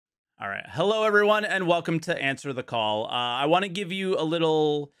All right. Hello, everyone, and welcome to Answer the Call. I want to give you a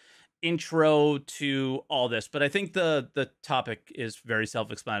little intro to all this, but I think the topic is very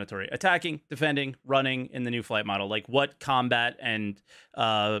self-explanatory. Attacking, defending, running in the new flight model, like what combat and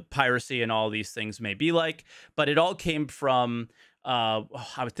piracy and all these things may be like. But it all came from I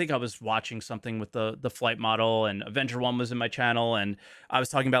would think I was watching something with the flight model, and Avenger 1 was in my channel, and I was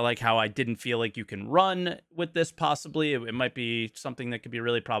talking about like how I didn't feel like you can run with this possibly. It might be something that could be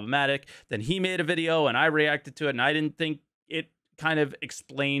really problematic. Then he made a video and I reacted to it, and I didn't think it kind of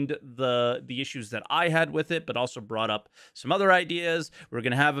explained the issues that I had with it, but also brought up some other ideas. We're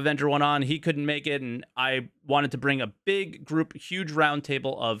gonna have Avenger 1 on. He couldn't make it, and I wanted to bring a big group, huge round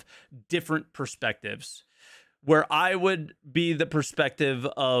table of different perspectives, where I would be the perspective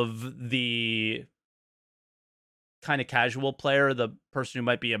of the kind of casual player, the person who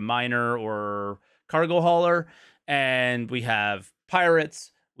might be a miner or cargo hauler. And we have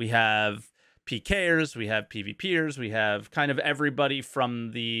pirates, we have PKers, we have PvPers, we have kind of everybody from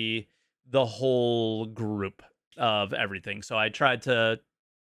the whole group of everything. So I tried to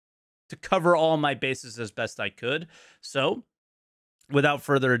cover all my bases as best I could. So without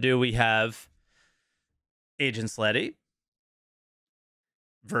further ado, we have Agent Sleddy,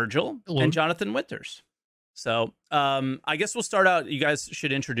 Virgil, Hello. and Jonathan Winters. So I guess we'll start out. You guys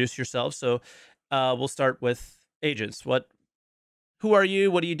should introduce yourselves. So we'll start with Agents. Who are you?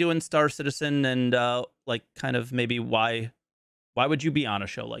 What do you do in Star Citizen? And like kind of maybe why would you be on a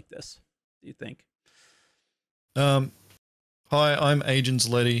show like this, do you think? Hi, I'm Agent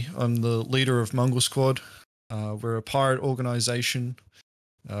Sleddy. I'm the leader of Mongol Squad. We're a pirate organization,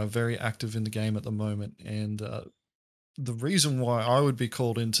 very active in the game at the moment. And the reason why I would be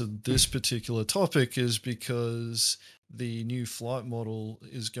called into this particular topic is because the new flight model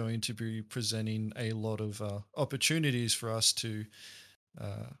is going to be presenting a lot of opportunities for us to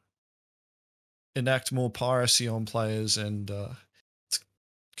enact more piracy on players, and it's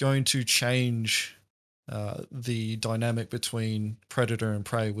going to change the dynamic between predator and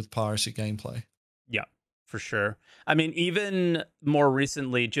prey with piracy gameplay. Yeah, for sure. I mean, even more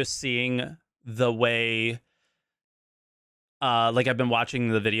recently, just seeing the way like I've been watching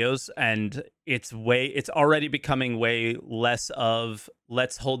the videos, and it's already becoming way less of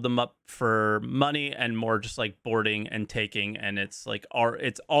let's hold them up for money and more just like boarding and taking, and it's like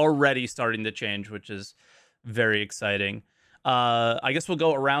it's already starting to change, which is very exciting. I guess we'll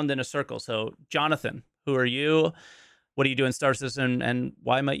go around in a circle. So Jonathan, who are you? What do you do in Star Citizen, and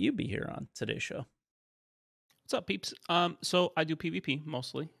why might you be here on today's show? What's up, peeps? So I do PvP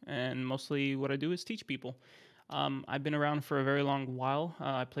mostly, and mostly what I do is teach people. I've been around for a very long while.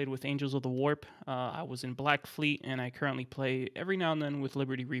 I played with Angels of the Warp. I was in Black Fleet, and I currently play every now and then with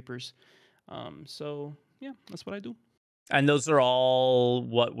Liberty Reapers. So yeah, that's what I do. And those are all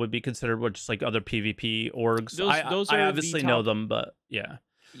what would be considered just like other PvP orgs. Those I are obviously know them, but yeah.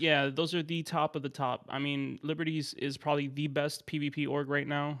 Yeah, those are the top of the top. I mean, Liberties is probably the best PvP org right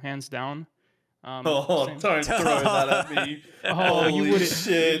now, hands down. Don't throw that at me. Oh, you Holy wouldn't.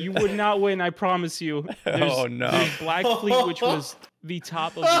 shit. You would not win. I promise you. Oh no. There's Black Fleet, which was the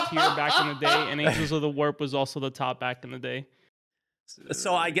top of the tier back in the day, and Angels of the Warp was also the top back in the day.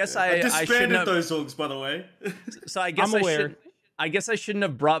 So I guess I shouldn't disbanded have, those orgs, by the way. so I guess I'm aware. I guess I shouldn't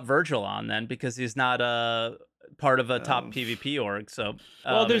have brought Virgil on then, because he's not a part of a top PvP org. So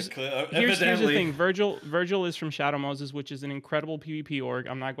well, here's the thing. Virgil is from Shadow Moses, which is an incredible PvP org.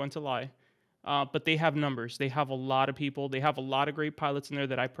 I'm not going to lie. But they have numbers. They have a lot of people. They have a lot of great pilots in there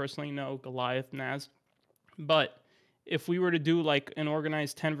that I personally know, Goliath, Naz. But if we were to do like an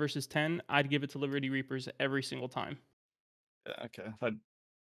organized 10 versus 10, I'd give it to Liberty Reapers every single time. Yeah, okay.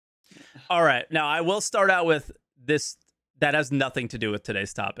 all right. Now I will start out with this. That has nothing to do with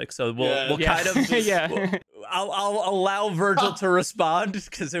today's topic. So we'll kind of yeah. I'll allow Virgil to respond,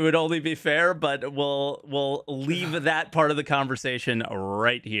 because it would only be fair, but we'll leave that part of the conversation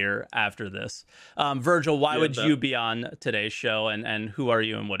right here after this. Virgil, why would you be on today's show, and who are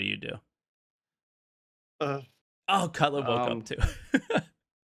you and what do you do? Oh, Cutlet woke up too.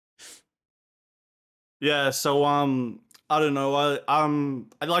 Yeah, so I don't know.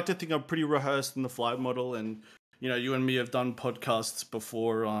 I'd like to think I'm pretty rehearsed in the flight model, and you know, you and me have done podcasts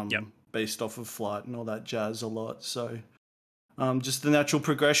before, based off of flight and all that jazz a lot. So, just the natural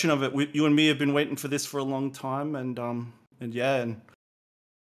progression of it. You and me have been waiting for this for a long time, and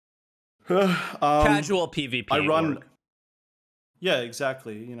casual PvP. I run. Org. Yeah,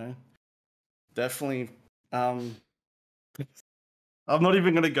 exactly. You know, definitely. I'm not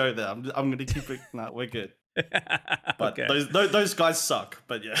even gonna go there. I'm gonna keep it. Nah, we're good. But okay. those guys suck.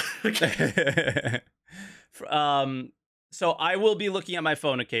 But yeah. Okay. So I will be looking at my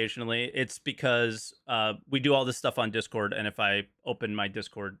phone occasionally. It's because we do all this stuff on Discord, and if I open my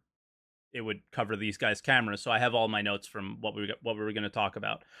Discord, it would cover these guys' cameras. So I have all my notes from what we were going to talk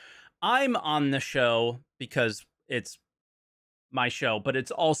about. I'm on the show because it's my show, but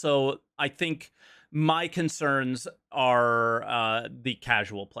it's also, I think my concerns are the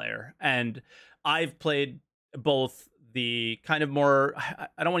casual player. And I've played both the kind of more,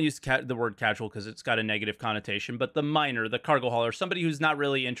 I don't want to use the word casual because it's got a negative connotation, but the miner, the cargo hauler, somebody who's not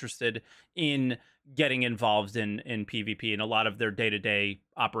really interested in getting involved in PvP and a lot of their day-to-day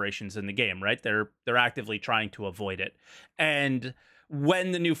operations in the game, right? They're actively trying to avoid it. And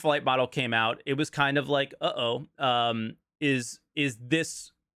when the new flight model came out, it was kind of like, is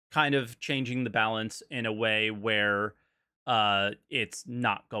this kind of changing the balance in a way where it's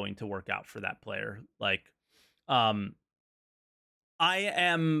not going to work out for that player? Like, I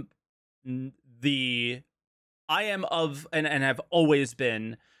am of and have always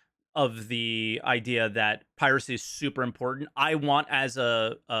been of the idea that piracy is super important. I want, as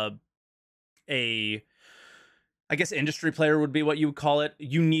a I guess industry player would be what you would call it,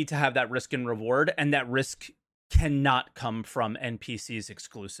 you need to have that risk and reward, and that risk cannot come from NPCs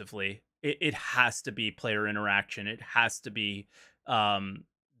exclusively. It has to be player interaction. It has to be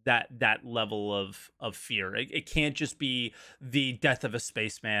that level of fear. It can't just be the death of a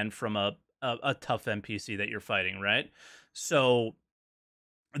spaceman from a tough NPC that you're fighting, right? So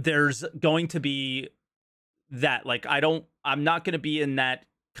there's going to be that. Like, I'm not going to be in that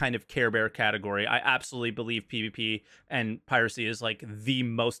kind of Care Bear category. I absolutely believe PvP and piracy is like the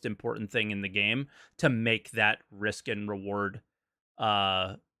most important thing in the game to make that risk and reward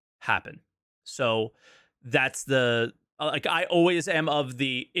happen. So that's the like, I always am of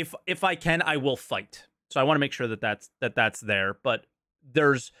the, if I can, I will fight. So I want to make sure that that's there. But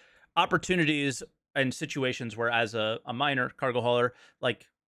there's opportunities and situations where, as a miner, cargo hauler, like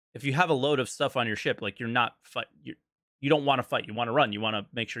if you have a load of stuff on your ship, like you're not you don't want to fight. You want to run. You want to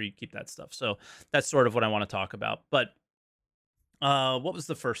make sure you keep that stuff. So that's sort of what I want to talk about. But what was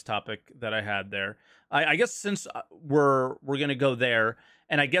the first topic that I had there? I guess since we're gonna go there,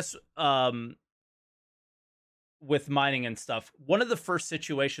 and I guess with mining and stuff, one of the first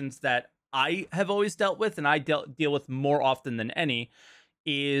situations that I have always dealt with, and I deal with more often than any,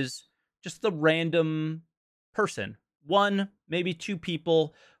 is just the random person. One, maybe two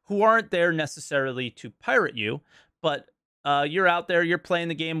people who aren't there necessarily to pirate you, but you're out there, you're playing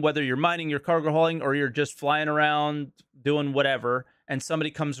the game, whether you're mining, you're cargo hauling, or you're just flying around doing whatever, and somebody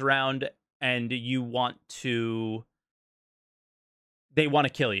comes around and they want to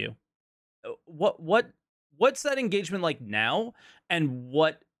kill you. What's that engagement like now, and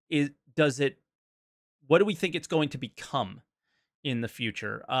what do we think it's going to become in the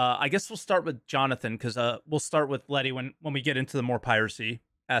future? I guess we'll start with Jonathan, because we'll start with Letty when we get into the more piracy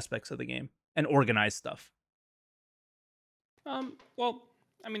aspects of the game and organized stuff. Well,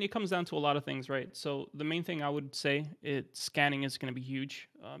 I mean, it comes down to a lot of things, right? So the main thing I would say is scanning is going to be huge,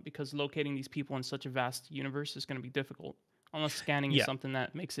 because locating these people in such a vast universe is going to be difficult, unless scanning is something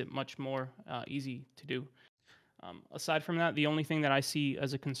that makes it much more easy to do. Aside from that, the only thing that I see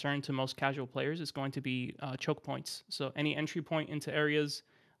as a concern to most casual players is going to be choke points. So any entry point into areas,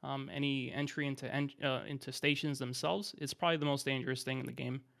 any entry into stations themselves, is probably the most dangerous thing in the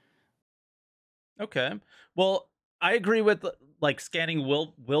game. Okay. Well, I agree with, like, scanning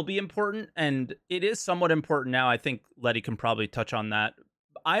will be important, and it is somewhat important now. I think Letty can probably touch on that.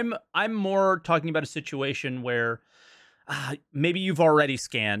 I'm more talking about a situation where maybe you've already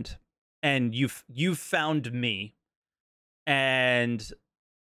scanned and you've found me, and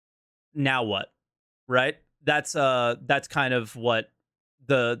now what? Right? That's kind of what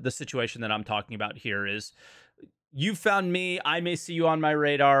the situation that I'm talking about here is. You found me. I may see you on my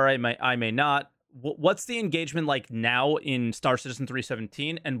radar. I may not. What's the engagement like now in Star Citizen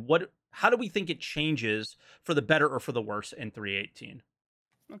 317, and how do we think it changes for the better or for the worse in 318?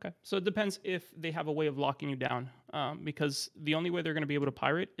 Okay, so it depends if they have a way of locking you down, because the only way they're going to be able to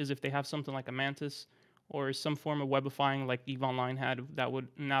pirate is if they have something like a mantis or some form of webifying like EVE Online had that would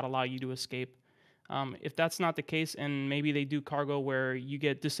not allow you to escape. If that's not the case, and maybe they do cargo where you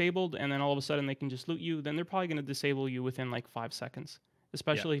get disabled and then all of a sudden they can just loot you, then they're probably going to disable you within like 5 seconds.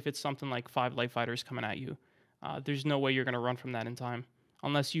 Especially if it's something like 5 light fighters coming at you. There's no way you're going to run from that in time.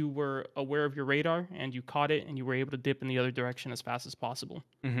 Unless you were aware of your radar and you caught it and you were able to dip in the other direction as fast as possible.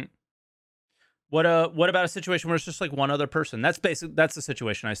 Mm-hmm. What about a situation where it's just like one other person? That's the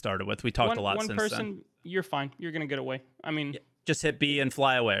situation I started with. We talked a lot since then. One person, you're fine. You're going to get away. I mean... just hit B and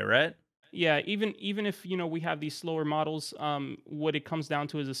fly away, right? Yeah, even if, we have these slower models, what it comes down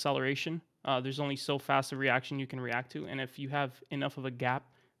to is acceleration. There's only so fast a reaction you can react to, and if you have enough of a gap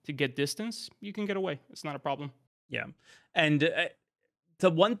to get distance, you can get away. It's not a problem. Yeah, and the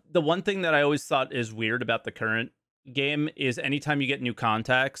one thing that I always thought is weird about the current game is anytime you get new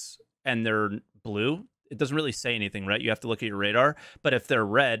contacts and they're blue, it doesn't really say anything, right? You have to look at your radar, but if they're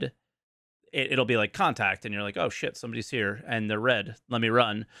red, it'll be like contact, and you're like, oh shit, somebody's here, and they're red. Let me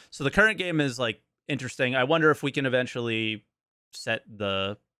run. So the current game is like interesting. I wonder if we can eventually set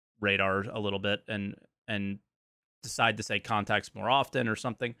the radar a little bit and decide to say contacts more often or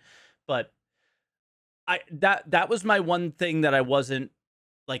something. But that was my one thing that I wasn't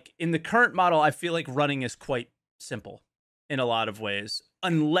like in the current model. I feel like running is quite simple in a lot of ways,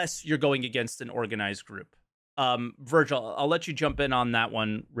 unless you're going against an organized group. Virgil, I'll let you jump in on that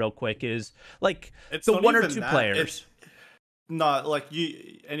one real quick. Is like it's the one or two players. No, like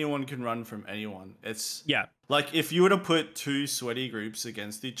anyone can run from anyone. It's yeah. Like if you were to put two sweaty groups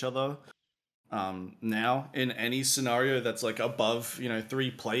against each other, now in any scenario that's like above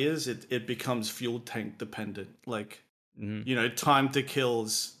 3 players, it becomes fuel tank dependent. Like time to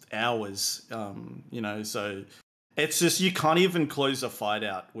kills hours. So it's just you can't even close a fight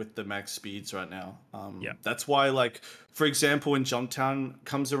out with the max speeds right now. That's why, like, for example, when Jumptown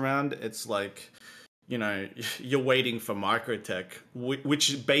comes around, it's like you're waiting for microtech,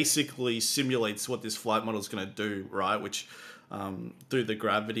 which basically simulates what this flight model is going to do, right? Which through the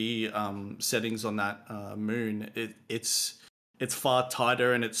gravity settings on that moon, it's far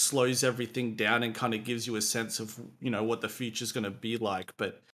tighter and it slows everything down and kind of gives you a sense of what the future is going to be like.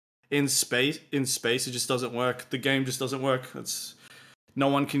 But in space it just doesn't work. The game just doesn't work. It's no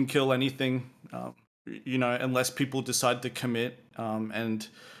one can kill anything, unless people decide to commit. And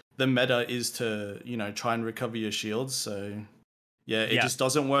the meta is to try and recover your shields. So it just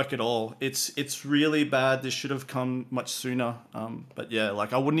doesn't work at all. It's really bad. This should have come much sooner. But yeah,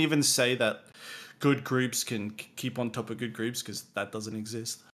 like I wouldn't even say that good groups can keep on top of good groups, because that doesn't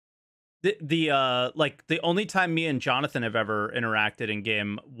exist. Like the only time me and Jonathan have ever interacted in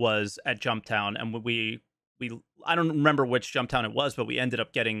game was at Jumptown, and we I don't remember which Jumptown it was, but we ended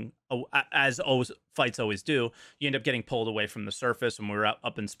up getting, as fights always do, you end up getting pulled away from the surface when we were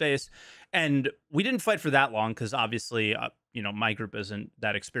up in space, and we didn't fight for that long because obviously my group isn't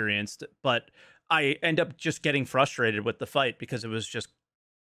that experienced, but I end up just getting frustrated with the fight because it was just,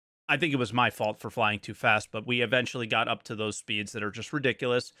 I think it was my fault for flying too fast, but we eventually got up to those speeds that are just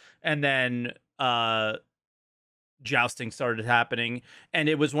ridiculous. And then jousting started happening. And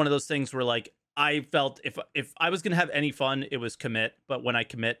it was one of those things where, like, I felt if I was going to have any fun, it was commit. But when I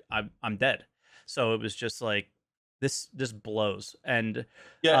commit, I'm dead. So it was just like, this blows. And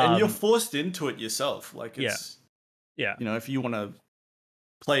and you're forced into it yourself. Like, it's, if you want to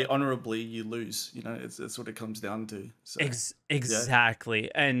play honorably, you lose. It's what it comes down to. So, exactly.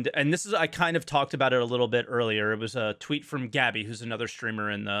 And this is, I kind of talked about it a little bit earlier. It was a tweet from Gabby, who's another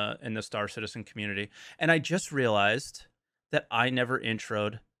streamer in the Star Citizen community, and I just realized that I never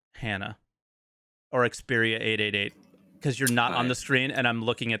introed Hannah or Xperia 888 because you're not on the screen and I'm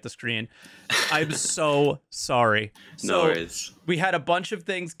looking at the screen. I'm so sorry. No worries. We had a bunch of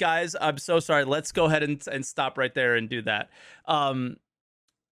things, guys. I'm so sorry. Let's go ahead and stop right there and do that.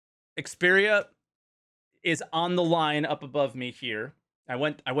 Xperia is on the line up above me here. I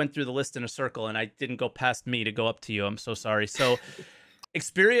went through the list in a circle and I didn't go past me to go up to you. I'm so sorry. So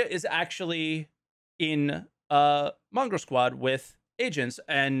Xperia is actually in Mongrel Squad with agents,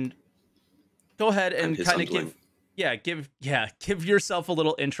 and go ahead and kind of give yourself a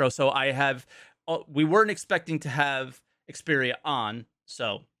little intro. So I have we weren't expecting to have Xperia on,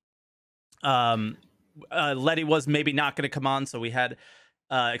 so Letty was maybe not going to come on, so we had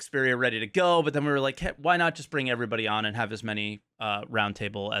Xperia ready to go, but then we were like, hey, why not just bring everybody on and have as many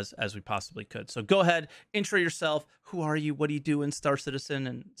roundtable as we possibly could. So go ahead, intro yourself. Who are you? What do you do in Star Citizen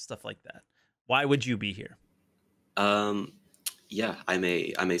and stuff like that? Why would you be here? I'm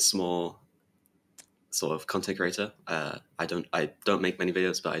a small sort of content creator. I don't make many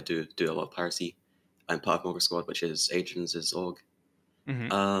videos, but I do a lot of piracy. I'm part of Mongrel Squad, which is Agents' org.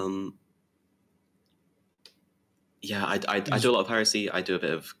 Mm-hmm. I do a lot of piracy. I do a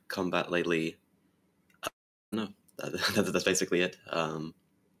bit of combat lately. No, that's basically it.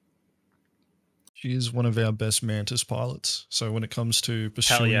 She is one of our best Mantis pilots. So when it comes to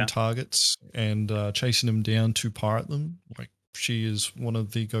pursuing targets and chasing them down to pirate them, like, she is one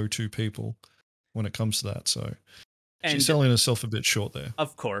of the go-to people when it comes to that. So she's selling herself a bit short there.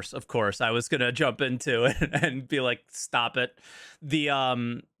 Of course. I was gonna jump into it and be like, stop it.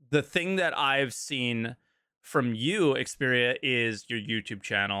 The thing that I've seen from you, Xperia, is your YouTube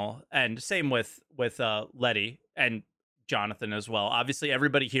channel, and same with Letty. And Jonathan as well. Obviously,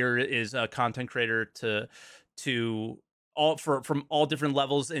 everybody here is a content creator to from all different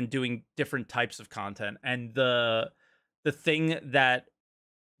levels and doing different types of content. And the thing that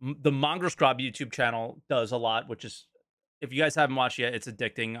the Mongrel Scrub YouTube channel does a lot, which is, if you guys haven't watched yet, it's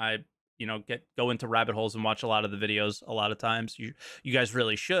addicting. I go into rabbit holes and watch a lot of the videos a lot of times. You guys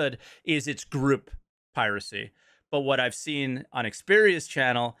really should. Is it's group piracy. But what I've seen on Xperia's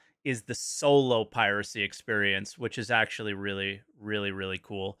channel is the solo piracy experience, which is actually really, really, really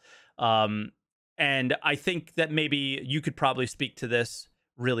cool. And I think that maybe you could probably speak to this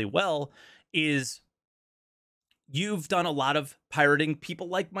really well, is you've done a lot of pirating people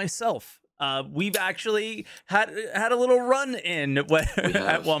like myself. We've actually had a little run in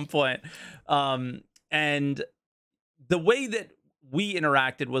at one point. And the way that we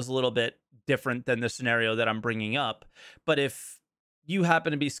interacted was a little bit different than the scenario that I'm bringing up. But if you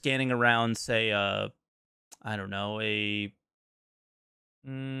happen to be scanning around, say, I don't know,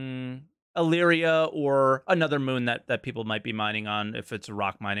 Illyria or another moon that people might be mining on, if it's a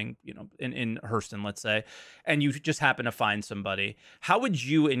rock mining, in Hurston, let's say, and you just happen to find somebody, how would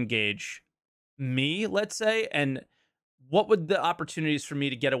you engage me, let's say, and what would the opportunities for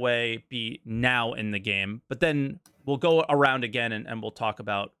me to get away be now in the game? But then we'll go around again and we'll talk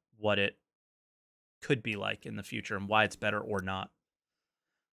about what it could be like in the future and why it's better or not.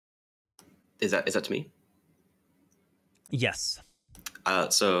 Is that to me? Yes.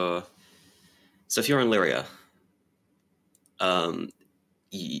 So if you're in Lyria, and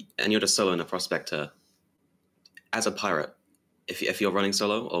you're just solo and a prospector, as a pirate, if you're running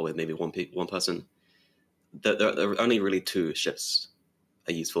solo or with maybe one person, there are only really two ships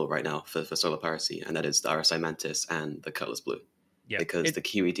are useful right now for solo piracy, and that is the RSI Mantis and the Cutlass Blue. Yeah, because the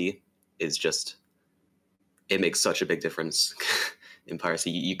QED is just, it makes such a big difference in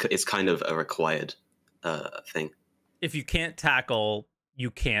piracy. It's kind of a required thing. If you can't tackle,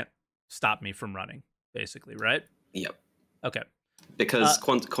 you can't stop me from running, basically, right? Yep. Okay. Because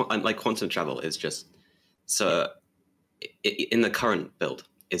quantum travel is just in the current build,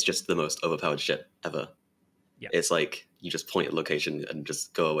 it's just the most overpowered ship ever. Yeah. It's like you just point at location and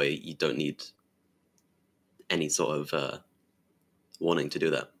just go away. You don't need any sort of warning to do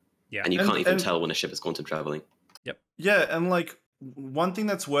that. Yeah. And you can't even tell when a ship is quantum traveling. Yep. Yeah, and like one thing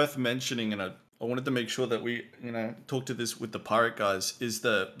that's worth mentioning, and I wanted to make sure that we, talk to this with the pirate guys, is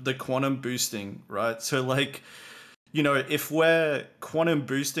the quantum boosting, right? So like, if we're quantum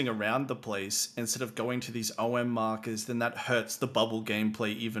boosting around the place instead of going to these OM markers, then that hurts the bubble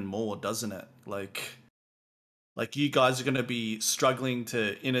gameplay even more, doesn't it? Like you guys are going to be struggling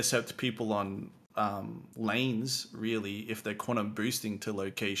to intercept people on lanes, really, if they're quantum boosting to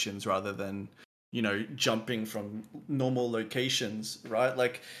locations rather than, jumping from normal locations, right?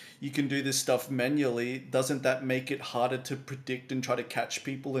 Like you can do this stuff manually. Doesn't that make it harder to predict and try to catch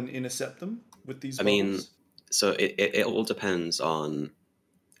people and intercept them with these bubbles? So it all depends on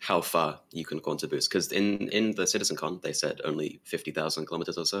how far you can quantum boost. Because in the Citizen Con, they said only 50,000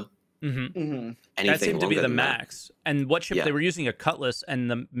 kilometers or so. Mm-hmm. Mm-hmm. That seemed to be the max. And what ship they were using? A Cutlass,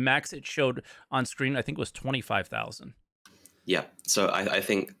 and the max it showed on screen, I think, was 25,000. Yeah. So I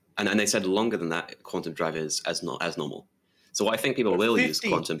think, and they said longer than that, quantum drive is as normal. So I think people will use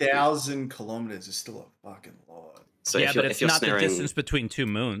quantum. 50,000 kilometers is still a fucking lot. So yeah, but it's not the distance between two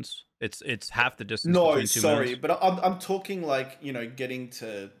moons. It's half the distance between two moons. But I'm talking like, getting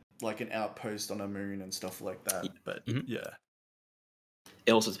to like an outpost on a moon and stuff like that. But yeah.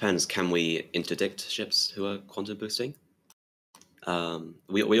 It also depends, can we interdict ships who are quantum boosting?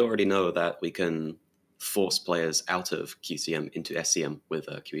 We already know that we can force players out of QCM into SCM with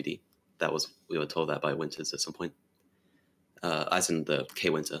QED. We were told that by Winters at some point. As in the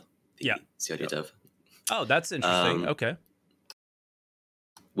K Winter, the CIG dev. Oh, that's interesting. Okay.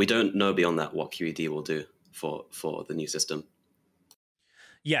 We don't know beyond that what QED will do for the new system.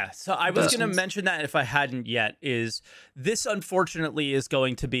 Yeah, so I was going to mention that if I hadn't yet, is this unfortunately is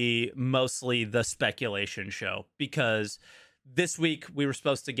going to be mostly the speculation show, because this week we were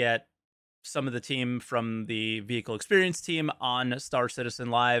supposed to get some of the team from the vehicle experience team on Star Citizen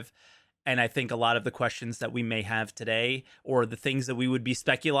Live, and I think a lot of the questions that we may have today, or the things that we would be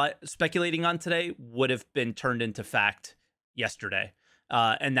speculating on today, would have been turned into fact yesterday.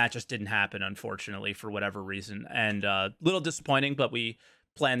 And that just didn't happen, unfortunately, for whatever reason. And a little disappointing, but we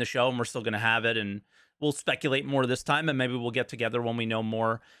plan the show and we're still going to have it, and we'll speculate more this time, and maybe we'll get together when we know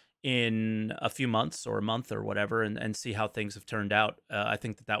more in a few months or a month or whatever, and see how things have turned out. I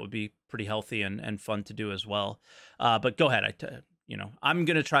think that would be pretty healthy and fun to do as well. But go ahead. I'm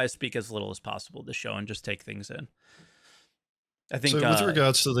going to try to speak as little as possible this show and just take things in. I think so. With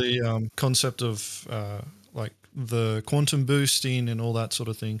regards to the concept of like the quantum boosting and all that sort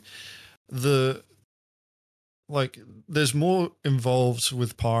of thing. There's more involved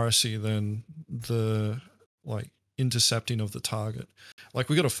with piracy than the intercepting of the target. Like,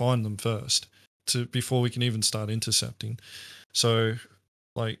 we got to find them first before we can even start intercepting. So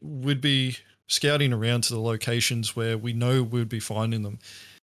we'd be scouting around to the locations where we know we'd be finding them.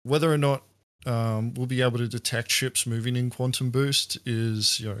 Whether or not we'll be able to detect ships moving in quantum boost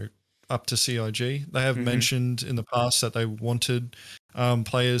is up to CIG. They have mentioned in the past that they wanted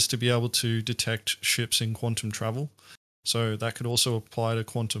players to be able to detect ships in quantum travel, so that could also apply to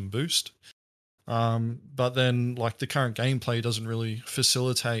quantum boost. But then the current gameplay doesn't really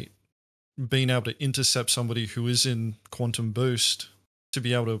facilitate being able to intercept somebody who is in quantum boost to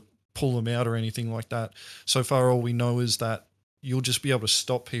be able to pull them out or anything like that. So far, all we know is that you'll just be able to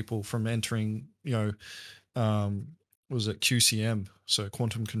stop people from entering, QCM, so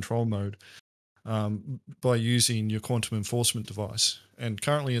quantum control mode, by using your quantum enforcement device. And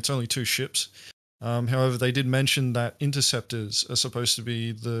currently it's only 2 ships. However, they did mention that interceptors are supposed to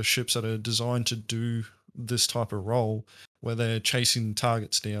be the ships that are designed to do this type of role, where they're chasing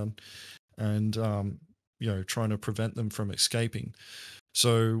targets down and, trying to prevent them from escaping.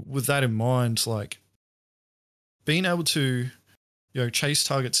 So with that in mind, being able to, chase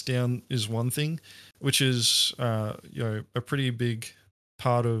targets down is one thing, which is, a pretty big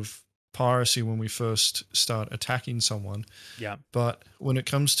part of piracy when we first start attacking someone. Yeah. But when it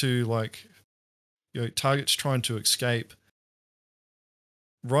comes to targets trying to escape,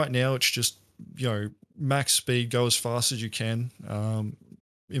 right now it's just, max speed, go as fast as you can.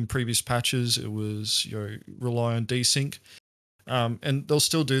 In previous patches, it was, rely on desync. And they'll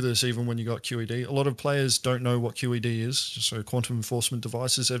still do this even when you got QED. A lot of players don't know what QED is, so quantum enforcement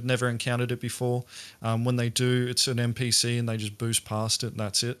devices. They've never encountered it before. When they do, it's an NPC and they just boost past it and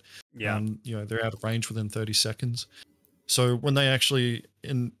that's it. Yeah. They're out of range within 30 seconds. So when they actually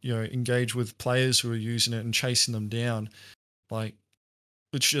engage with players who are using it and chasing them down,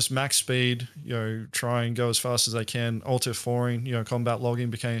 it's just max speed, try and go as fast as they can. Alt F4ing, combat logging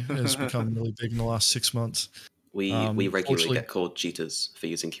has become really big in the last 6 months. We regularly get called cheaters for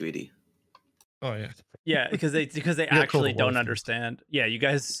using QED. Oh yeah. Yeah, because they actually don't understand. Yeah, you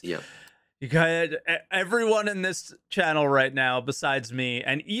guys. Yeah. You guys, everyone in this channel right now, besides me,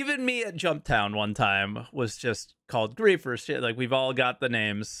 and even me at Jumptown one time, was just called griefers. Shit, we've all got the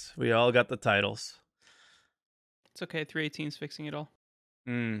names, we all got the titles. It's okay. 318's fixing it all.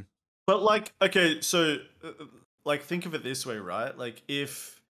 But okay, so think of it this way, right?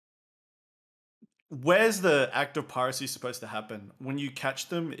 Where's the act of piracy supposed to happen? When you catch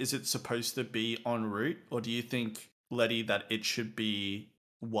them, is it supposed to be en route? Or do you think, Letty, that it should be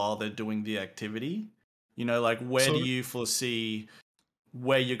while they're doing the activity? Where do you foresee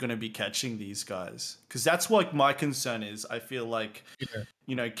where you're going to be catching these guys? Because that's what my concern is. I feel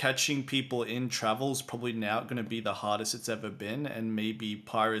catching people in travel is probably now going to be the hardest it's ever been. And maybe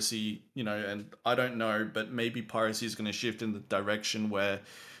piracy, and I don't know, but maybe piracy is going to shift in the direction where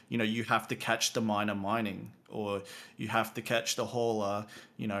you have to catch the miner mining, or you have to catch the hauler,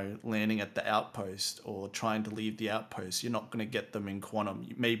 landing at the outpost or trying to leave the outpost. You're not going to get them in quantum.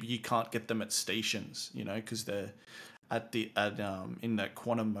 Maybe you can't get them at stations, because they're in that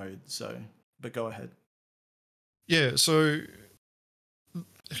quantum mode. So, but go ahead. Yeah. So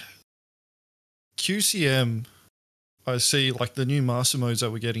QCM, I see the new master modes that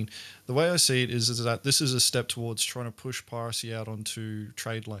we're getting. The way I see it is that this is a step towards trying to push piracy out onto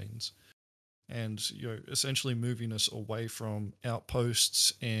trade lanes, and essentially moving us away from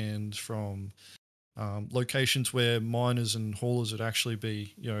outposts and from locations where miners and haulers would actually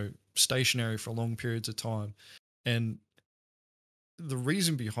be stationary for long periods of time. And the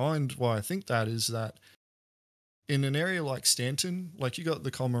reason behind why I think that is that in an area like Stanton, you got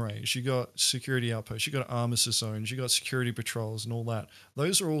the Comrades, you got security outposts, you got armistice zones, you got security patrols and all that.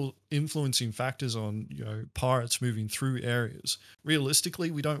 Those are all influencing factors on, pirates moving through areas.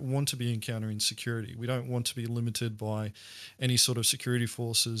 Realistically, we don't want to be encountering security. We don't want to be limited by any sort of security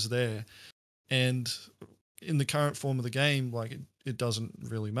forces there. And in the current form of the game, it doesn't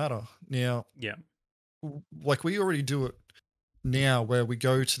really matter. Now, yeah, we already do it now, where we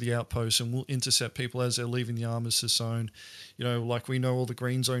go to the outpost and we'll intercept people as they're leaving the armistice zone. We know all the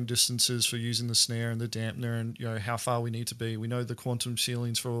green zone distances for using the snare and the dampener, and how far we need to be. We know the quantum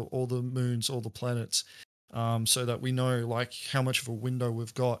ceilings for all the moons, all the planets, so that we know how much of a window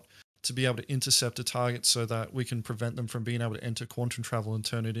we've got to be able to intercept a target, so that we can prevent them from being able to enter quantum travel and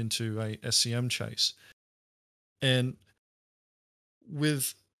turn it into a SCM chase. And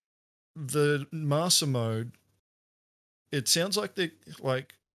with the master mode, it sounds like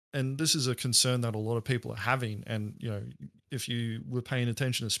and this is a concern that a lot of people are having. And, you know, if you were paying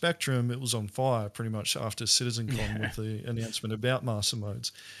attention to Spectrum, it was on fire pretty much after CitizenCon with the announcement about master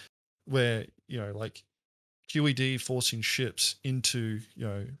modes, where, you know, like QED forcing ships into,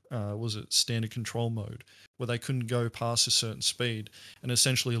 you know, was it standard control mode, where they couldn't go past a certain speed, and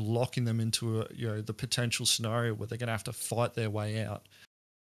essentially locking them into a, you know, the potential scenario where they're going to have to fight their way out.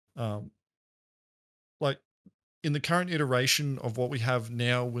 Like in the current iteration of what we have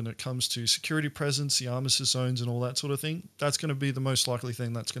now, when it comes to security presence, the armistice zones and all that sort of thing, that's going to be the most likely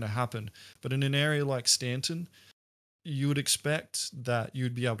thing that's going to happen. But in an area like Stanton, you would expect that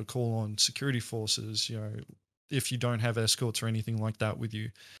you'd be able to call on security forces, you know, if you don't have escorts or anything like that with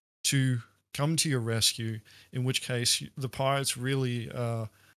you, to come to your rescue, in which case the pirates really are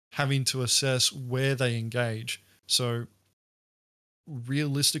having to assess where they engage. So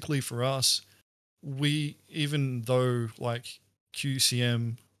realistically for us, we, even though like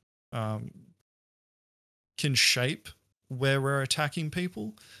QCM can shape where we're attacking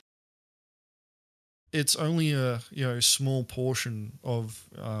people, it's only a, you know, small portion of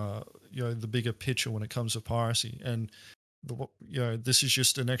you know, the bigger picture when it comes to piracy. And you know, this is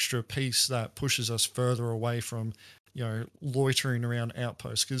just an extra piece that pushes us further away from, you know, loitering around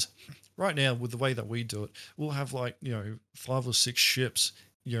outposts. Because right now, with the way that we do it, we'll have like, you know, 5 or 6 ships,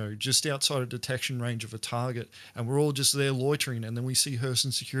 you know, just outside of detection range of a target, and we're all just there loitering, and then we see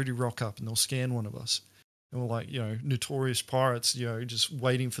Hurston Security rock up and they'll scan one of us, and we're like, you know, notorious pirates, you know, just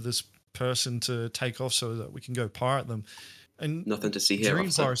waiting for this person to take off so that we can go pirate them. And nothing to see here.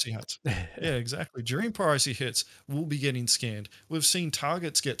 During piracy hits, yeah, exactly. During piracy hits, we'll be getting scanned. We've seen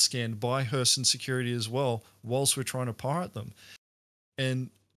targets get scanned by Hurston Security as well, whilst we're trying to pirate them.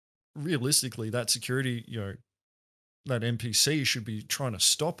 And realistically, that security, you know, that NPC should be trying to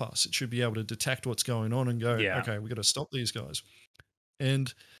stop us. It should be able to detect what's going on and go, okay, we got to stop these guys.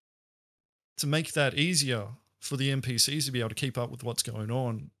 And to make that easier for the NPCs to be able to keep up with what's going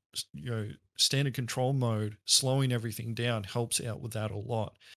on, you know, standard control mode, slowing everything down helps out with that a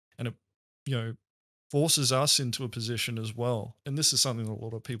lot. And it, you know, forces us into a position as well. And this is something that a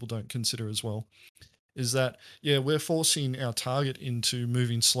lot of people don't consider as well, is that, yeah, we're forcing our target into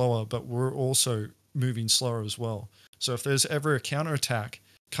moving slower, but we're also moving slower as well. So if there's ever a counterattack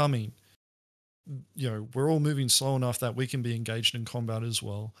coming, you know, we're all moving slow enough that we can be engaged in combat as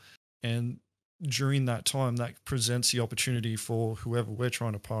well. And during that time, that presents the opportunity for whoever we're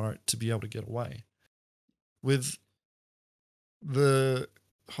trying to pirate to be able to get away. With the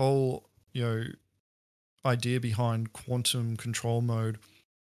whole, you know, idea behind quantum control mode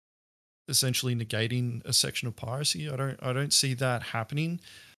essentially negating a section of piracy, I don't see that happening.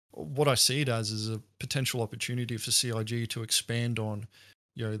 What I see it as is a potential opportunity for CIG to expand on,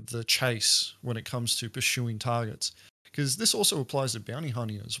 you know, the chase when it comes to pursuing targets, because this also applies to bounty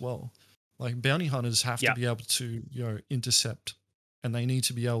hunting as well. Like bounty hunters have to be able to, you know, intercept, and they need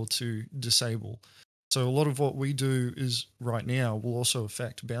to be able to disable. So a lot of what we do is right now will also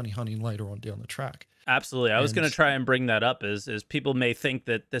affect bounty hunting later on down the track. Absolutely. I was going to try and bring that up is people may think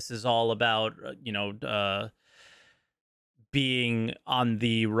that this is all about, you know, being on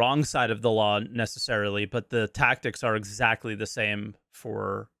the wrong side of the law necessarily, but the tactics are exactly the same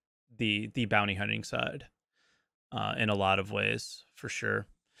for the bounty hunting side in a lot of ways, for sure.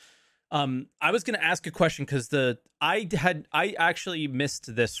 I was going to ask a question because I actually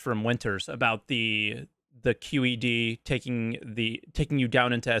missed this from Winters about the QED taking you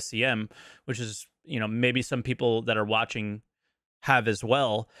down into SCM, which is, you know, maybe some people that are watching have as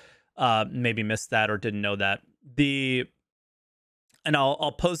well, maybe missed that or didn't know that. And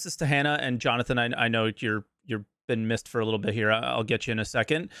I'll pose this to Hannah and Jonathan. I know you've been missed for a little bit here. I'll get you in a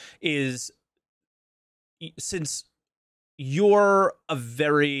second. Is since you're a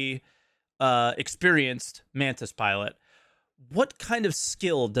very experienced Mantis pilot, what kind of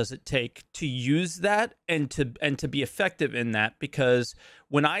skill does it take to use that and to be effective in that? Because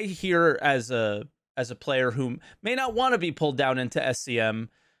when I hear as a player who may not want to be pulled down into SCM,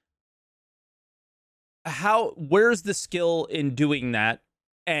 where's the skill in doing that,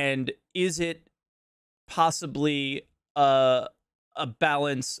 and is it possibly a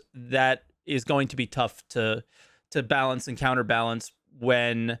balance that is going to be tough to balance and counterbalance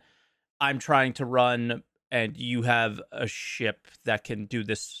when I'm trying to run and you have a ship that can do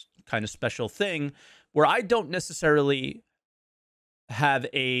this kind of special thing where I don't necessarily have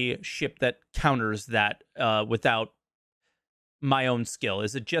a ship that counters that without my own skill?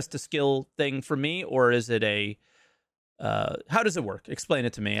 Is it just a skill thing for me, or is it how does it work? Explain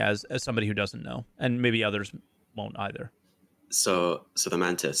it to me as somebody who doesn't know, and maybe others won't either. So the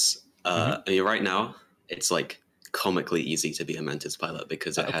Mantis, I mean, right now it's like comically easy to be a Mantis pilot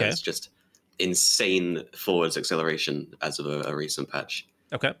because it has just insane forwards acceleration as of a recent patch.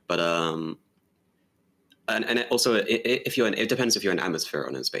 Okay. But and it also it depends if you're in atmosphere or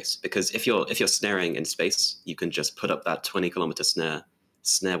in space, because if you're snaring in space, you can just put up that 20-kilometer snare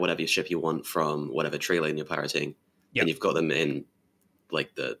whatever ship you want from whatever tree lane you're pirating, and you've got them in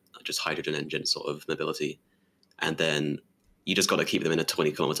like the just hydrogen engine sort of mobility, and then you just got to keep them in a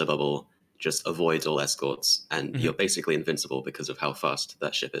 20-kilometer bubble, just avoid all escorts, and you're basically invincible because of how fast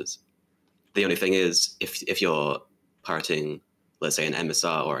that ship is. The only thing is, if you're pirating, let's say, an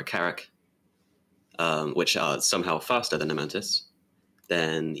MSR or a Carrack, which are somehow faster than a Mantis,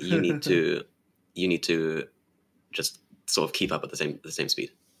 then you need to just sort of keep up at the same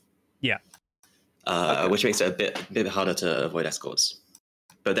speed. Yeah. Which makes it a bit harder to avoid escorts.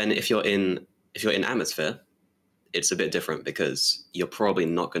 But then if you're in atmosphere, it's a bit different because you're probably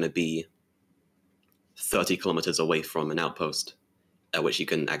not going to be 30 kilometers away from an outpost at which you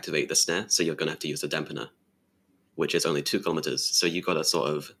can activate the snare. So you're going to have to use the dampener, which is only 2 kilometers. So you've got to sort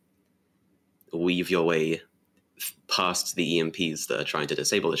of weave your way past the EMPs that are trying to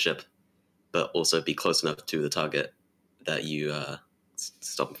disable the ship, but also be close enough to the target that you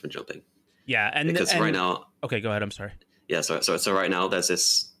stop them from jumping. Yeah, and right now... Okay, go ahead, I'm sorry. Yeah, so right now there's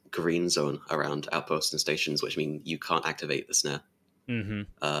this green zone around outposts and stations, which mean you can't activate the snare.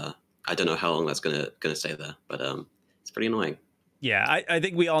 I don't know how long that's gonna stay there, but it's pretty annoying. Yeah, I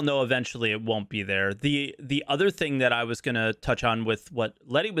think we all know eventually it won't be there. The other thing that I was gonna touch on with what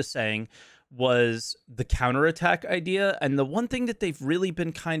Letty was saying was the counterattack idea, and the one thing that they've really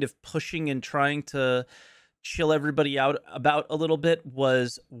been kind of pushing and trying to chill everybody out about a little bit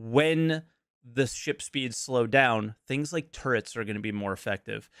was when the ship speeds slow down, things like turrets are going to be more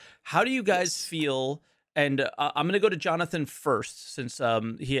effective. How do you guys feel? And I'm going to go to Jonathan first, since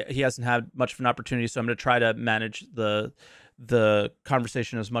he hasn't had much of an opportunity, so I'm going to try to manage the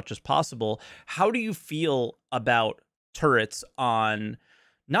conversation as much as possible. How do you feel about turrets on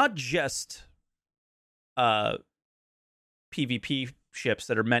not just PvP ships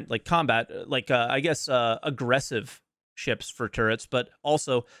that are meant like combat, like I guess aggressive ships for turrets, but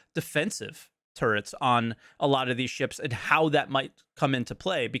also defensive turrets on a lot of these ships, and how that might come into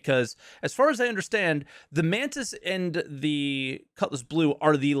play? Because as far as I understand, the Mantis and the Cutlass Blue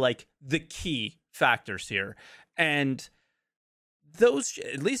are the key factors here, and those,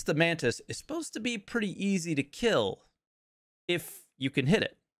 at least the Mantis, is supposed to be pretty easy to kill if you can hit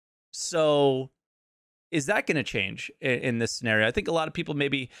it. So is that going to change in this scenario? I think a lot of people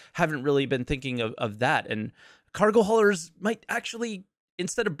maybe haven't really been thinking of that, and cargo haulers might actually,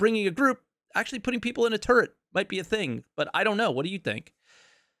 instead of bringing a group, actually putting people in a turret might be a thing. But I don't know. What do you think?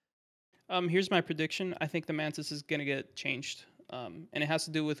 Here's my prediction. I think the Mantis is going to get changed, and it has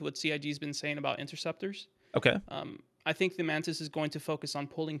to do with what CIG's been saying about interceptors. Okay. I think the Mantis is going to focus on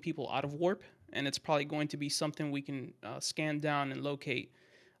pulling people out of warp, and it's probably going to be something we can scan down and locate.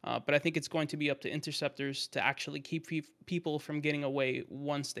 But I think it's going to be up to interceptors to actually keep people from getting away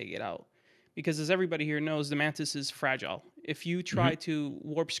once they get out. Because as everybody here knows, the Mantis is fragile. If you try to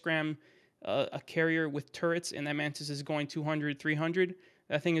warp scram a carrier with turrets and that Mantis is going 200, 300,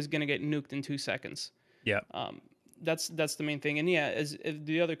 that thing is going to get nuked in 2 seconds. Yeah. That's the main thing. And yeah, as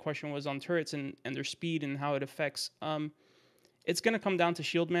the other question was on turrets and their speed and how it affects, it's going to come down to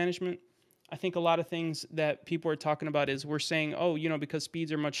shield management. I think a lot of things that people are talking about is we're saying, oh, because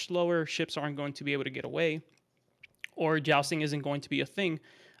speeds are much slower, ships aren't going to be able to get away, or jousting isn't going to be a thing.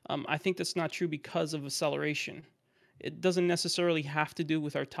 I think that's not true because of acceleration. It doesn't necessarily have to do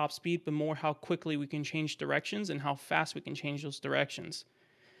with our top speed, but more how quickly we can change directions and how fast we can change those directions.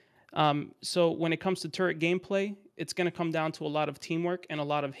 So when it comes to turret gameplay, it's going to come down to a lot of teamwork and a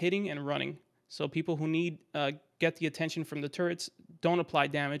lot of hitting and running. So people who need get the attention from the turrets don't apply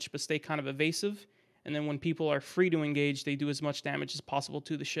damage, but stay kind of evasive. And then when people are free to engage, they do as much damage as possible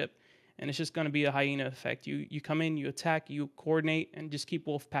to the ship. And it's just going to be a hyena effect. You come in, you attack, you coordinate, and just keep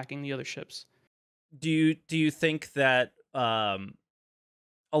wolf packing the other ships. Do you think that a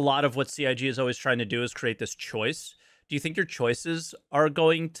lot of what CIG is always trying to do is create this choice? Do you think your choices are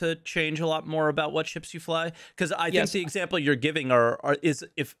going to change a lot more about what ships you fly? Because I think the example you're giving is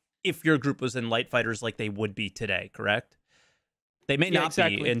if your group was in light fighters like they would be today, correct? They may not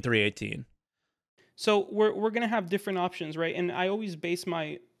be in 318. So we're going to have different options, right? And I always base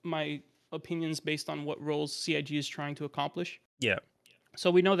my opinions based on what roles CIG is trying to accomplish. Yeah.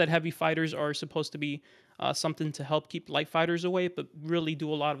 So we know that heavy fighters are supposed to be something to help keep light fighters away, but really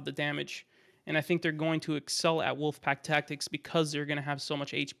do a lot of the damage. And I think they're going to excel at Wolfpack tactics because they're going to have so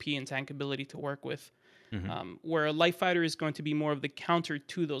much HP and tankability to work with. Where a light fighter is going to be more of the counter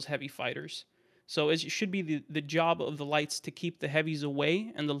to those heavy fighters. So it should be the job of the lights to keep the heavies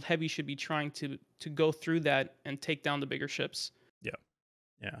away, and the heavies should be trying to go through that and take down the bigger ships. Yeah.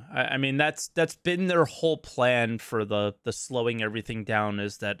 Yeah, I mean that's been their whole plan for the slowing everything down,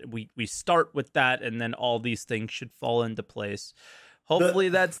 is that we start with that and then all these things should fall into place. Hopefully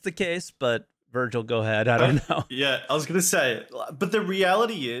that's the case, but Virgil, go ahead. I don't know. Yeah, I was gonna say, but the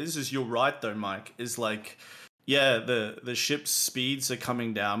reality is you're right though, Mike. Is like, yeah, the ship's speeds are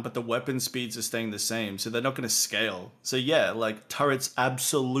coming down, but the weapon speeds are staying the same, so they're not going to scale. So yeah, like turrets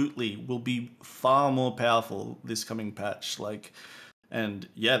absolutely will be far more powerful this coming patch. Like. And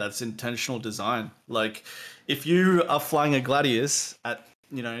yeah, that's intentional design. Like, if you are flying a Gladius at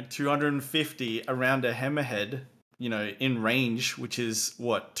 250 around a hammerhead, in range, which is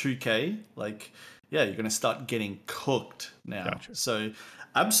what 2K, like, yeah, you're gonna start getting cooked now. Gotcha. So,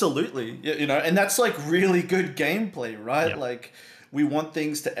 absolutely, and that's like really good gameplay, right? Yep. Like, we want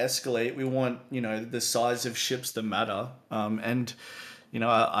things to escalate. We want the size of ships to matter, and.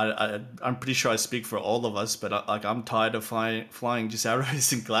 I'm pretty sure I speak for all of us, but I'm tired of flying just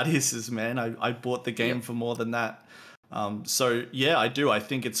arrows and gladiuses, man. I bought the game for more than that. So yeah, I do. I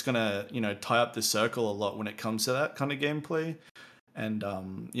think it's gonna tie up the circle a lot when it comes to that kind of gameplay. And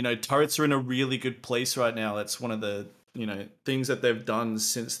turrets are in a really good place right now. That's one of the things that they've done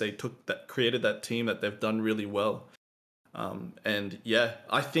since they created that team that they've done really well. And yeah,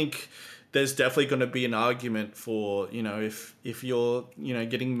 I think there's definitely going to be an argument for if you're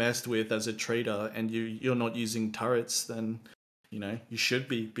getting messed with as a trader and you're not using turrets, then you should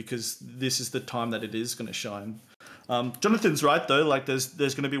be, because this is the time that it is going to shine. Jonathan's right though, like there's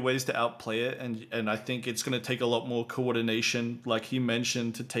going to be ways to outplay it, and I think it's going to take a lot more coordination, like he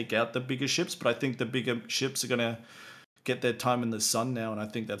mentioned, to take out the bigger ships. But I think the bigger ships are going to get their time in the sun now, and I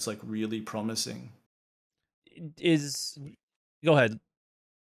think that's like really promising. Go ahead.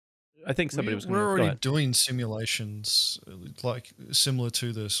 I think somebody was going to. We're already doing simulations like similar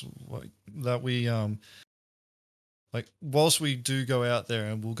to this, like that we like whilst we do go out there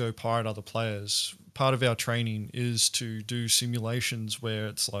and we'll go pirate other players, part of our training is to do simulations where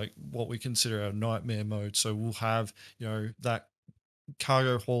it's like what we consider our nightmare mode. So we'll have that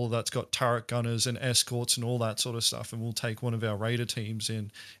cargo hauler that's got turret gunners and escorts and all that sort of stuff, and we'll take one of our raider teams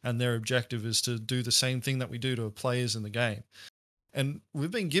in, and their objective is to do the same thing that we do to players in the game. And we've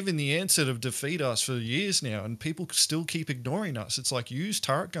been given the answer to defeat us for years now, and people still keep ignoring us. It's like, use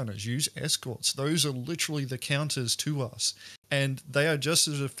turret gunners, use escorts. Those are literally the counters to us. And they are just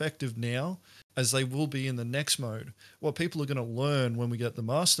as effective now as they will be in the next mode. What people are going to learn when we get the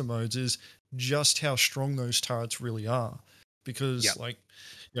master modes is just how strong those turrets really are. Because,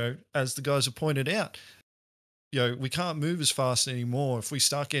 as the guys have pointed out, we can't move as fast anymore. If we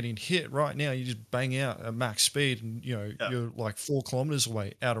start getting hit right now, you just bang out at max speed, and you're like 4 kilometers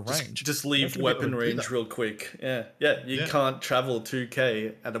away out of range. Just leave weapon range real quick. You can't travel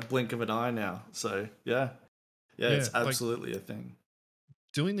 2K at a blink of an eye now. So it's absolutely a thing.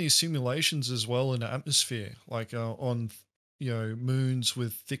 Doing these simulations as well in atmosphere, like on moons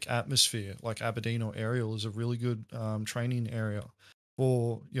with thick atmosphere, like Aberdeen or Ariel, is a really good training area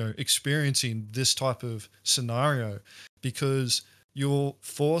for experiencing this type of scenario, because you're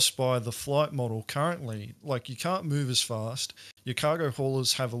forced by the flight model currently. Like, you can't move as fast. Your cargo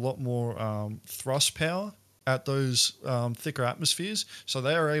haulers have a lot more thrust power at those thicker atmospheres, so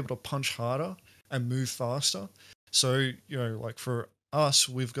they are able to punch harder and move faster. So like for us,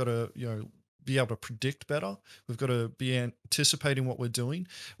 we've got to be able to predict better. We've got to be anticipating what we're doing.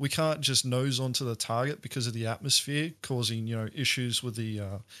 We can't just nose onto the target because of the atmosphere causing issues with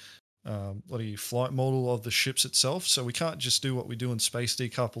the bloody flight model of the ships itself. So we can't just do what we do in space,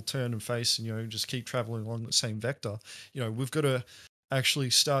 decouple, turn and face, and just keep traveling along the same vector. We've got to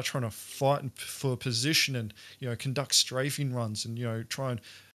actually start trying to fight for position and conduct strafing runs and try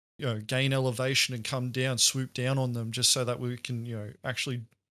and gain elevation and come down, swoop down on them, just so that we can actually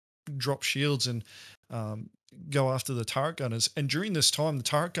drop shields and go after the turret gunners. And during this time, the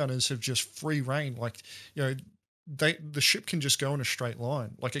turret gunners have just free reign. Like, the ship can just go in a straight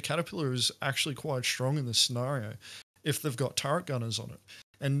line. Like, a caterpillar is actually quite strong in this scenario if they've got turret gunners on it.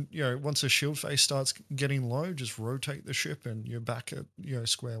 And once the shield face starts getting low, just rotate the ship and you're back at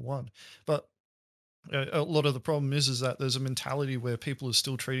square one. But a lot of the problem is that there's a mentality where people are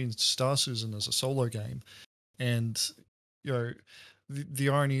still treating Star Citizen as a solo game, and the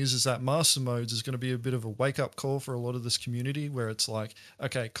irony is that master modes is going to be a bit of a wake up call for a lot of this community, where it's like,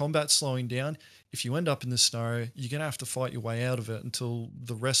 okay, combat's slowing down. If you end up in this scenario, you're going to have to fight your way out of it until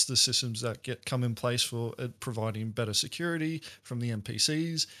the rest of the systems that come in place for providing better security from the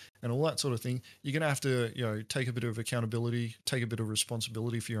NPCs and all that sort of thing. You're going to have to, take a bit of accountability, take a bit of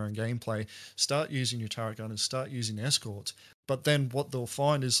responsibility for your own gameplay, start using your turret gun and start using escorts. But then what they'll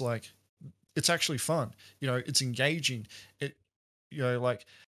find is like, it's actually fun. It's engaging. Like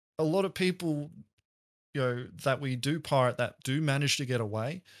a lot of people, that we do pirate that do manage to get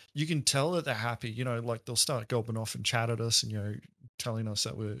away, you can tell that they're happy. Like they'll start gobbing off and chat at us and, telling us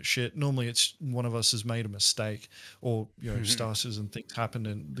that we're shit. Normally it's one of us has made a mistake or, stasis and things happen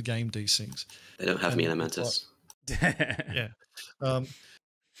and the game desyncs. They don't have me in a mantis. Yeah. But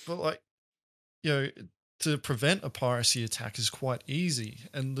like, to prevent a piracy attack is quite easy,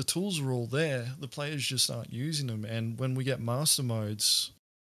 and the tools are all there. The players just aren't using them. And when we get master modes,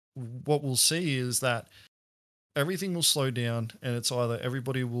 what we'll see is that everything will slow down, and it's either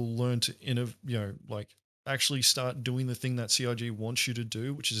everybody will learn to actually start doing the thing that CIG wants you to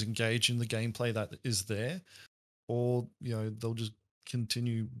do, which is engage in the gameplay that is there, or they'll just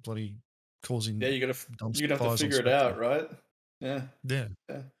continue bloody causing. Yeah, you're gonna have to figure it out, right? Yeah.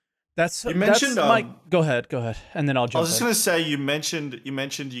 You mentioned Mike. Go ahead, and then I'll jump. I was just gonna say you mentioned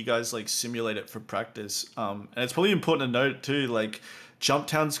you guys like simulate it for practice, and it's probably important to note too. Like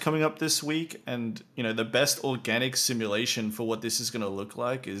Jumptown's coming up this week, and the best organic simulation for what this is gonna look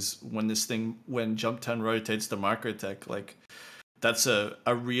like is when Jumptown rotates to microtech. Like that's a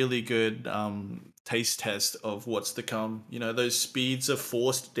really good taste test of what's to come. Those speeds are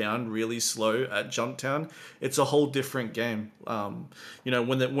forced down really slow at Jumptown. It's a whole different game. When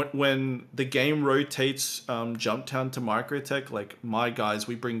the game rotates Jumptown to microtech, like my guys,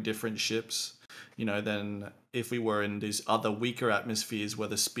 we bring different ships, than if we were in these other weaker atmospheres where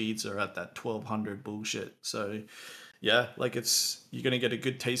the speeds are at that 1200 bullshit. So yeah, like you're gonna get a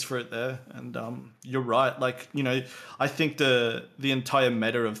good taste for it there, and you're right. Like I think the entire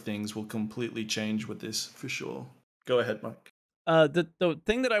meta of things will completely change with this for sure. Go ahead, Mike. The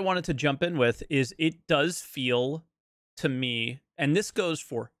thing that I wanted to jump in with is it does feel to me, and this goes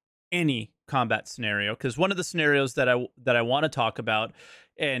for any combat scenario, because one of the scenarios that I want to talk about,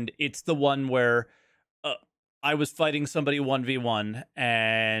 and it's the one where I was fighting somebody 1v1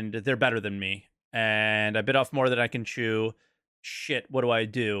 and they're better than me. And I bit off more than I can chew. Shit, what do I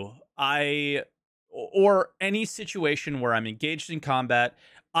do? Or any situation where I'm engaged in combat,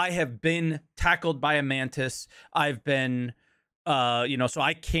 I have been tackled by a mantis. I've been, so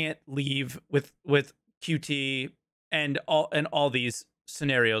I can't leave with QT and all these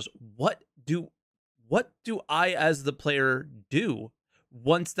scenarios. What do I as the player do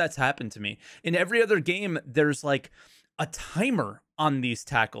once that's happened to me? In every other game, there's like a timer on these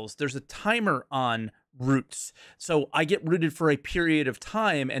tackles. There's a timer on roots. So I get rooted for a period of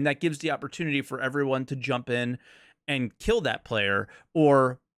time, and that gives the opportunity for everyone to jump in and kill that player.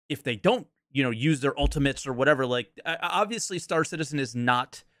 Or if they don't, use their ultimates or whatever, like obviously Star Citizen is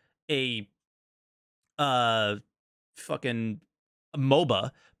not a fucking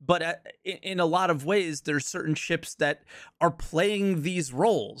MOBA, but in a lot of ways, there's certain ships that are playing these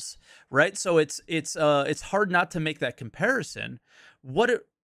roles, right? So it's hard not to make that comparison. Where's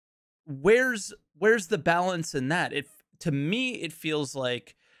the balance in that? To me, it feels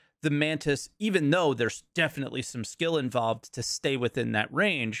like the Mantis, even though there's definitely some skill involved to stay within that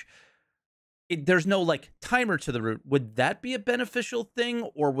range, there's no like timer to the route. Would that be a beneficial thing,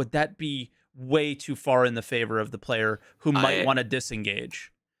 or would that be way too far in the favor of the player who might want to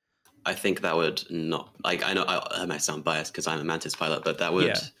disengage? I think that would not, like, I know I might sound biased because I'm a Mantis pilot, but that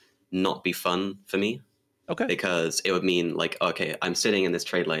would not be fun for me. Okay. Because it would mean like, okay, I'm sitting in this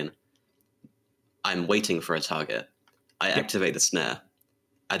trade lane. I'm waiting for a target. I activate the snare.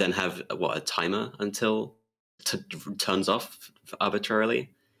 I then have a timer until it turns off arbitrarily.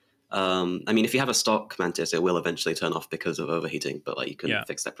 I mean, if you have a stock Mantis, it will eventually turn off because of overheating, but like you can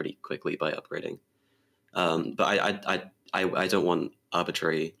fix that pretty quickly by upgrading. But I don't want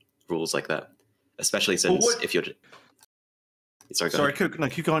arbitrary rules like that, especially since if you're. Sorry,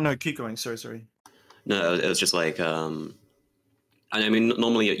 keep going. No, keep going. Sorry. No, it was just like. I mean,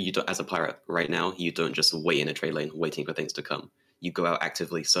 normally you don't, as a pirate right now, you don't just wait in a trade lane waiting for things to come. You go out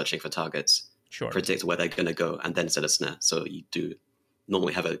actively searching for targets, predict where they're going to go, and then set a snare. So you do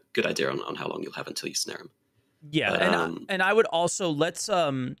normally have a good idea on how long you'll have until you snare them. Yeah, but, and I would also let's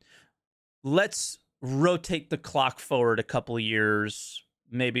rotate the clock forward a couple of years.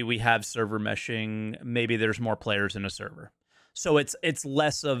 Maybe we have server meshing. Maybe there's more players in a server. So it's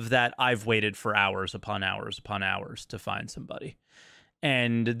less of that I've waited for hours upon hours upon hours to find somebody.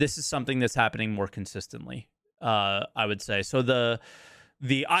 and this is something that's happening more consistently. I would say so. The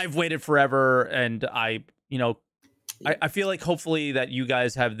I've waited forever, and I feel like hopefully that you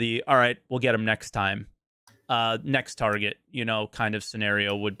guys have the all right, we'll get him next time. Next target, kind of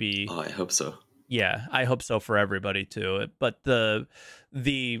scenario would be. Oh, I hope so. Yeah, I hope so for everybody too. But the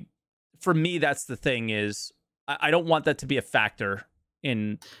for me, that's the thing is I don't want that to be a factor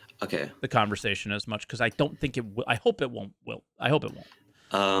in the conversation as much, because I don't think it will. I hope it won't. I hope it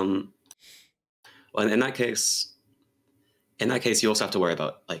won't. Well, in that case, you also have to worry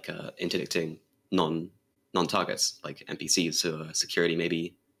about like interdicting non-targets like NPCs or security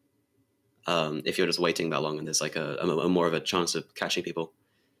maybe. If you're just waiting that long and there's like a more of a chance of catching people.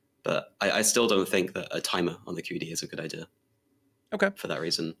 But I still don't think that a timer on the QED is a good idea. Okay. For that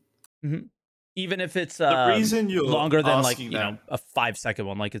reason. Mm-hmm. Even if it's the reason you're longer than like, that, a 5-second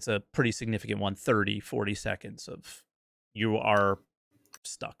one, like it's a pretty significant one, 30, 40 seconds of you are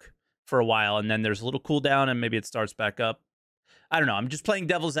stuck for a while. And then there's a little cooldown and maybe it starts back up. I don't know. I'm just playing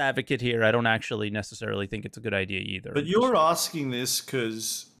devil's advocate here. I don't actually necessarily think it's a good idea either. But you're asking this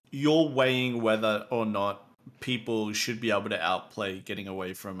because you're weighing whether or not people should be able to outplay getting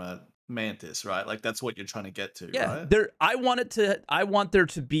away from a mantis, right? Like that's what you're trying to get to, right? I want there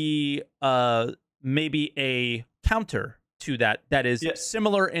to be maybe a counter to that is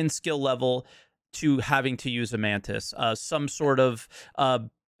similar in skill level to having to use a mantis. Some sort of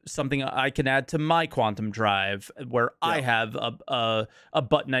something I can add to my quantum drive where I have a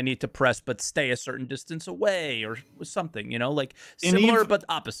button I need to press but stay a certain distance away or something, like similar but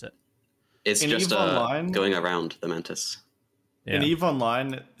opposite. It's just going around the mantis. Yeah. In EVE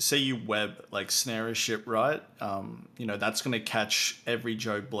Online, say you web like snare a ship, right? That's going to catch every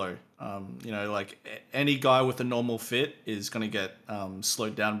Joe Blow. Like any guy with a normal fit is going to get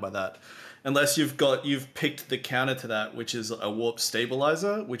slowed down by that. Unless you've picked the counter to that, which is a warp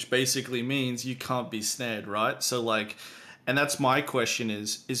stabilizer, which basically means you can't be snared, right? So like, and that's my question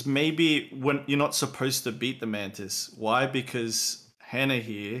is maybe when you're not supposed to beat the mantis. Why? Because Hannah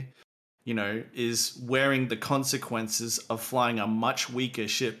here, is wearing the consequences of flying a much weaker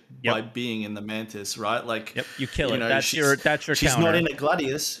ship by being in the mantis, right? Like, you kill it. That's your she's counter. Not in a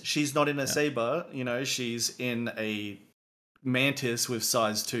Gladius. She's not in a Saber. She's in a mantis with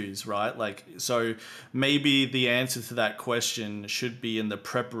size 2s, right? Like, so maybe the answer to that question should be in the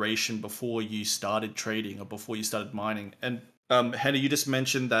preparation before you started trading or before you started mining. And Hannah, you just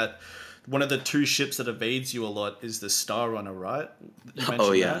mentioned that one of the 2 ships that evades you a lot is the Star Runner, right?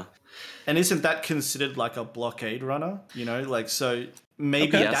 Oh yeah. That. And isn't that considered like a blockade runner? So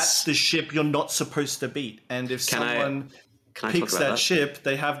maybe that's the ship you're not supposed to beat. And if someone picks that ship,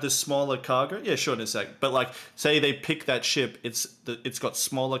 they have the smaller cargo. Yeah, sure, in a sec. But like, say they pick that ship, it's got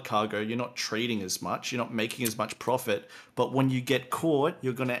smaller cargo. You're not trading as much. You're not making as much profit. But when you get caught,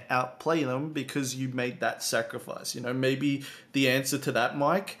 you're going to outplay them because you made that sacrifice. Maybe the answer to that,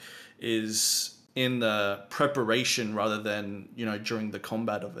 Mike, is in the preparation rather than during the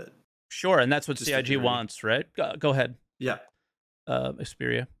combat of it. Sure, and that's what CIG wants, right? Go ahead. Yeah.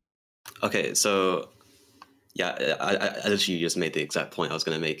 Xperia. Okay, so yeah, I literally just made the exact point I was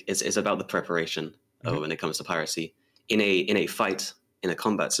going to make. It's about the preparation when it comes to piracy. In a fight, in a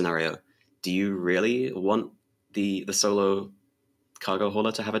combat scenario, do you really want the solo cargo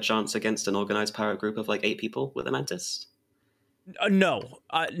hauler to have a chance against an organized pirate group of like 8 people with a mantis? No,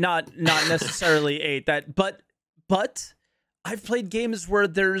 not necessarily 8. But I've played games where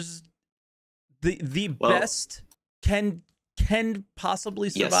there's the best can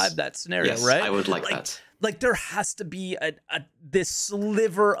possibly survive that scenario, right? I would like that. Like there has to be this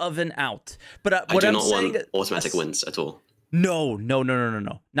sliver of an out. But I do not want automatic wins at all. No.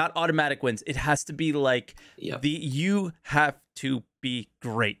 Not automatic wins. It has to be like you have to be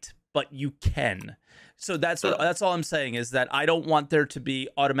great, but you can. So that's all I'm saying is that I don't want there to be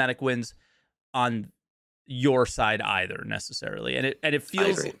automatic wins on your side either necessarily. And it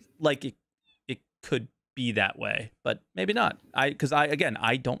feels like it could be that way, but maybe not. I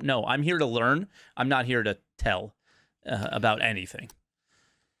don't know. I'm here to learn. I'm not here to tell about anything.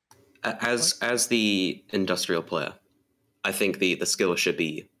 As the industrial player, I think the skill should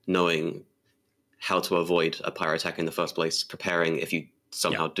be knowing how to avoid a pirate attack in the first place, preparing if you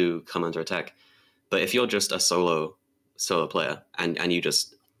somehow do come under attack. But if you're just a solo player and you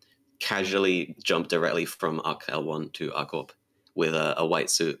just casually jump directly from Arc L1 to Arc Orb with a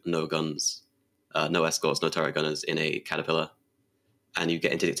white suit, no guns, no escorts, no turret gunners in a Caterpillar, and you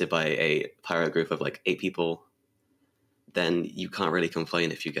get interdicted by a pirate group of like 8 people, then you can't really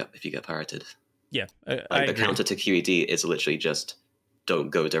complain if you get pirated. Yeah, the counter to QED is literally just don't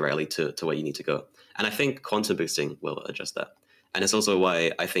go directly to where you need to go. And I think quantum boosting will adjust that. And it's also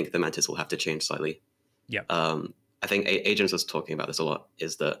why I think the Mantis will have to change slightly. Yeah. I think Agents was talking about this a lot,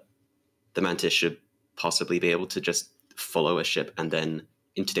 is that the Mantis should possibly be able to just follow a ship and then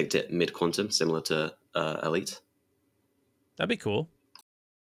interdict it mid-quantum, similar to Elite. That'd be cool.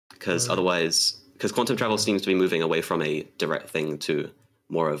 Because otherwise, because quantum travel seems to be moving away from a direct thing to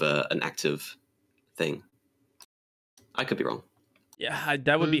more of an active thing. I could be wrong. Yeah,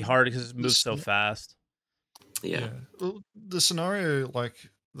 that would be hard because it moves so fast. Yeah. Well, the scenario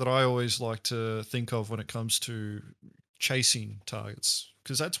that I always like to think of when it comes to chasing targets,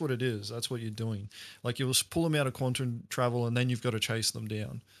 because that's what it is. That's what you're doing. Like, you'll pull them out of quantum travel and then you've got to chase them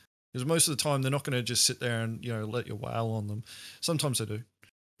down. Because most of the time they're not going to just sit there and, let you wail on them. Sometimes they do.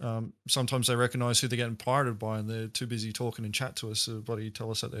 Sometimes they recognize who they're getting pirated by and they're too busy talking and chat to us to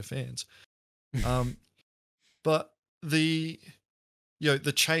tell us that they're fans. But the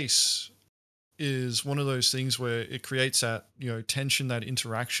chase is one of those things where it creates that, tension, that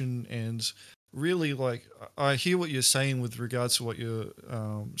interaction. And really, like, I hear what you're saying with regards to what you're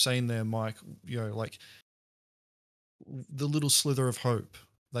saying there, Mike, like the little slither of hope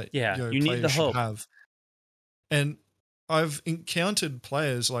that you need the hope. Have. And I've encountered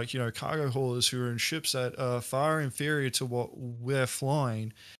players like, cargo haulers who are in ships that are far inferior to what we're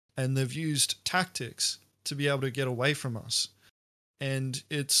flying, and they've used tactics to be able to get away from us. And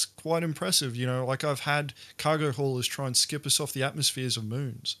it's quite impressive, like I've had cargo haulers try and skip us off the atmospheres of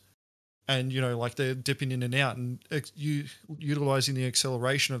moons. And, like they're dipping in and out and utilizing the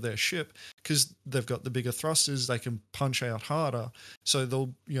acceleration of their ship because they've got the bigger thrusters, they can punch out harder. So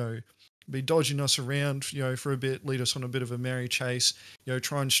they'll, be dodging us around, for a bit, lead us on a bit of a merry chase,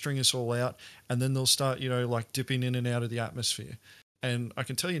 try and string us all out. And then they'll start, like dipping in and out of the atmosphere. And I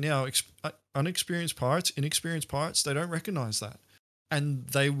can tell you now, inexperienced pirates, they don't recognize that. And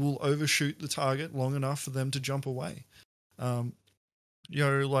they will overshoot the target long enough for them to jump away.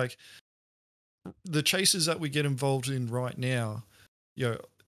 Like the chases that we get involved in right now,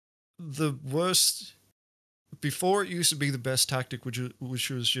 the worst. Before, it used to be the best tactic, which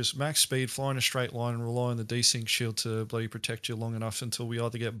was just max speed, fly in a straight line, and rely on the desync shield to bloody protect you long enough until we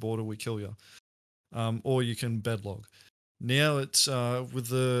either get bored or we kill you, or you can bedlog. Now it's with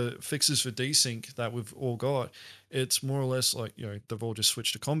the fixes for desync that we've all got, it's more or less like they've all just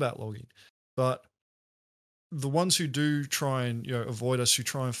switched to combat logging. But the ones who do try and avoid us, who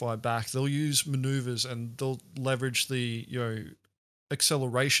try and fight back, they'll use maneuvers and they'll leverage the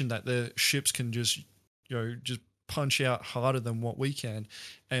acceleration that their ships can just punch out harder than what we can.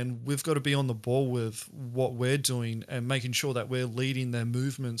 And we've got to be on the ball with what we're doing and making sure that we're leading their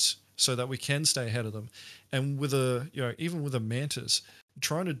movements so that we can stay ahead of them. And with even with a Mantis,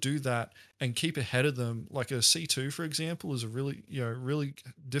 trying to do that and keep ahead of them, like a C2, for example, is a really, really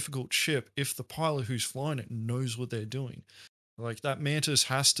difficult ship if the pilot who's flying it knows what they're doing. Like, that Mantis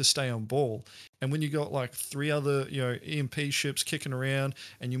has to stay on ball. And when you got like 3 other, EMP ships kicking around,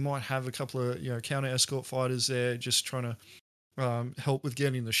 and you might have a couple of, counter escort fighters there just trying to help with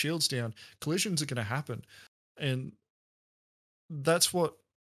getting the shields down, collisions are going to happen. And that's what,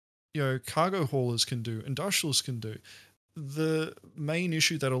 cargo haulers can do, industrials can do. The main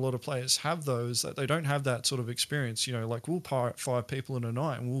issue that a lot of players have, though, is that they don't have that sort of experience. Like, we'll pirate 5 people in a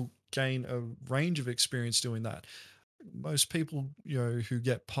night and we'll gain a range of experience doing that. Most people, who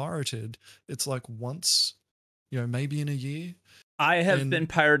get pirated, it's like once, maybe in a year. I have been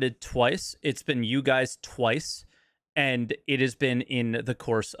pirated twice. It's been you guys twice, and it has been in the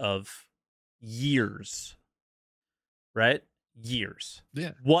course of years. Right? Years.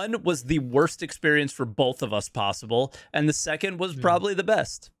 Yeah. One was the worst experience for both of us possible, and the second was probably the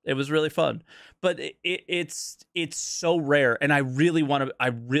best. It was really fun, but it's so rare, and I really want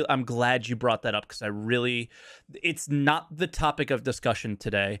to. I'm glad you brought that up because it's not the topic of discussion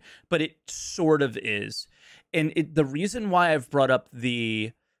today, but it sort of is, and the reason why I've brought up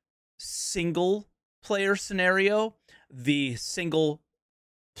the single player scenario, the single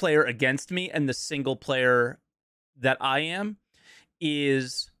player against me, and the single player that I am,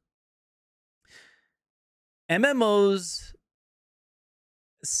 is MMOs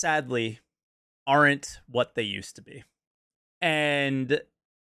sadly aren't what they used to be. And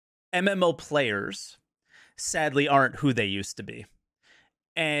MMO players sadly aren't who they used to be.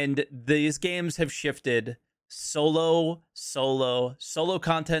 And these games have shifted solo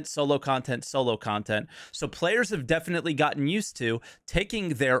content. So players have definitely gotten used to taking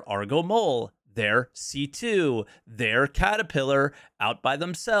their Argo Mole, their C2, their Caterpillar out by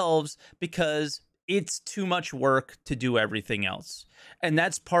themselves because it's too much work to do everything else. And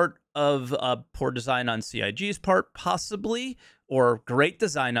that's part of poor design on CIG's part, possibly, or great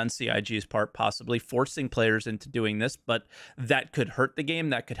design on CIG's part, possibly forcing players into doing this, but that could hurt the game,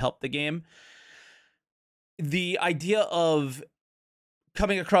 that could help the game. The idea of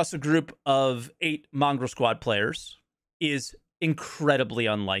coming across a group of 8 Mongrel Squad players is incredibly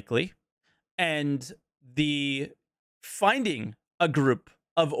unlikely. And the finding a group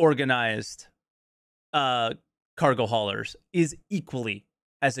of organized cargo haulers is equally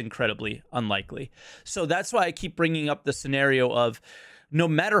as incredibly unlikely. So that's why I keep bringing up the scenario of no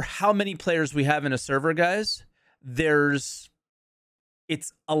matter how many players we have in a server, guys,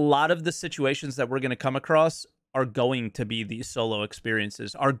 it's a lot of the situations that we're going to come across are going to be these solo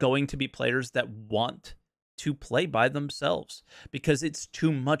experiences, are going to be players that want to play by themselves because it's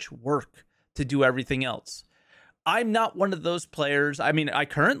too much work to do everything else. I'm not one of those players. I mean, I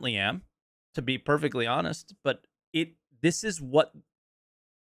currently am, to be perfectly honest, but this is what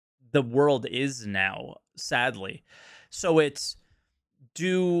the world is now, sadly. So it's,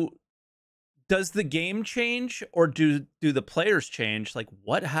 does the game change or do the players change? Like,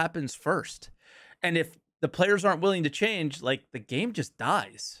 what happens first? And if the players aren't willing to change, like, the game just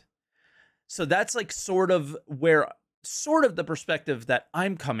dies. So that's like sort of the perspective that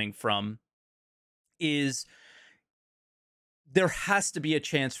I'm coming from is there has to be a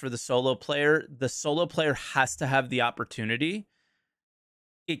chance for the solo player. The solo player has to have the opportunity.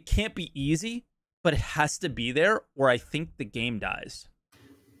 It can't be easy, but it has to be there, or I think the game dies.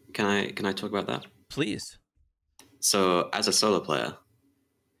 Can I talk about that? Please. So as a solo player,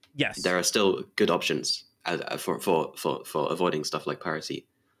 yes, there are still good options for avoiding stuff like piracy.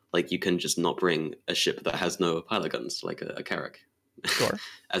 Like, you can just not bring a ship that has no pilot guns, like a Carrack, sure,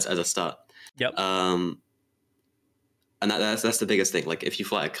 as a start. Yep. And that's the biggest thing. Like, if you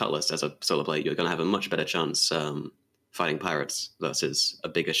fly a Cutlass as a solo player, you're going to have a much better chance fighting pirates versus a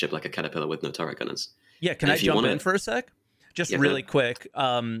bigger ship like a Caterpillar with no turret gunners. Yeah, can I jump in for a sec? Just really quick.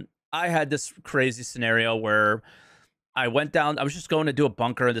 I had this crazy scenario where I went down, I was just going to do a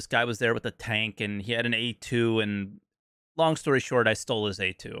bunker, and this guy was there with a tank, and he had an A2, and long story short, I stole his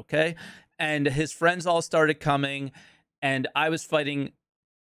A2, okay? And his friends all started coming, and I was dogfighting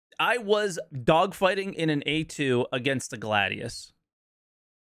in an A2 against a Gladius.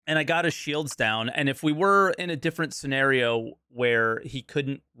 And I got his shields down, and if we were in a different scenario where he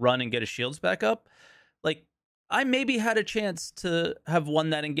couldn't run and get his shields back up, like, I maybe had a chance to have won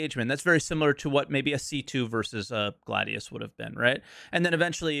that engagement. That's very similar to what maybe a C2 versus a Gladius would have been, right? And then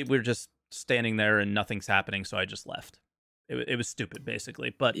eventually we're just standing there and nothing's happening, so I just left. It was stupid,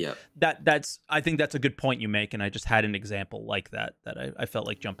 basically. But yeah, I think that's a good point you make, and I just had an example like that I felt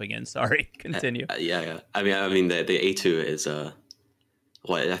like jumping in. Sorry, continue. Yeah. I mean the A2 is I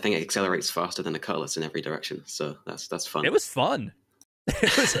think it accelerates faster than a Cutlass in every direction, so that's fun. It was fun.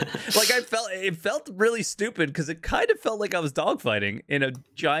 It was like it felt really stupid because it kind of felt like I was dogfighting in a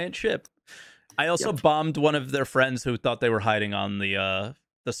giant ship. I also bombed one of their friends who thought they were hiding on the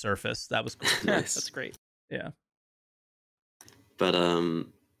surface. That was cool. Nice. That's great. Yeah. But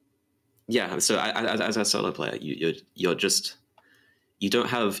yeah. So as a solo player, you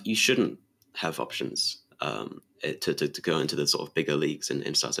shouldn't have options to go into the sort of bigger leagues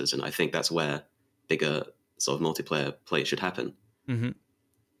in Star Citizen. I think that's where bigger sort of multiplayer play should happen. Mm-hmm.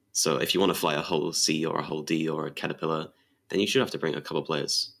 So if you want to fly a whole C or a whole D or a Caterpillar, then you should have to bring a couple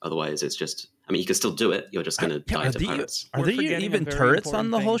players. Otherwise, it's just, I mean, you can still do it. You're just going to die to pirates. Are there even turrets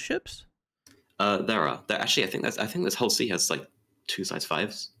on the whole ships? There are. Actually, I think this whole C has like 2 size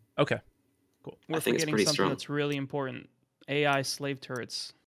 5s. Okay, cool. We're forgetting something that's really important. AI slave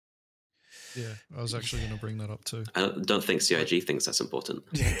turrets. Yeah, I was actually going to bring that up too. I don't think CIG thinks that's important.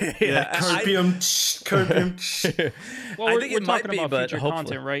 Copium. Well, we're talking about future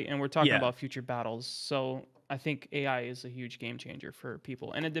content, right? And we're talking about future battles. So I think AI is a huge game changer for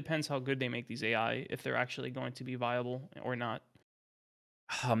people. And it depends how good they make these AI, if they're actually going to be viable or not.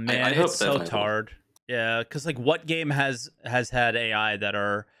 Oh, man, it's so hard. Yeah, because like what game has had AI that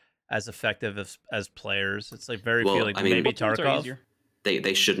are as effective as players? It's like very few, like maybe Tarkov.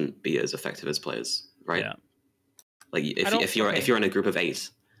 They shouldn't be as effective as players, right? Yeah. Like if you're in a group of 8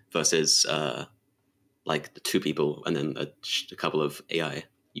 versus like 2 people and then a couple of AI,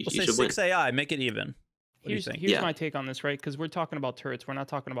 you should win. 6 AI, make it even. What do you think? Here's my take on this, right? Because we're talking about turrets, we're not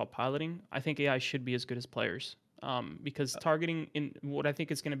talking about piloting. I think AI should be as good as players, because targeting in what I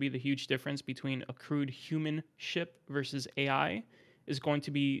think is going to be the huge difference between a crewed human ship versus AI is going to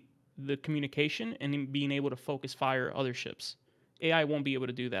be the communication and being able to focus fire other ships. AI won't be able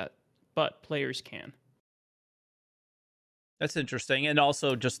to do that, but players can. That's interesting. And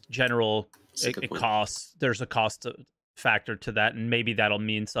also just general costs. There's a cost factor to that, and maybe that'll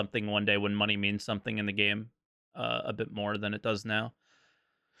mean something one day when money means something in the game. a bit more than it does now.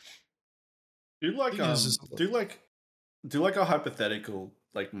 Do like do like a hypothetical,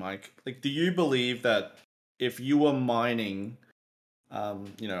 like Mike. Like, do you believe that if you were mining,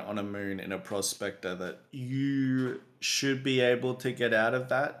 you know, on a moon in a prospector, that you should be able to get out of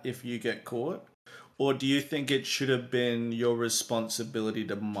that if you get caught? Or do you think it should have been your responsibility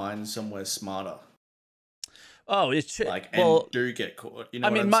to mine somewhere smarter? Oh, it should. Like, well, and do get caught. You know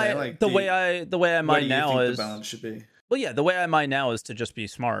I what mean, I'm saying? Like, the way I mine now is the balance should be. Well, yeah, the way I mine now is to just be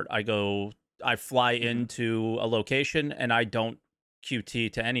smart. I fly into a location and I don't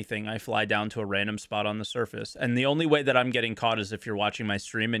QT to anything. I fly down to a random spot on the surface. And the only way that I'm getting caught is if you're watching my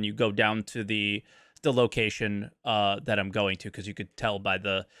stream and you go down to the location that I'm going to, because you could tell by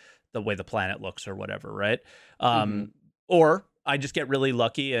the way the planet looks or whatever, right? Or I just get really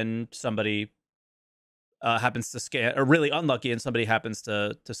lucky and somebody happens to scan, or really unlucky and somebody happens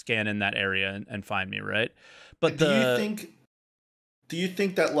to scan in that area and find me, right? But do you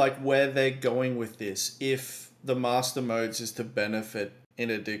think that, like, where they're going with this, if the master modes is to benefit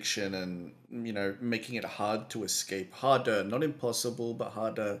in addiction and, you know, making it hard to escape, harder, not impossible, but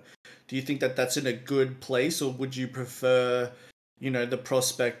harder, do you think that that's in a good place, or would you prefer, you know, the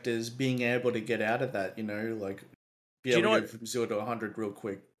prospectors being able to get out of that, you know, like be able to go from 0 to 100 real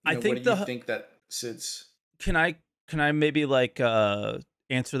quick? You know, I think what do you think that sits? Can I maybe like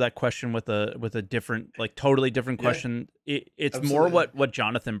answer that question with a different, like totally different question? It's absolutely. More what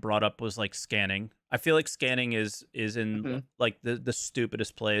Jonathan brought up was like scanning. I feel like scanning is in like the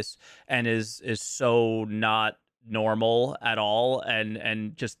stupidest place and is so not normal at all,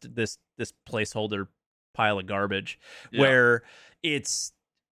 and just this placeholder pile of garbage where it's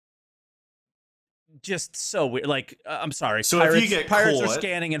just so weird. Like, I'm sorry. So pirates, if you get pirates caught, are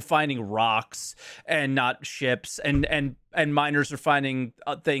scanning and finding rocks and not ships, and miners are finding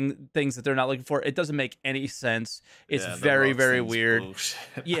things that they're not looking for. It doesn't make any sense. It's very weird. Bullshit.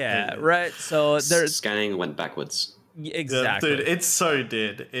 Yeah, right. So there's scanning went backwards. Exactly, yeah, dude.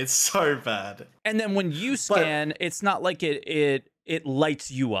 It's so bad. And then when you scan, it's not like it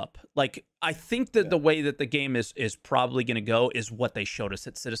lights you up. Like, I think that the way that the game is probably going to go is what they showed us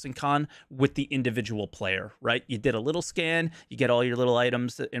at CitizenCon with the individual player, right? You did a little scan, you get all your little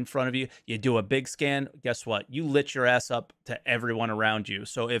items in front of you, you do a big scan, guess what? You lit your ass up to everyone around you.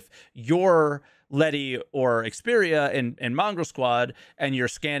 So if you're Letty or Xperia in Mongrel Squad and you're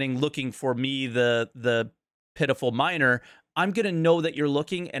scanning looking for me, the pitiful miner, I'm going to know that you're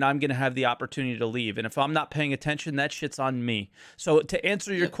looking and I'm going to have the opportunity to leave. And if I'm not paying attention, that shit's on me. So to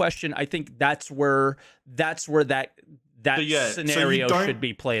answer your question, I think that's where that scenario should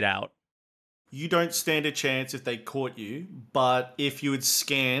be played out. You don't stand a chance if they caught you, but if you had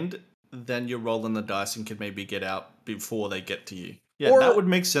scanned, then you're rolling the dice and could maybe get out before they get to you. Yeah, that would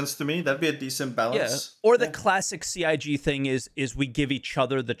make sense to me. That'd be a decent balance. Yeah. Or the classic CIG thing is we give each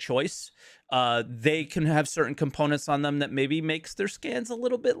other the choice. They can have certain components on them that maybe makes their scans a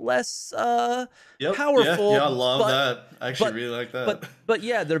little bit less powerful. Yeah, I love that. I actually really like that. But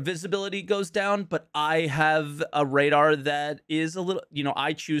yeah, their visibility goes down, but I have a radar that is a little, you know,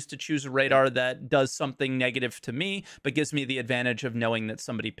 I choose a radar that does something negative to me, but gives me the advantage of knowing that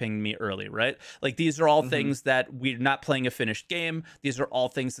somebody pinged me early, right? Like, these are all things that we're not playing a finished game. These are all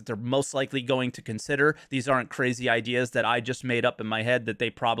things that they're most likely going to consider. These aren't crazy ideas that I just made up in my head that they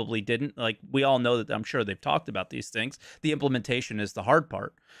probably didn't. Like, we all know that, I'm sure they've talked about these things. The implementation is the hard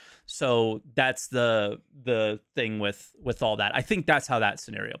part. So that's the thing with all that. I think that's how that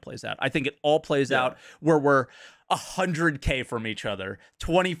scenario plays out. I think it all plays out where we're 100K from each other,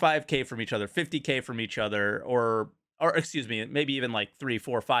 25K from each other, 50K from each other, or excuse me, maybe even like 3,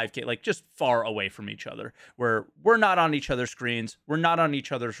 4, 5K, like just far away from each other, where we're not on each other's screens, we're not on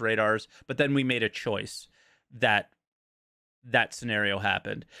each other's radars, but then we made a choice that scenario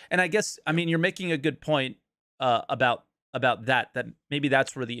happened. And I guess, I mean, you're making a good point about that maybe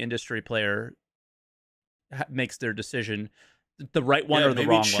that's where the industry player makes their decision, the right one or the wrong one.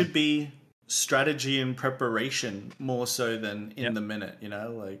 Maybe it should be strategy and preparation more so than in the minute, you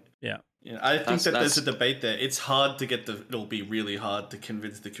know, like, you know, I think that there's a debate there. It's hard to get it'll be really hard to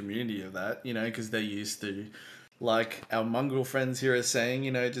convince the community of that, you know, because they're used to, like our mongrel friends here are saying,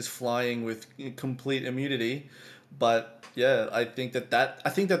 you know, just flying with complete immunity. But yeah, I think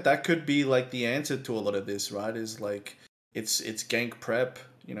that could be like the answer to a lot of this, right? Is like it's gank prep,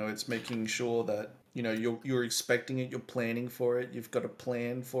 you know, it's making sure that, you know, you're expecting it, you're planning for it, you've got a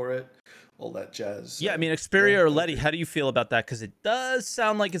plan for it, all that jazz. Yeah, I mean, Xperia or Letty, how do you feel about that? Because it does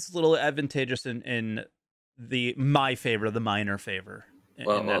sound like it's a little advantageous in my favor, the miner favor.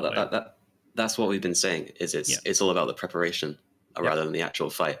 That's what we've been saying. Is it's all about the preparation rather than the actual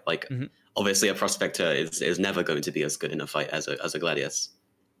fight. Like, obviously a prospector is never going to be as good in a fight as a gladius.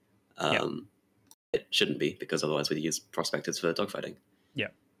 It shouldn't be, because otherwise we'd use prospectors for dogfighting. Yeah.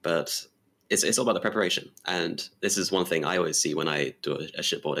 But it's all about the preparation. And this is one thing I always see when I do a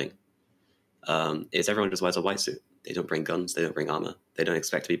shipboarding. Is everyone just wears a white suit. They don't bring guns, they don't bring armor. They don't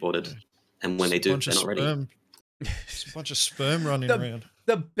expect to be boarded. And when they do, they're not ready. It's a bunch of sperm running around.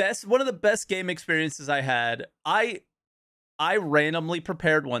 One of the best game experiences I had, I randomly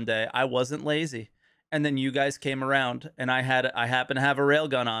prepared one day. I wasn't lazy. And then you guys came around, and I happened to have a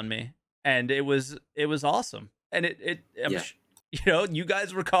railgun on me, and it was awesome. And you know, you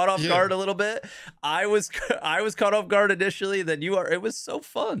guys were caught off guard a little bit. I was caught off guard initially. Then it was so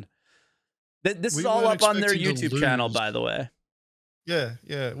fun. This is all up on their YouTube channel, by the way. Yeah,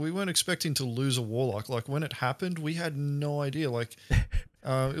 yeah. We weren't expecting to lose a warlock. Like, when it happened, we had no idea. Like,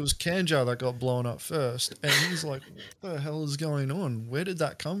 it was Kanjar that got blown up first. And he's like, what the hell is going on? Where did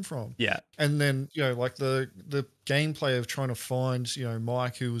that come from? Yeah. And then, you know, like the gameplay of trying to find, you know,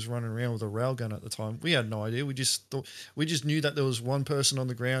 Mike, who was running around with a railgun at the time, we had no idea. We just knew that there was one person on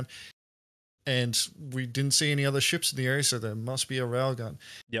the ground, and we didn't see any other ships in the area, so there must be a railgun.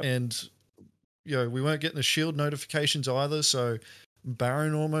 Yep. And, you know, we weren't getting the shield notifications either, so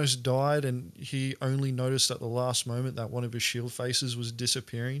Baron almost died, and he only noticed at the last moment that one of his shield faces was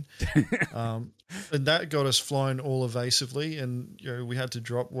disappearing. And that got us flying all evasively, and, you know, we had to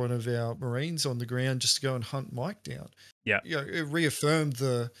drop one of our Marines on the ground just to go and hunt Mike down. Yeah. You know, it reaffirmed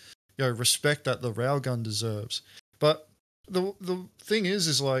the, you know, respect that the railgun deserves. But the thing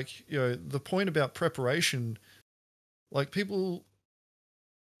is like, you know, the point about preparation, like, people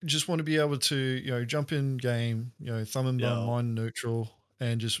just want to be able to, you know, jump in game, you know, thumb and bum, mine neutral,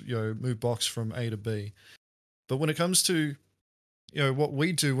 and just, you know, move box from A to B. But when it comes to, you know, what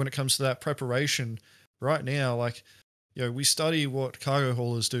we do when it comes to that preparation right now, like, you know, we study what cargo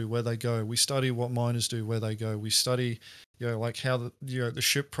haulers do, where they go. We study what miners do, where they go. We study, you know, like how the, you know, the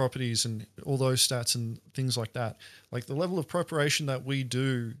ship properties and all those stats and things like that. Like, the level of preparation that we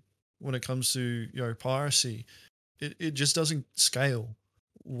do when it comes to, you know, piracy, it just doesn't scale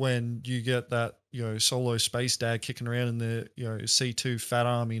when you get that, you know, solo space dad kicking around in the, you know, C2 fat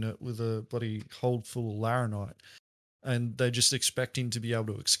arming it with a bloody hold full of Laranite, and they're just expecting to be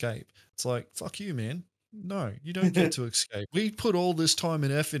able to escape. It's like, fuck you, man. No, you don't get to escape. We put all this time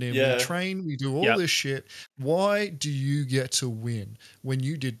and effort in. We train, we do all this shit. Why do you get to win when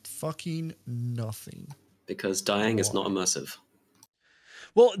you did fucking nothing? Because dying is not immersive.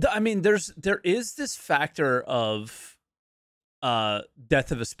 Well, I mean, there is this factor of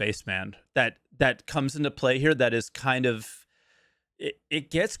Death of a Spaceman that comes into play here. That is kind of,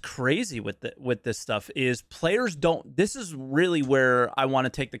 it gets crazy with this stuff. Is players don't. This is really where I want to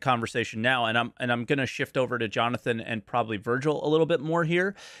take the conversation now, and I'm gonna shift over to Jonathan and probably Virgil a little bit more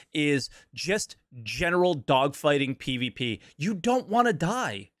here. Is just general dogfighting PvP. You don't want to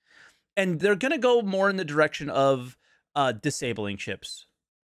die, and they're gonna go more in the direction of disabling ships,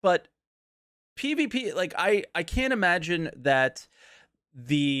 but PvP, like, I can't imagine that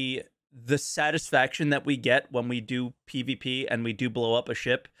the satisfaction that we get when we do PvP and we do blow up a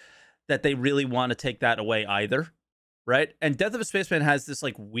ship, that they really want to take that away either, right? And Death of a Spaceman has this,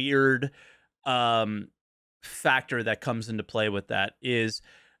 like, weird factor that comes into play with that. Is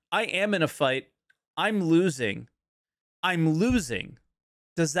I am in a fight, I'm losing.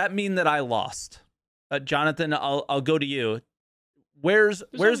 Does that mean that I lost? Jonathan, I'll go to you. Where's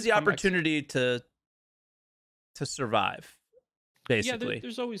the opportunity to survive, basically? Yeah,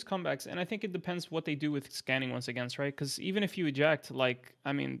 there's always comebacks, and I think it depends what they do with scanning once against, right? Because even if you eject, like,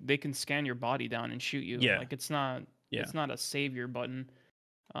 I mean, they can scan your body down and shoot you. Yeah. Like, it's not a savior button.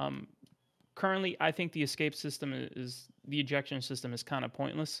 Currently, I think the escape system the ejection system is kind of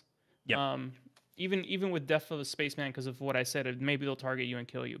pointless. Yeah. Even with Death of a Spaceman, because of what I said, maybe they'll target you and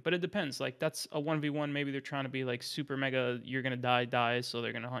kill you. But it depends. Like, that's a 1v1. Maybe they're trying to be like super mega, you're going to die, so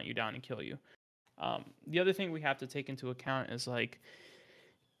they're going to hunt you down and kill you. The other thing we have to take into account is, like,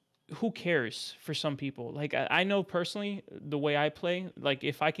 who cares for some people? Like, I know personally, the way I play, like,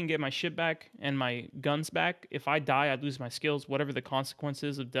 if I can get my ship back and my guns back, if I die, I lose my skills, whatever the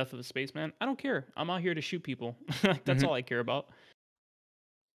consequences of Death of a Spaceman, I don't care. I'm out here to shoot people. Like, that's all I care about.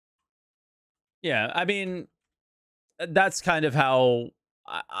 Yeah, I mean, that's kind of how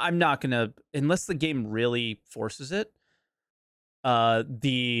I'm not gonna, unless the game really forces it.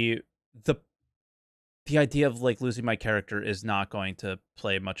 The idea of, like, losing my character is not going to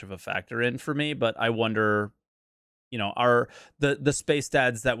play much of a factor in for me. But I wonder, you know, the space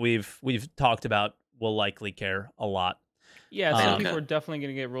dads that we've talked about will likely care a lot. Yeah, some people are definitely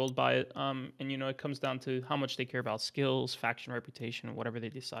going to get rolled by it. And it comes down to how much they care about skills, faction reputation, and whatever they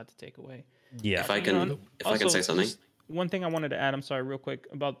decide to take away. Yeah. If I can say something. One thing I wanted to add, I'm sorry, real quick,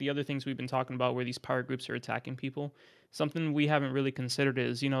 about the other things we've been talking about where these pirate groups are attacking people. Something we haven't really considered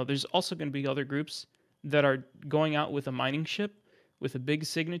is, there's also going to be other groups that are going out with a mining ship with a big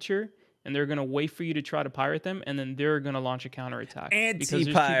signature, and they're going to wait for you to try to pirate them, and then they're going to launch a counterattack. Because there's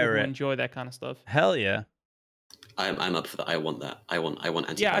people who enjoy that kind of stuff. Hell yeah. I'm up for that. I want that. I want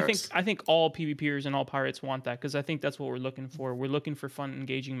anti-pirates. Yeah, I think all PvPers and all pirates want that, because I think that's what we're looking for. We're looking for fun,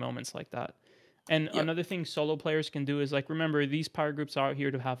 engaging moments like that. And another thing solo players can do is, like, remember, these pirate groups are out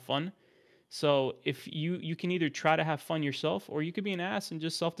here to have fun. So if you can either try to have fun yourself, or you could be an ass and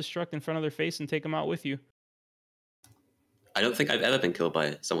just self-destruct in front of their face and take them out with you. I don't think I've ever been killed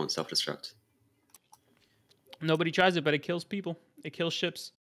by someone self-destruct. Nobody tries it, but it kills people. It kills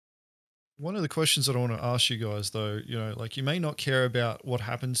ships. One of the questions that I want to ask you guys, though, like, you may not care about what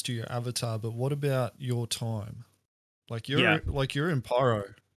happens to your avatar, but what about your time? Like, you're in Pyro.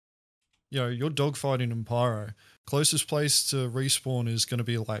 You're dogfighting in Pyro. Closest place to respawn is going to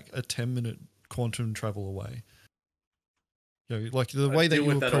be like a 10-minute quantum travel away. Like the way that you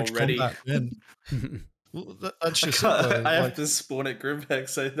approach combat then. Well, that's just I have to spawn at Grimhex,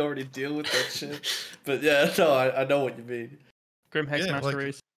 so I already deal with that shit. But yeah, no, I know what you mean. Grimhex Master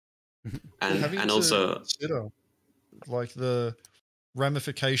Race. And also consider, like, the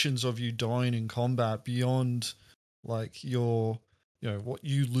ramifications of you dying in combat beyond, like, your what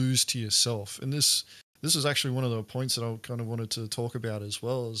you lose to yourself. And this is actually one of the points that I kind of wanted to talk about as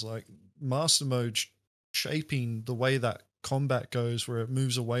well, is like master mode shaping the way that combat goes, where it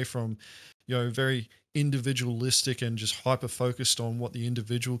moves away from very individualistic and just hyper focused on what the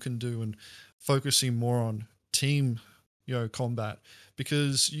individual can do, and focusing more on team combat.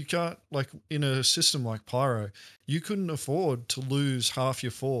 Because you can't, like, in a system like Pyro, you couldn't afford to lose half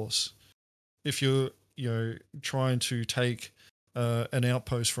your force if you're trying to take an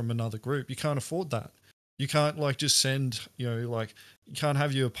outpost from another group. You can't afford that. You can't, like, just send, like, you can't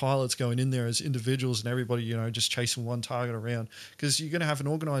have your pilots going in there as individuals and everybody, just chasing one target around, because you're going to have an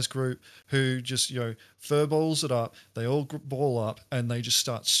organized group who just, furballs it up. They all ball up and they just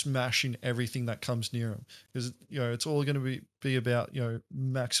start smashing everything that comes near them, because, it's all going to be about,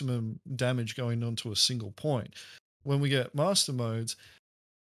 maximum damage going onto a single point. When we get master modes,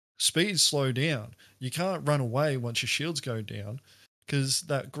 speeds slow down. You can't run away once your shields go down, because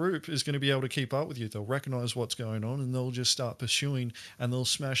that group is going to be able to keep up with you. They'll recognize what's going on and they'll just start pursuing, and they'll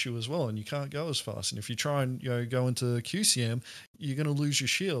smash you as well. And you can't go as fast. And if you try and go into QCM, you're going to lose your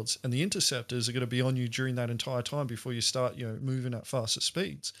shields, and the interceptors are going to be on you during that entire time before you start moving at faster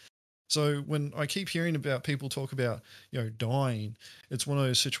speeds. So when I keep hearing about people talk about dying, it's one of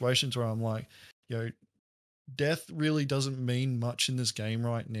those situations where I'm like, death really doesn't mean much in this game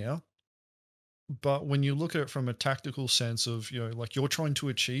right now. But when you look at it from a tactical sense of, like, you're trying to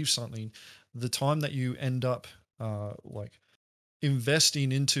achieve something, the time that you end up like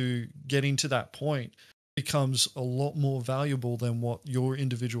investing into getting to that point becomes a lot more valuable than what your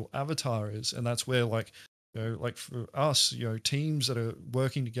individual avatar is. And that's where, like, like for us, teams that are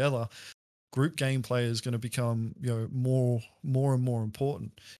working together, group gameplay is going to become, more and more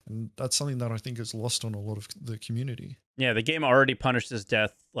important. And that's something that I think is lost on a lot of the community. Yeah, the game already punishes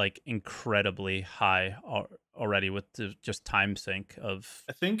death, like, incredibly high already with the just time sink of,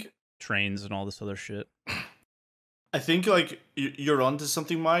 I think, trains and all this other shit. I think, like, you're onto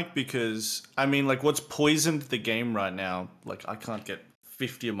something, Mike, because, I mean, like, what's poisoned the game right now, like, I can't get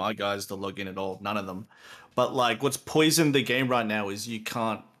 50 of my guys to log in at all, none of them. But, like, what's poisoned the game right now is you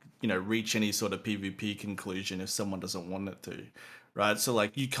can't, reach any sort of PvP conclusion if someone doesn't want it to, right? So,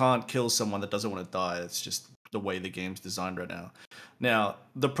 like, you can't kill someone that doesn't want to die. It's just the way the game's designed right now. Now,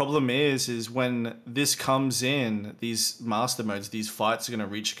 the problem is when this comes in, these master modes, these fights are going to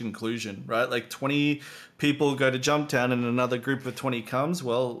reach a conclusion, right? Like, 20 people go to Jump Town and another group of 20 comes,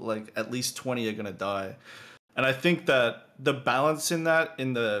 well, like, at least 20 are going to die. And I think that the balance in that,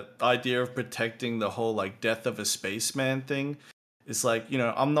 in the idea of protecting the whole, like, death of a spaceman thing, is like,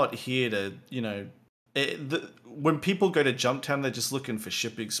 I'm not here to, when people go to Jump Town, they're just looking for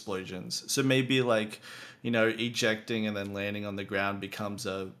ship explosions. So maybe, like, ejecting and then landing on the ground becomes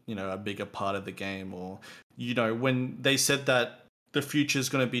a bigger part of the game. Or, when they said that the future is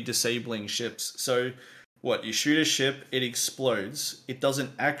going to be disabling ships. So what, you shoot a ship, it explodes. It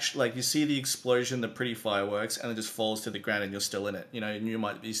doesn't actually, like, you see the explosion, the pretty fireworks, and it just falls to the ground and you're still in it, and you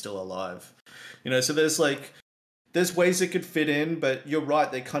might be still alive. So there's ways it could fit in, but you're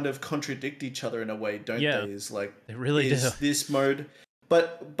right, they kind of contradict each other in a way, don't they? Is like, they really do. This mode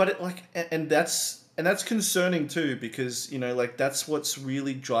but it, like, and that's concerning too, because, you know, like, that's what's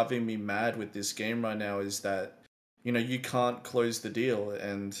really driving me mad with this game right now, is that, you know, you can't close the deal,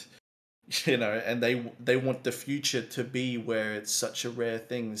 and you know, and they want the future to be where it's such a rare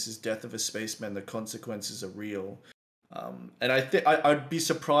thing. This is Death of a Spaceman. The consequences are real. And I'd be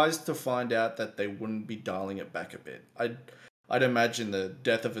surprised to find out that they wouldn't be dialing it back a bit. I'd imagine the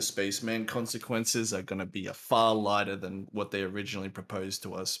Death of a Spaceman consequences are going to be a far lighter than what they originally proposed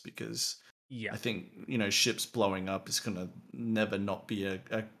to us, because I think, you know, ships blowing up is going to never not be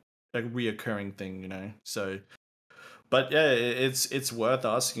a reoccurring thing, you know. So, but yeah, it's worth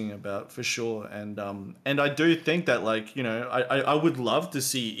asking about for sure. And I do think that, like, you know, I would love to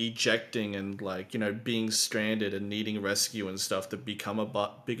see ejecting and, like, you know, being stranded and needing rescue and stuff to become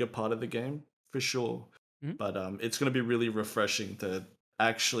a bigger part of the game for sure. Mhm. But it's going to be really refreshing to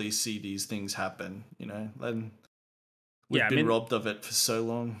actually see these things happen, you know. And we've been robbed of it for so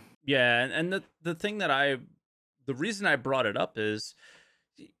long. Yeah, and the thing that the reason I brought it up is,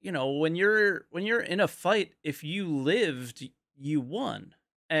 you know, when you're in a fight, if you lived, you won.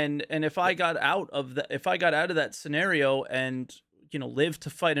 And if I got out of that scenario and, you know, lived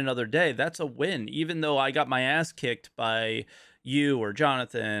to fight another day, that's a win. Even though I got my ass kicked by you or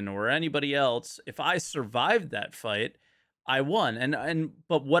Jonathan or anybody else, if I survived that fight, I won.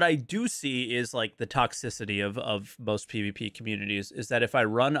 But what I do see is, like, the toxicity of most PvP communities is that if I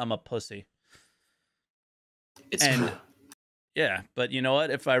run, I'm a pussy. It's true. Yeah, but you know what?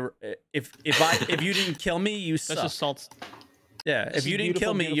 If you didn't kill me, you suck. That's just salt. Yeah, if you didn't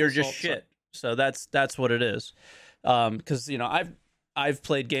kill me, you're just shit. So that's what it is. Because, you know, I've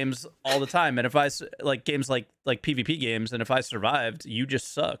played games all the time, and if I like games like PvP games, and if I survived, you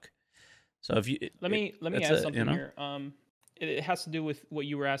just suck. So if you let me add something here. It has to do with what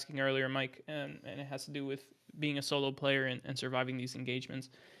you were asking earlier, Mike, and it has to do with being a solo player and surviving these engagements.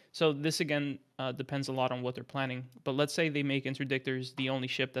 So this, again, depends a lot on what they're planning. But let's say they make Interdictors the only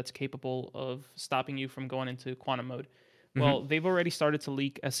ship that's capable of stopping you from going into quantum mode. Well, they've already started to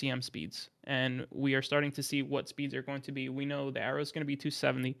leak SCM speeds, and we are starting to see what speeds are going to be. We know the Arrow is going to be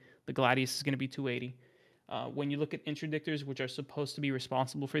 270, the Gladius is going to be 280. When you look at Interdictors, which are supposed to be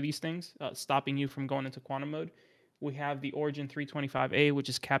responsible for these things, stopping you from going into quantum mode, we have the Origin 325A, which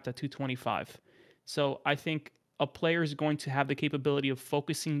is capped at 225. So I think a player is going to have the capability of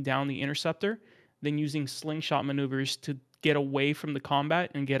focusing down the interceptor, then using slingshot maneuvers to get away from the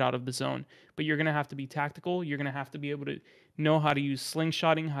combat and get out of the zone. But you're going to have to be tactical. You're going to have to be able to know how to use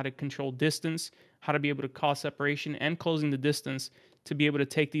slingshotting, how to control distance, how to be able to cause separation and closing the distance to be able to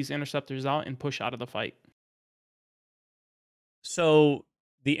take these interceptors out and push out of the fight. So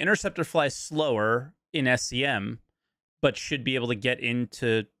the interceptor flies slower in SCM, but should be able to get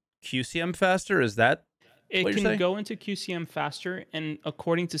into QCM faster? Is that it can go into QCM faster, and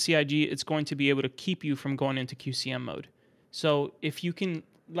according to CIG, it's going to be able to keep you from going into QCM mode. So if you can,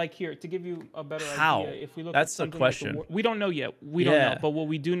 like, here, to give you a better idea, if we look that's at the question. Like we don't know yet. We don't know, but what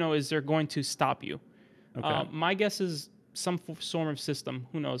we do know is they're going to stop you. Okay. My guess is some form of system.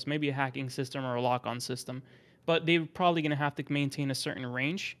 Who knows? Maybe a hacking system or a lock-on system. But they're probably going to have to maintain a certain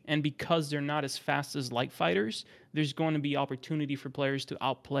range. And because they're not as fast as light fighters, there's going to be opportunity for players to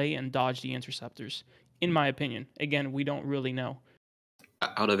outplay and dodge the interceptors, in my opinion. Again, we don't really know.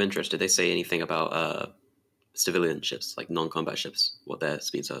 Out of interest, did they say anything about civilian ships, like non-combat ships, what their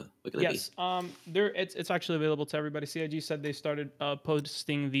speeds are going to be? Yes, it's actually available to everybody. CIG said they started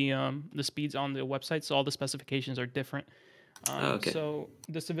posting the speeds on the website, so all the specifications are different. Okay. So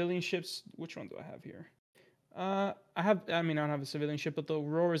the civilian ships, which one do I have here? I don't have a civilian ship, but the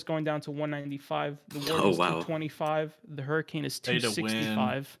Aurora is going down to 195. The Warden is 225. The Hurricane is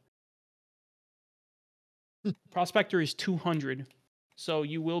 265. Prospector is 200. So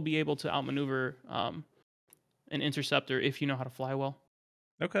you will be able to outmaneuver an interceptor if you know how to fly well.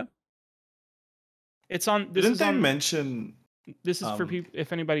 Okay. It's on. Didn't they mention? This is for people.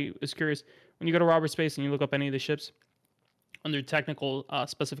 If anybody is curious, when you go to Robert Space and you look up any of the ships, under technical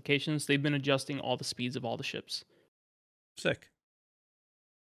specifications, they've been adjusting all the speeds of all the ships. Sick.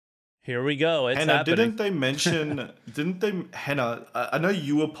 Here we go. It's Hannah, happening. didn't they mention? Hannah, I know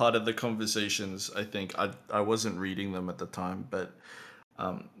you were part of the conversations. I think I wasn't reading them at the time, but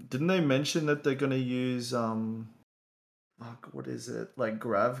didn't they mention that they're going to use what is it, like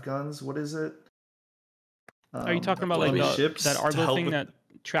grav guns? What is it? Are you talking about like that Argo thing that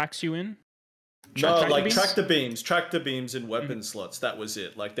tracks you in? Tractor beams in weapon slots. That was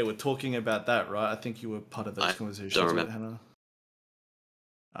it. Like, they were talking about that, right? I think you were part of those conversations. Don't remember. Hannah.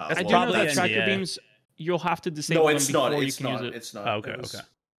 I do know that tractor beams, you'll have to disable them before you can use it. It's not. Okay.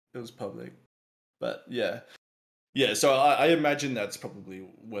 It was public. But yeah. Yeah, so I imagine that's probably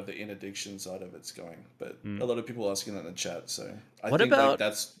where the interdiction side of it's going. But a lot of people are asking that in the chat, so I think like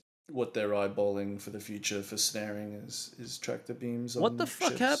that's what they're eyeballing for the future for snaring is tractor beams on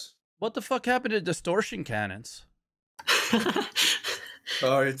ships. What the fuck happened to distortion cannons?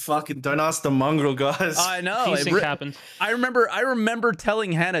 Oh, fucking don't ask the mongrel guys. I know. It happened. I remember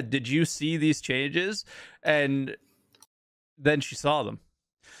telling Hannah, "Did you see these changes?" And then she saw them.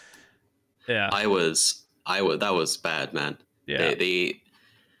 Yeah. That was bad, man. Yeah.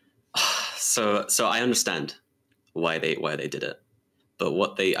 So I understand why they did it,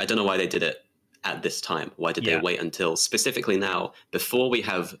 but I don't know why they did it at this time. Why did they wait until specifically now, before we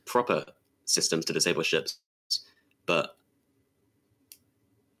have proper systems to disable ships? But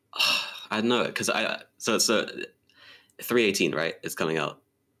I don't know, because so 318, right, is coming out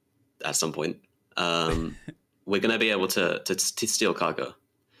at some point. We're gonna be able to steal cargo.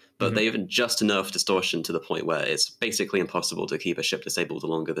 But they've just nerfed distortion to the point where it's basically impossible to keep a ship disabled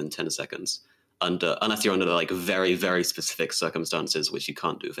longer than 10 seconds, unless you're under like very, very specific circumstances, which you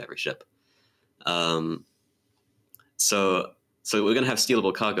can't do with every ship. So we're going to have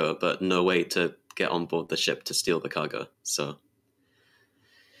stealable cargo, but no way to get on board the ship to steal the cargo. So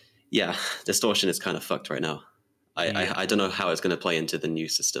yeah, distortion is kind of fucked right now. I don't know how it's going to play into the new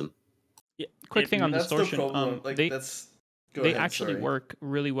system. Yeah, quick thing on distortion. They ahead, actually work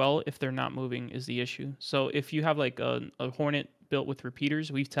really well if they're not moving is the issue. So if you have like a Hornet built with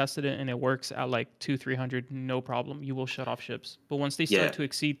repeaters, we've tested it and it works at like 200-300, no problem. You will shut off ships. But once they start to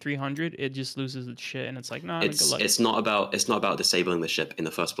exceed 300, it just loses its shit and it's like, nah, it's not about disabling the ship in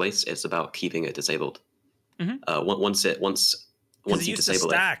the first place. It's about keeping it disabled. Once you disable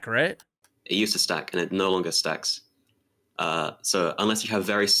stack, right? It used to stack and it no longer stacks. So unless you have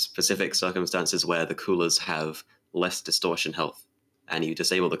very specific circumstances where the coolers have less distortion health, and you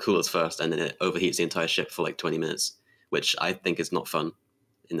disable the coolers first, and then it overheats the entire ship for like 20 minutes, which I think is not fun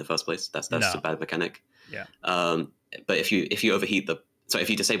in the first place. That's a bad mechanic. Yeah. But if you if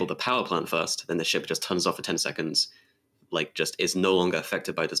you disable the power plant first, then the ship just turns off for 10 seconds, like just is no longer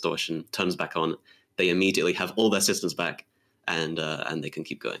affected by distortion, turns back on. They immediately have all their systems back, and they can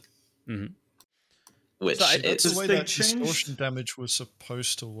keep going. Which that's the way that distortion damage was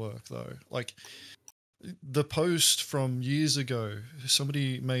supposed to work, though. Like, the post from years ago,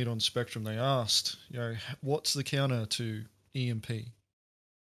 somebody made on Spectrum, they asked, what's the counter to EMP?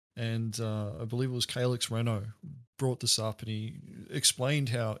 And I believe it was Calix Renault brought this up, and he explained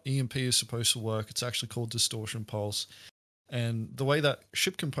how EMP is supposed to work. It's actually called distortion pulse. And the way that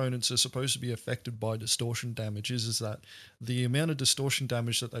ship components are supposed to be affected by distortion damage is that the amount of distortion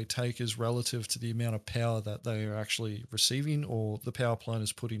damage that they take is relative to the amount of power that they are actually receiving or the power plant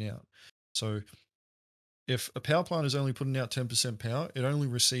is putting out. So if a power plant is only putting out 10% power, it only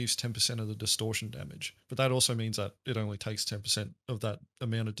receives 10% of the distortion damage. But that also means that it only takes 10% of that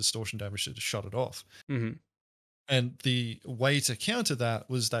amount of distortion damage to shut it off. And the way to counter that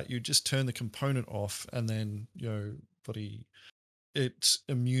was that you just turn the component off, and then, it's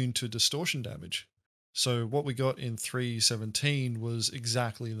immune to distortion damage. So what we got in 3.17 was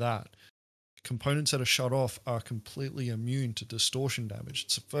exactly that. Components that are shut off are completely immune to distortion damage.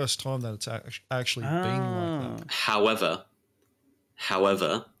 It's the first time that it's actually been like that.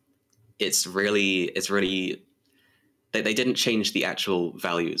 However, it's really they didn't change the actual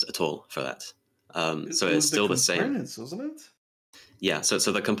values at all for that. So it's still the same, wasn't it? Yeah. So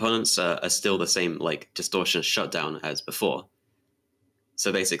the components are still the same, like distortion shutdown as before.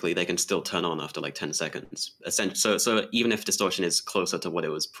 So basically, they can still turn on after like 10 seconds. So even if distortion is closer to what it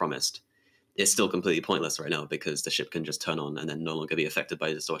was promised, it's still completely pointless right now because the ship can just turn on and then no longer be affected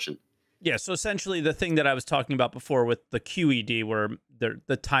by distortion. Yeah, so essentially the thing that I was talking about before with the QED, where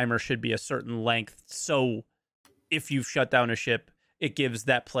the timer should be a certain length. So if you've shut down a ship, it gives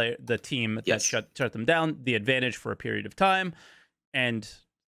that the team that shut them down, the advantage for a period of time, and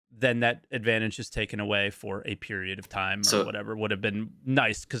then that advantage is taken away for a period of time or whatever. Would have been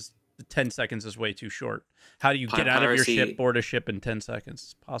nice because 10 seconds is way too short. How do you get out of your ship, board a ship in 10 seconds?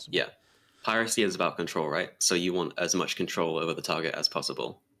 It's possible. Yeah. Piracy is about control, right? So you want as much control over the target as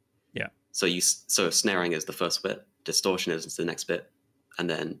possible. Yeah. So snaring is the first bit, distortion is the next bit, and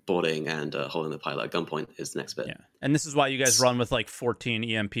then boarding and holding the pilot at gunpoint is the next bit. Yeah. And this is why you guys run with like 14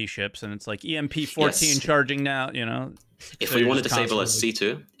 EMP ships, and it's like EMP 14 charging now, If we want to disable a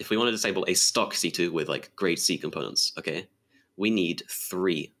C2, if we want to disable a stock C2 with like grade C components, okay, we need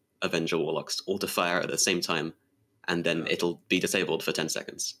 3 Avenger Warlocks all to fire at the same time, and then it'll be disabled for 10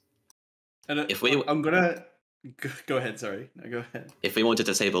 seconds. And I'm gonna go ahead. Sorry, no, go ahead. If we want to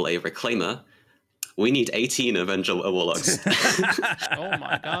disable a Reclaimer, We need 18 Avenger Warlocks. Oh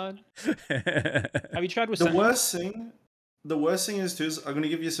my god. Have you tried with the worst thing is too, is I'm gonna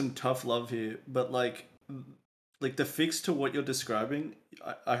give you some tough love here, but like the fix to what you're describing,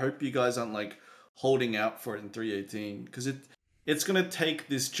 I hope you guys aren't like holding out for it in 3.18, because it's gonna take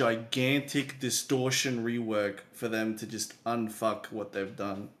this gigantic distortion rework for them to just unfuck what they've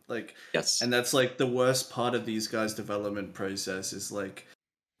done. Like, yes, and that's like the worst part of these guys' development process is like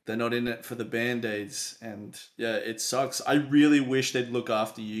they're not in it for the band-aids, and yeah, it sucks. I really wish they'd look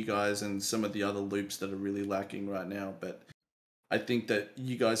after you guys and some of the other loops that are really lacking right now, but I think that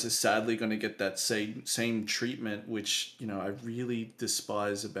you guys are sadly going to get that same treatment, which, you know, I really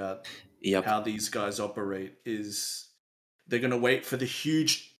despise about how these guys operate. Is they're going to wait for the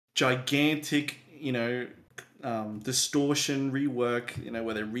huge, gigantic, you know, distortion rework, you know,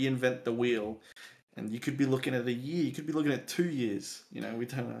 where they reinvent the wheel, and you could be looking at a year, you could be looking at 2 years. You know, we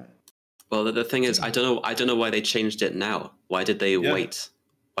don't know. Well, the thing is, I don't know why they changed it now. Why did they wait?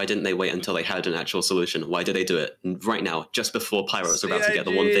 Why didn't they wait until they had an actual solution? Why did they do it right now, just before Pyros are about to get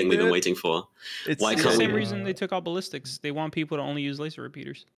the one thing we've been waiting for? Why can't the same reason they took out ballistics. They want people to only use laser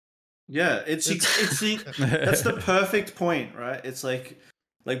repeaters. Yeah, it's that's the perfect point, right? It's like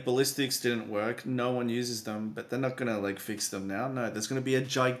ballistics didn't work, no one uses them, but they're not gonna like fix them now. No, there's gonna be a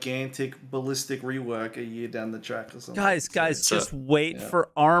gigantic ballistic rework a year down the track or something. Guys, just wait for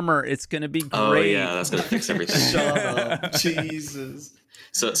armor. It's gonna be great. Oh yeah, that's gonna fix everything. Shut up, Jesus.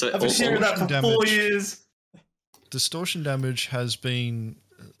 So I've been hearing that for 4 years. Distortion damage has been,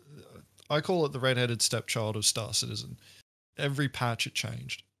 I call it the redheaded stepchild of Star Citizen. Every patch it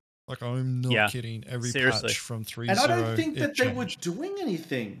changed. Like, I'm not kidding. Every patch from 3.0. And I don't think that they were doing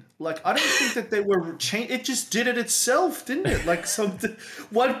anything. Like, I don't think that they were it just did it itself, didn't it? Like,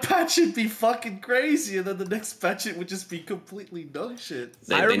 one patch would be fucking crazy, and then the next patch it would just be completely dog shit.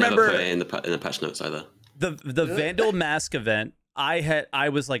 They never put it in the patch notes either. The Vandal Mask event, I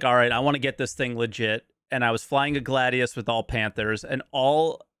was like, all right, I want to get this thing legit, and I was flying a Gladius with all Panthers, and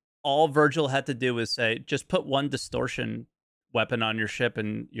all Virgil had to do was say, just put one distortion weapon on your ship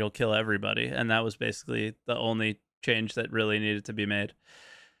and you'll kill everybody, and that was basically the only change that really needed to be made.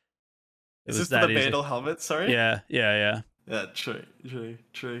 Is this for the Vandal helmet? Sorry. Yeah. Yeah, true.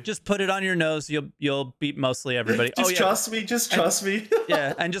 Just put it on your nose. You'll beat mostly everybody. Trust me. Just trust me.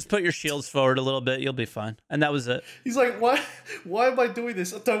 Yeah, and just put your shields forward a little bit. You'll be fine. And that was it. He's like, why am I doing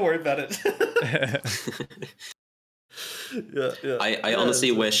this? Don't worry about it. yeah. I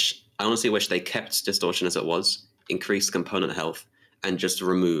honestly wish they kept distortion as it was, increased component health, and just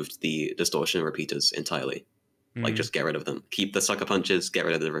removed the distortion repeaters entirely. Like, just get rid of them. Keep the sucker punches. Get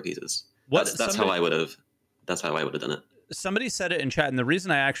rid of the repeaters. That's how I would have. That's how I would have done it. Somebody said it in chat, and the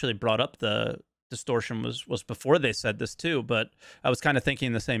reason I actually brought up the distortion was before they said this too. But I was kind of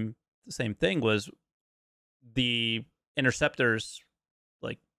thinking the same thing, was the interceptors.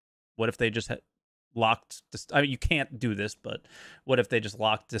 Like, what if they just had locked? I mean, you can't do this, but what if they just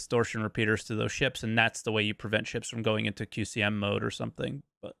locked distortion repeaters to those ships, and that's the way you prevent ships from going into QCM mode or something?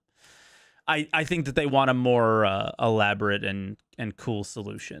 But I think that they want a more elaborate and cool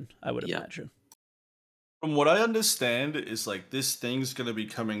solution, I would imagine. From what I understand is, like, this thing's going to be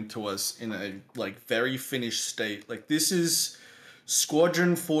coming to us in a, like, very finished state. Like, this is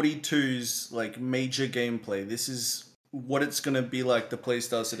Squadron 42's, like, major gameplay. This is what it's going to be like to play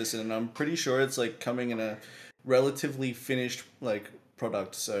Star Citizen, and I'm pretty sure it's, like, coming in a relatively finished, like,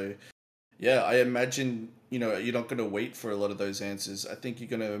 product. So, yeah, I imagine, you know, you're not going to wait for a lot of those answers. I think you're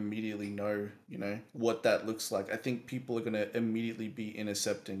going to immediately know, you know, what that looks like. I think people are going to immediately be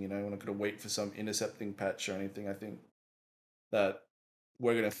intercepting, you know. We're not going to wait for some intercepting patch or anything. I think that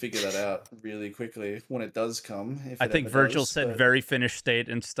we're going to figure that out really quickly when it does come. I think Virgil said very finished state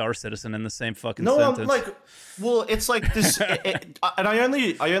and Star Citizen in the same fucking sentence. I'm like, well, it's like this, and I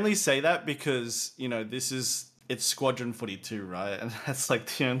only say that because, you know, it's Squadron 42, right? And that's like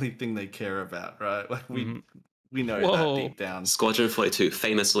the only thing they care about, right? Like, we know that deep down. Squadron 42,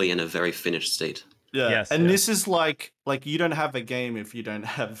 famously in a very finished state. Yeah, yes, this is like you don't have a game if you don't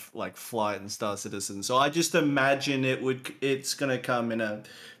have, like, Flight and Star Citizen. So I just imagine it's gonna come in a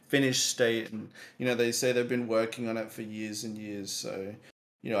finished state, and, you know, they say they've been working on it for years and years. So,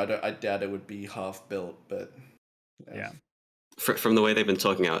 you know, I doubt it would be half built, but yeah. From the way they've been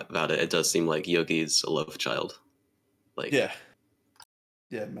talking about it, it does seem like Yogi's a love child. Like, yeah,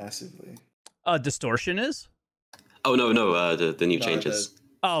 massively. Distortion is? Oh no, the new changes.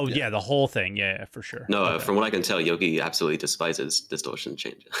 Yeah, the whole thing. Yeah, for sure. No, from what I can tell, Yogi absolutely despises distortion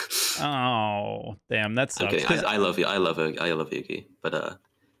change. Oh, damn, that sucks. Okay, I love you. I love Yogi, but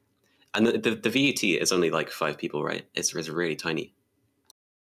and the VET is only like 5 people, right? It's really tiny.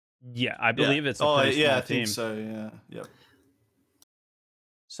 Yeah, I believe it's a Oh, pretty yeah, small I think team. so. Yeah, yep.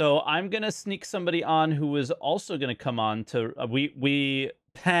 So I'm gonna sneak somebody on who was also gonna come on to. We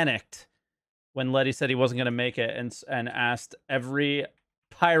panicked when Letty said he wasn't gonna make it, and asked every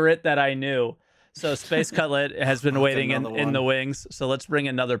pirate that I knew. So Space Cutlet has been waiting in the wings. So let's bring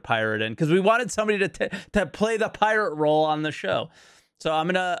another pirate in because we wanted somebody to play the pirate role on the show. So I'm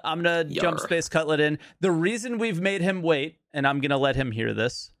gonna jump Space Cutlet in. The reason we've made him wait, and I'm gonna let him hear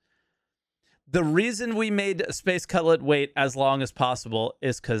this. The reason we made Space Cutlet wait as long as possible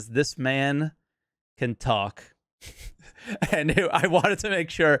is because this man can talk. And I wanted to make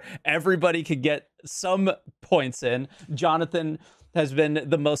sure everybody could get some points in. Jonathan has been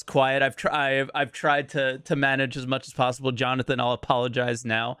the most quiet. I've tried to manage as much as possible. Jonathan, I'll apologize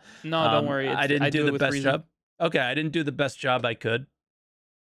now. No, don't worry. I didn't do the best job. Okay, I didn't do the best job I could,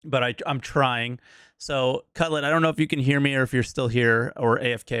 but I'm trying. So, Cutlet, I don't know if you can hear me or if you're still here or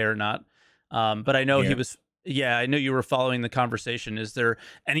AFK or not. But I know he was. Yeah, I know you were following the conversation. Is there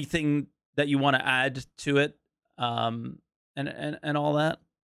anything that you want to add to it, and all that?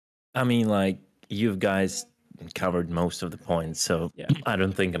 I mean, like, you guys covered most of the points, so yeah. I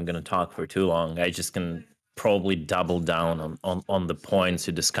don't think I'm gonna talk for too long. I just can probably double down on the points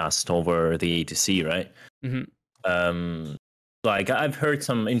you discussed over the ATC, right? Mm-hmm. Like, I've heard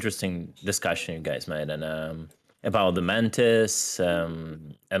some interesting discussion you guys made, and about the Mantis,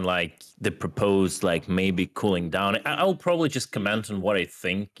 and like the proposed, like, maybe cooling down. I'll probably just comment on what I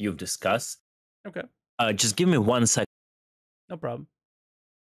think you've discussed. Okay. Just give me 1 second. No problem.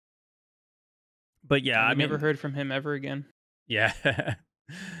 But yeah, I never heard from him ever again. Yeah.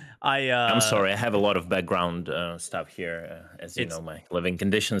 I'm sorry, I have a lot of background stuff here. As you know, my living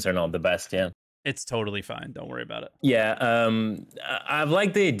conditions are not the best. Yeah. It's totally fine. Don't worry about it. Yeah, I've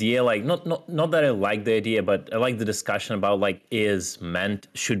liked the idea. Like, not that I like the idea, but I like the discussion about, like,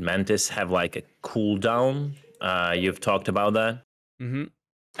 should Mantis have like a cooldown? You've talked about that, and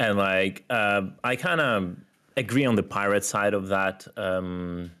like I kind of agree on the pirate side of that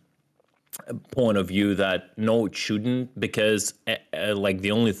point of view. That no, it shouldn't, because like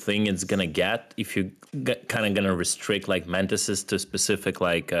the only thing it's gonna get if you kind of gonna restrict like Mantises to specific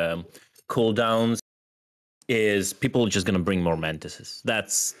like cooldowns is people just gonna bring more Mantises.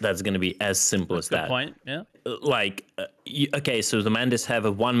 That's gonna be as simple as that. Good point. Yeah. Like, okay, so the Mantis have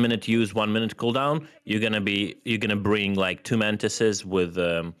a 1 minute use, 1 minute cooldown. You're gonna bring like 2 Mantises with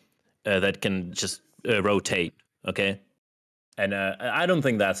that can just rotate. Okay. And I don't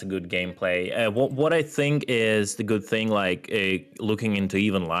think that's a good gameplay. What I think is the good thing, like looking into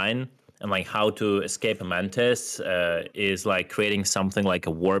even line and like how to escape a Mantis, is like creating something like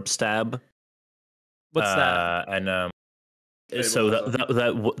a warp stab. What's that? And so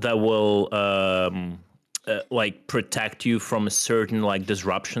that will like protect you from a certain like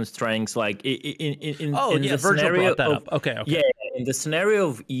disruption strengths. Like in yeah, Virgil brought that up. Okay. Yeah, in the scenario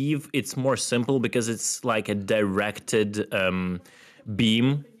of Eve, it's more simple because it's like a directed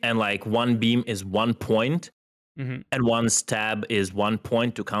beam, and like one beam is 1 point, and one stab is 1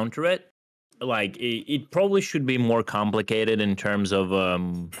 point to counter it. Like it probably should be more complicated in terms of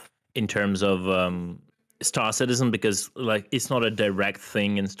Star Citizen, because like it's not a direct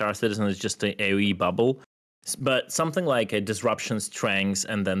thing in Star Citizen. It's just an AoE bubble. But something like a disruption strength,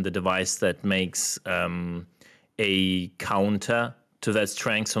 and then the device that makes a counter to that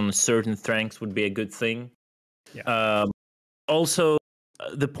strength on certain strengths would be a good thing. Yeah. Also,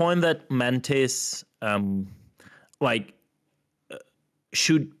 the point that Mantis,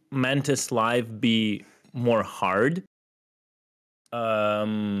 should Mantis Live be more hard?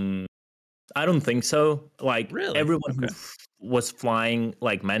 I don't think so. Like, really? Everyone who was flying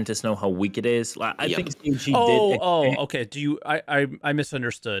like Mantis know how weak it is. Like, I think CG did. Okay. Do you? I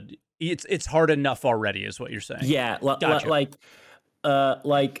misunderstood. It's hard enough already, is what you're saying. Yeah. Gotcha.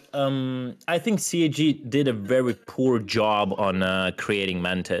 I think CAG did a very poor job on creating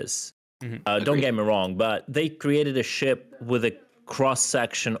Mantis. Don't get me wrong, but they created a ship with a cross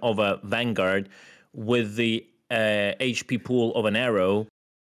section of a Vanguard, with the HP pool of an Arrow,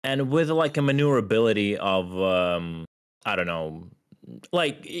 and with like a maneuverability of I don't know,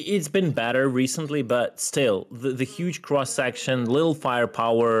 like it's been better recently, but still the huge cross section, little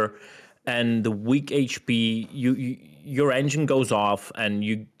firepower, and the weak HP, your engine goes off and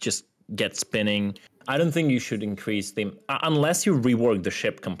you just get spinning. I don't think you should increase them unless you rework the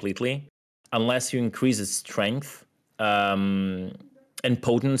ship completely, unless you increase its strength and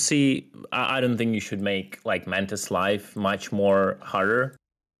potency. I don't think you should make like Mantis life much more harder.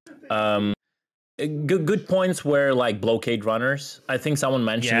 Good points were like blockade runners. I think someone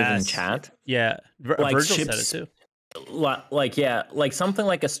mentioned it in chat. Yeah, like Virgil ships, said it too. Like yeah, like something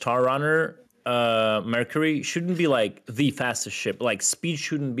like a Star Runner Mercury shouldn't be like the fastest ship. Like speed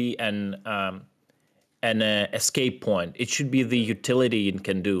shouldn't be an escape point. It should be the utility it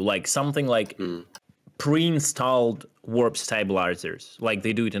can do. Like something like pre-installed warp stabilizers, like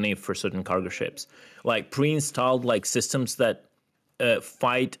they do it in EVE for certain cargo ships. Like pre-installed like systems that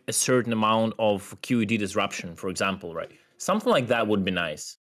fight a certain amount of QED disruption, for example, right? Something like that would be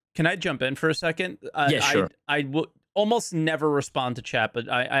nice. Can I jump in for a second? Yeah, sure. I will almost never respond to chat, but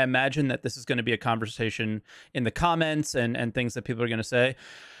I imagine that this is going to be a conversation in the comments and things that people are going to say.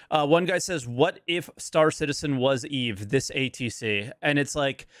 One guy says, what if Star Citizen was EVE, this ATC? And it's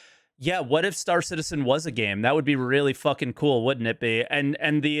like, yeah, what if Star Citizen was a game? That would be really fucking cool, wouldn't it be? And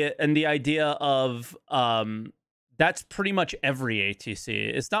the idea of that's pretty much every ATC.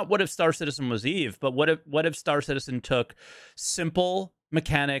 It's not what if Star Citizen was EVE, but what if Star Citizen took simple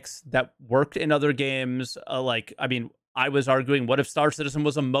mechanics that worked in other games? Like, I mean, I was arguing, what if Star Citizen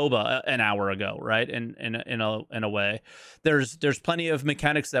was a MOBA an hour ago, right? In a way, there's plenty of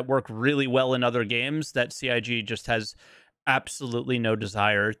mechanics that work really well in other games that CIG just has absolutely no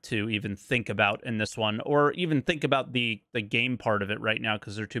desire to even think about in this one, or even think about the game part of it right now,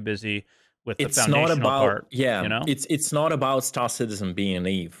 because they're too busy with the foundational part. Yeah, you know, it's not about Star Citizen being an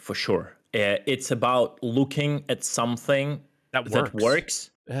EVE for sure. It's about looking at something that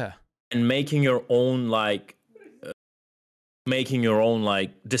works, yeah, and making your own like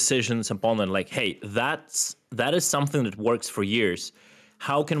decisions upon it. Like, hey, that is something that works for years.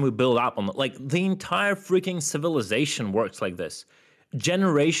 How can we build up on it? Like the entire freaking civilization works like this.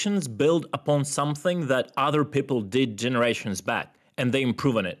 Generations build upon something that other people did generations back, and they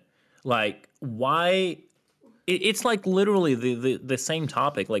improve on it. Like, why? It's like literally the same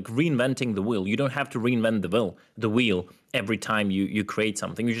topic, like reinventing the wheel. You don't have to reinvent the wheel every time you create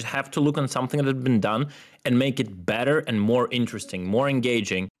something. You just have to look on something that has been done and make it better and more interesting, more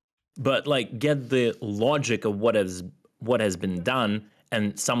engaging, but like get the logic of what has been done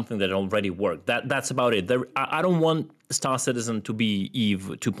and something that already worked. That's about it. I don't want Star Citizen to be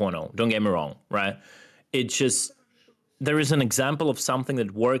EVE 2.0. Don't get me wrong, right? It's just there is an example of something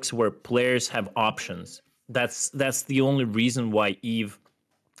that works where players have options. That's the only reason why EVE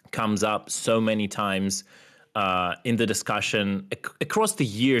comes up so many times in the discussion across the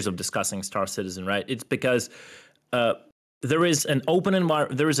years of discussing Star Citizen, right? It's because there is an open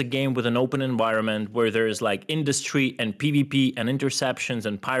environment. There is a game with an open environment where there is like industry and PvP and interceptions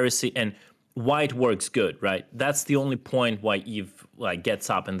and piracy, and why it works good, right? That's the only point why EVE like gets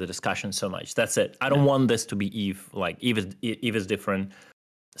up in the discussion so much. That's it. I don't want this to be EVE. Like EVE is different.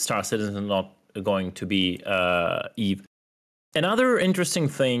 Star Citizen is not going to be EVE. Another interesting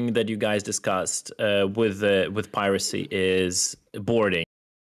thing that you guys discussed with piracy is boarding.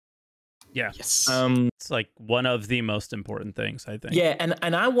 Yeah. Yes. It's like one of the most important things, I think. Yeah,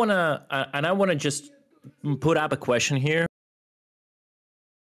 and I wanna just put up a question here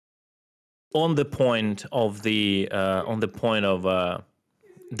on the point of the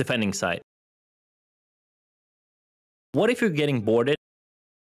defending side. What if you're getting boarded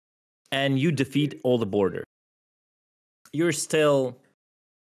and you defeat all the boarders? You're still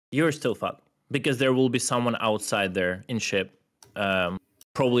fucked, because there will be someone outside there in ship,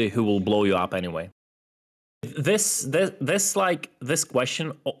 probably who will blow you up anyway. This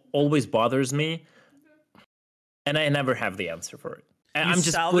question always bothers me, and I never have the answer for it. And I'm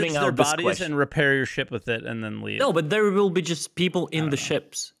just putting out their this bodies question. and repair your ship with it, and then leave. No, but there will be just people in the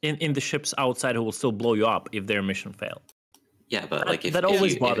ships, in the ships outside, who will still blow you up if their mission failed. Yeah, but like that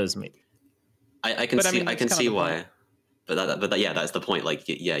always bothers me. I can see why. But yeah, that's the point. Like,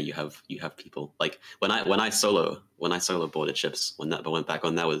 yeah, you have people. Like when I solo boarded ships, when that went back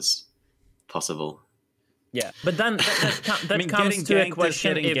on, that was possible. Yeah, but then that I mean, comes to a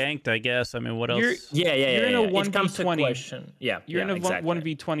question. Getting ganked, I guess. I mean, what else? You're in a 1v20. Yeah, you're in a exactly.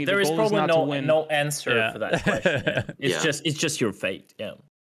 1v20. There is probably no answer Yeah. for that question. Yeah. It's just your fate. Yeah.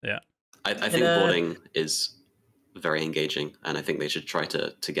 Yeah. I think boarding is very engaging, and I think they should try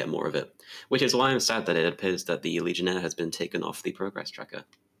to get more of it. Which is why I'm sad that it appears that the Legionnaire has been taken off the progress tracker.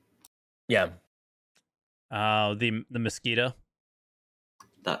 Yeah. The mosquito.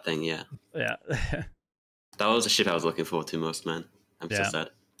 That thing, yeah. Yeah. That was a ship I was looking forward to most, man. I'm so sad.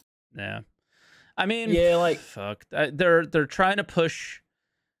 Yeah. I mean, yeah, like fuck. They're trying to push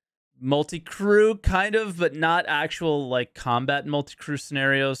multi-crew kind of, but not actual like combat multi-crew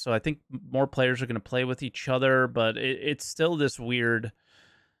scenarios. So I think more players are going to play with each other, but it's still this weird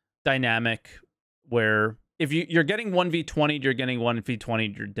dynamic where if you're getting 1v20, you're getting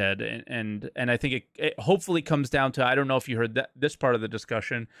 1v20, you're dead. And I think it hopefully comes down to, I don't know if you heard this part of the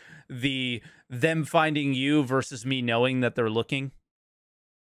discussion, them finding you versus me knowing that they're looking.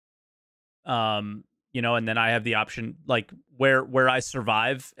 You know, and then I have the option, like where I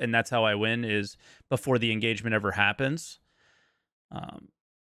survive, and that's how I win, is before the engagement ever happens.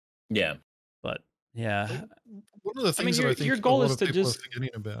 Yeah. But yeah. One of the things that I think your goal a is lot to of people just are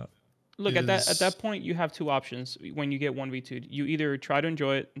forgetting about. Look, at that point, you have two options when you get 1v2'd. You either try to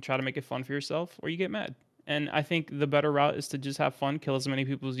enjoy it and try to make it fun for yourself, or you get mad. And I think the better route is to just have fun, kill as many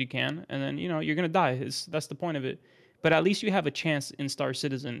people as you can, and then, you know, you're going to die. That's the point of it. But at least you have a chance in Star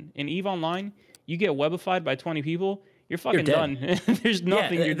Citizen. In EVE Online, you get webified by 20 people, you're fucking done. There's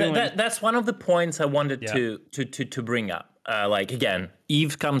nothing you're doing. That's one of the points I wanted to bring up. Like, again,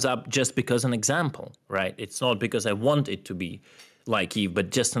 EVE comes up just because an example, right? It's not because I want it to be like EVE,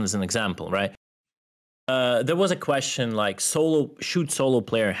 but just as an example, right? There was a question like, should solo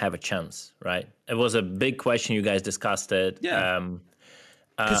player have a chance, right? It was a big question. You guys discussed it. Yeah.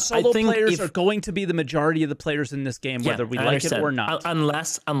 Because solo players are going to be the majority of the players in this game, whether we like it or not.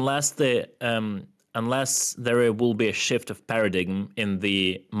 Unless there will be a shift of paradigm in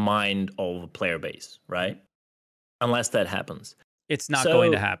the mind of a player base, right? Unless that happens. It's not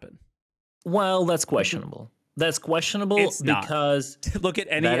going to happen. Well, that's questionable. That's questionable because look at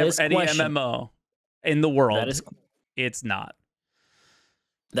any MMO in the world. It's not.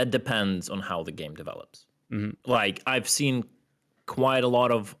 That depends on how the game develops. Mm-hmm. Like, I've seen quite a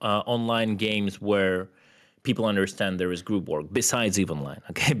lot of online games where people understand there is group work besides EVE Online.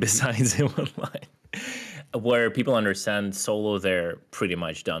 Okay, besides EVE Online, where people understand solo, they're pretty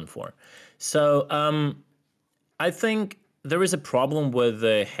much done for. So I think there is a problem with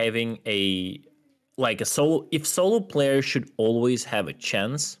having a solo. If solo players should always have a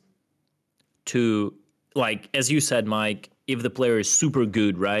chance to, like, as you said, Mike, if the player is super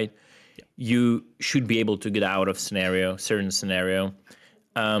good, right? Yeah. You should be able to get out of certain scenario.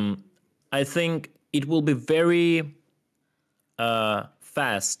 I think it will be very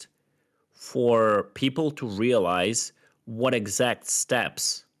fast for people to realize what exact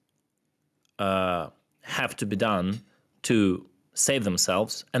steps have to be done to save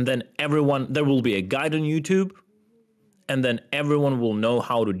themselves, and then there will be a guide on YouTube, and then everyone will know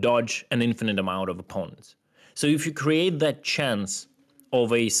how to dodge an infinite amount of opponents. So if you create that chance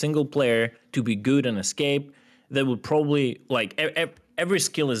of a single player to be good and escape, that would probably, like, every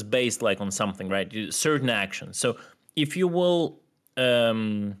skill is based like on something, right? Certain actions. So if you will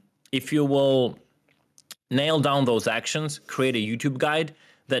nail down those actions, create a YouTube guide,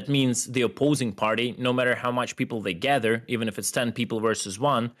 that means the opposing party, no matter how much people they gather, even if it's 10 people versus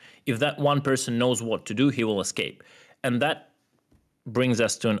 1, if that one person knows what to do, he will escape. And that brings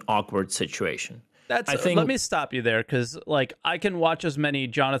us to an awkward situation. Let me stop you there, because, like, I can watch as many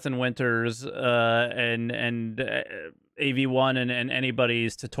Jonathan Winters and AV1 and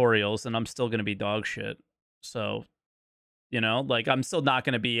anybody's tutorials, and I'm still going to be dog shit. So, you know, like, I'm still not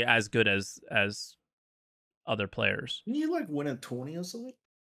going to be as good as other players. Can you, like, win a 20 or something?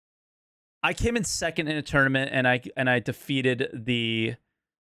 I came in second in a tournament, and I defeated the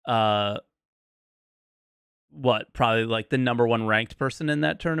probably like the #1 ranked person in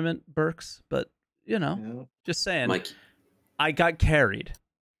that tournament, Burks. But, you know, just saying, Mike, I got carried.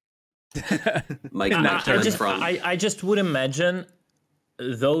 Mike, I just would imagine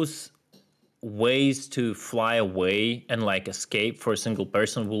those ways to fly away and, like, escape for a single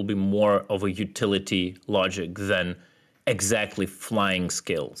person will be more of a utility logic than exactly flying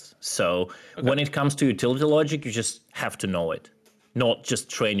skills. So when it comes to utility logic, you just have to know it, not just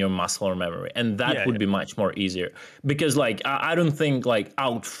train your muscle or memory, and that would be much more easier. Because, like, I don't think, like,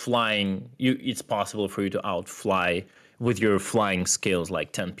 outflying you, it's possible for you to outfly with your flying skills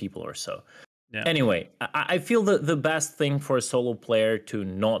like 10 people or so. Yeah. Anyway, I feel that the best thing for a solo player to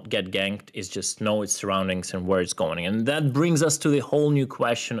not get ganked is just know its surroundings and where it's going. And that brings us to the whole new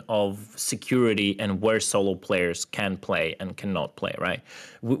question of security and where solo players can play and cannot play, right?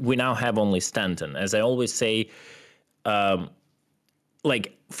 We now have only Stanton. As I always say,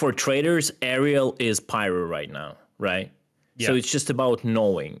 like, for traders, aerial is pyro right now, right? Yeah. So it's just about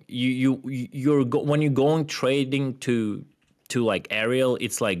knowing. When you're going trading to like aerial,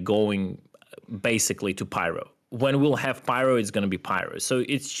 it's like going basically to pyro. When we'll have pyro, it's going to be pyro. So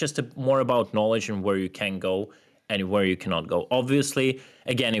it's just more about knowledge and where you can go and where you cannot go. Obviously,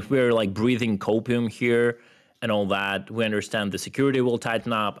 again, if we're like breathing copium here and all that, we understand the security will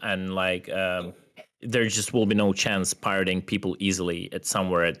tighten up, and like there just will be no chance pirating people easily at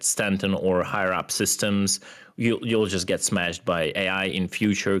somewhere at Stanton or higher up systems. You'll just get smashed by AI in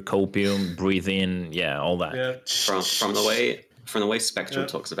future, copium, breathe in, all that. Yeah. From the way Spectral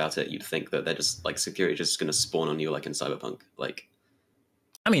talks about it, you'd think that they're just like security just going to spawn on you like in Cyberpunk. Like,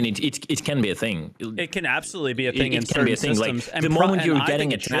 I mean, it can be a thing. It can absolutely be a thing in it can be a thing. systems. Like the moment you're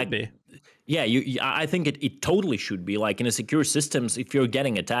getting attacked, yeah, I think it totally should be. Like in a secure systems, if you're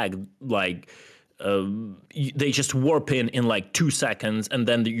getting attacked, like they just warp in like 2 seconds, and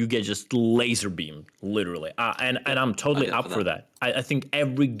then you get just laser beamed, literally. And I'm totally up for that. I think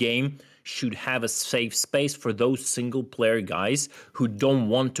every game should have a safe space for those single player guys who don't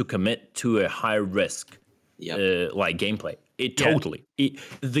want to commit to a high risk like gameplay.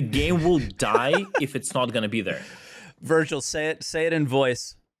 The game will die if it's not going to be there. Virgil, say it in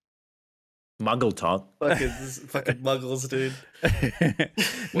voice. Muggle talk. Fucking muggles, dude.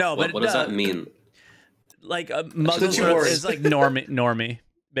 No, what does that mean? Like muggles is like normie,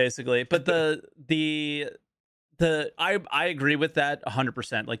 basically. But I agree with that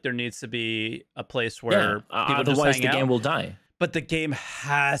 100%. Like there needs to be a place where people otherwise just the hang game out. will die. But the game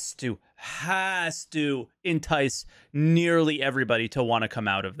has to entice nearly everybody to want to come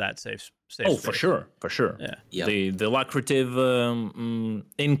out of that safe Oh, space. for sure. Yeah. The lucrative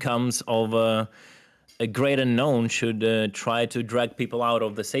incomes of a great unknown should try to drag people out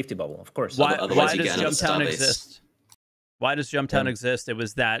of the safety bubble, of course. Why Otherwise does Jumptown exist? Why does Jumptown exist? It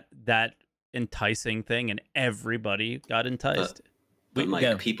was that enticing thing, and everybody got enticed. But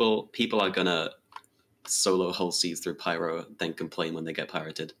Mike, people are gonna solo whole seas through Pyro, then complain when they get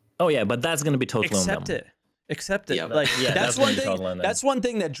pirated. Oh yeah, but that's gonna be totally on them. Accept it. Yeah, that's one thing. That's one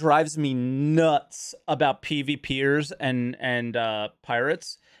thing that drives me nuts about PvPers and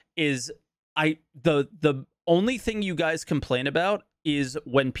pirates is the only thing you guys complain about is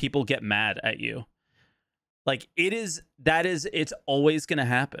when people get mad at you. Like it's always gonna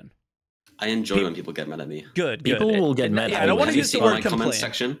happen. I enjoy when people get mad at me. Good. People will get mad. I don't want to use the word my complain. comment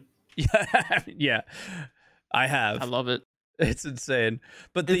section. Yeah, I have. I love it. It's insane.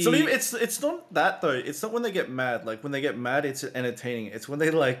 But it's not that though. It's not when they get mad. Like when they get mad, it's entertaining. It's when they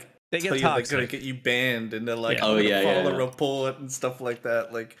get toxic. They're gonna get you banned, and they're like, Yeah. "I'm gonna file a report" and stuff like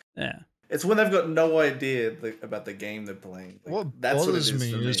that. Like, it's when they've got no idea about the game they're playing. Like, What that's bothers what it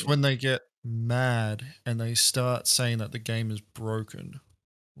is me is when they get mad and they start saying that the game is broken.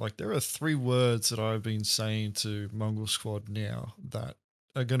 Like there are 3 words that I've been saying to Mongol Squad now that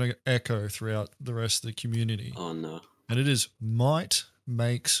are going to echo throughout the rest of the community. Oh no. And it is might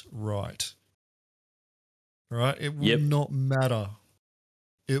makes right. Right? It will not matter.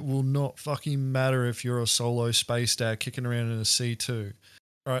 It will not fucking matter if you're a solo space dad kicking around in a C2.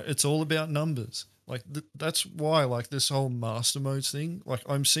 Right? It's all about numbers. Like that's why like this whole master modes thing, like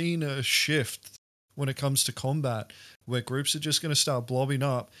I'm seeing a shift when it comes to combat where groups are just going to start blobbing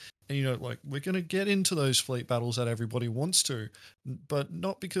up. And, you know, like we're going to get into those fleet battles that everybody wants to, but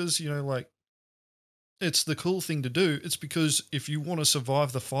not because, you know, like it's the cool thing to do. It's because if you want to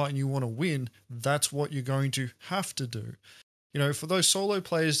survive the fight and you want to win, that's what you're going to have to do. You know, for those solo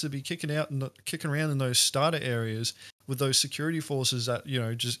players to be kicking around in those starter areas with those security forces that, you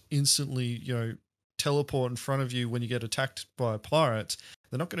know, just instantly, you know, teleport in front of you when you get attacked by pirates,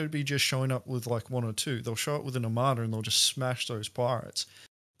 they're not going to be just showing up with like 1 or 2. They'll show up with an armada and they'll just smash those pirates.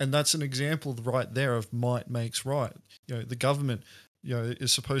 And that's an example right there of might makes right. You know, the government, you know,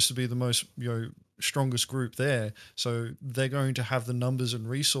 is supposed to be the most, you know, strongest group there. So they're going to have the numbers and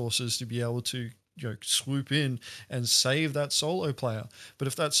resources to be able to, you know, swoop in and save that solo player. But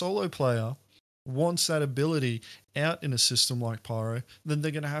if that solo player wants that ability out in a system like Pyro, then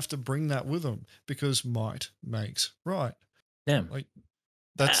they're going to have to bring that with them because might makes right. Yeah. Like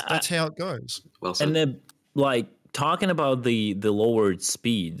that's how it goes. Well said. And then like talking about the lowered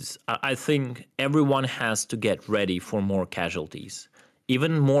speeds, I think everyone has to get ready for more casualties.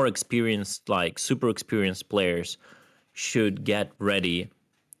 Even more experienced, like super experienced players should get ready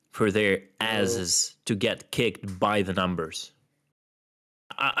for their asses to get kicked by the numbers.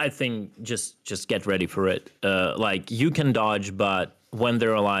 I think just get ready for it. Like you can dodge, but when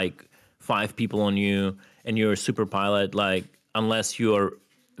there are like 5 people on you and you're a super pilot, like unless you're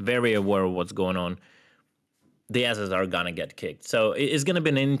very aware of what's going on, the asses are gonna get kicked. So it's gonna be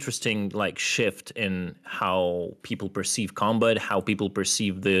an interesting like shift in how people perceive combat, how people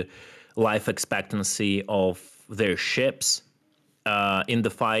perceive the life expectancy of their ships in the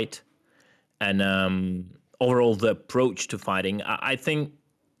fight, and overall the approach to fighting. I think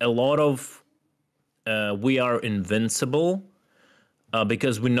a lot of we are invincible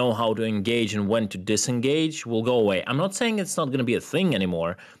because we know how to engage and when to disengage will go away. I'm not saying it's not going to be a thing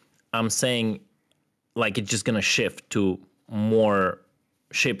anymore. I'm saying like it's just gonna shift to more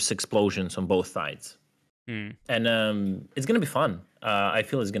ships explosions on both sides, and it's gonna be fun. I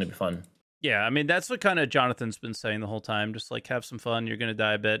feel it's gonna be fun. Yeah, I mean that's what kind of Jonathan's been saying the whole time. Just like have some fun. You're gonna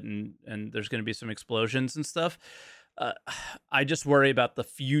die a bit, and there's gonna be some explosions and stuff. I just worry about the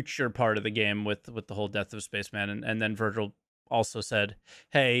future part of the game with the whole death of Spaceman, and then Virgil also said,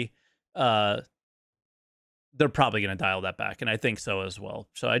 "Hey, they're probably gonna dial that back," and I think so as well.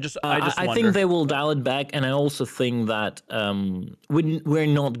 So I think they will dial it back, and I also think that we're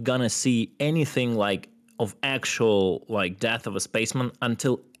not gonna see anything like of actual like death of a spaceman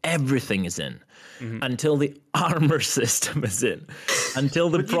until everything is in, until the armor system is in, until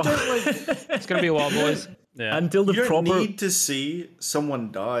the it's gonna be a while, boys. Yeah. Until the you proper. don't need to see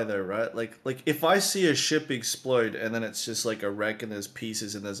someone die though, right? Like if I see a ship explode and then it's just like a wreck and there's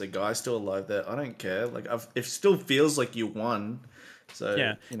pieces and there's a guy still alive there, I don't care. Like it still feels like you won. So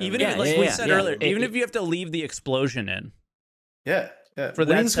yeah, you know, even if, like we said earlier, even if you have to leave the explosion in. Yeah. For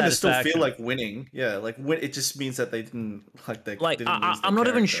winning's gonna still feel like winning. Yeah, like it just means that they didn't I'm not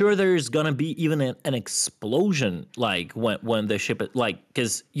even sure there's gonna be even an explosion like when the ship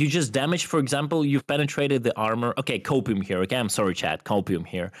because you just damaged, for example, you've penetrated the armor. Okay, copium here. Okay, I'm sorry, chat. Copium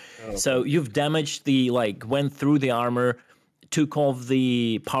here. Oh, so you've damaged went through the armor, took off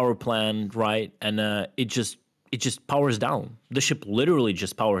the power plant, right, and it just powers down. The ship literally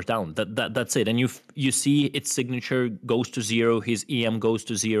just powers down. That's it. And you see its signature goes to 0, his EM goes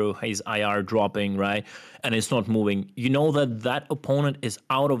to 0, his IR dropping, right? And it's not moving. You know that opponent is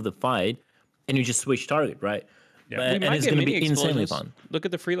out of the fight, and you just switch target, right? Yeah. And it's going to be insanely fun. Look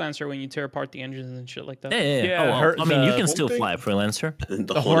at the Freelancer when you tear apart the engines and shit like that. Yeah. I mean, you can still fly a Freelancer.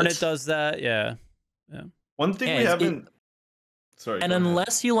 The Hornet does that, yeah. One thing we haven't... Sorry. And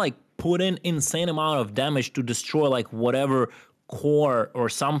unless you put in insane amount of damage to destroy whatever core or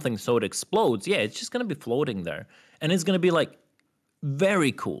something so it explodes, it's just gonna be floating there, and it's gonna be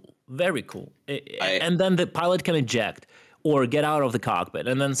very cool. And then the pilot can eject or get out of the cockpit,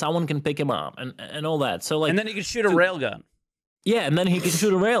 and then someone can pick him up and all that. So and then he can shoot a railgun. Yeah, and then he can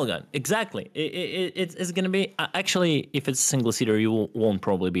shoot a railgun. Exactly. It's going to be... Actually, if it's a single-seater, you won't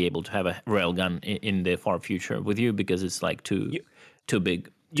probably be able to have a railgun in the far future with you because it's too big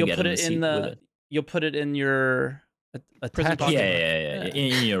to get in the seat with it. You'll put it in your... Yeah.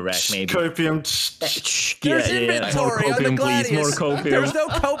 In your rack, maybe. Copium. There's inventory on the Gladius. Please, more copium. There's no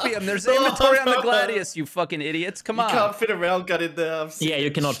copium. There's inventory on the Gladius, you fucking idiots. Come on. You can't fit a railgun in there. Yeah,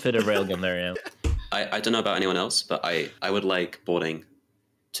 you cannot fit a railgun there, yeah. I don't know about anyone else, but I would like boarding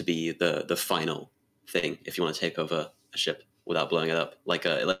to be the final thing if you want to take over a ship without blowing it up.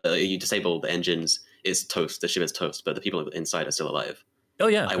 You disable the engines, it's toast, the ship is toast, but the people inside are still alive. Oh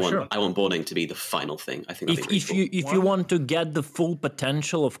yeah, I want boarding to be the final thing. I think if you want to get the full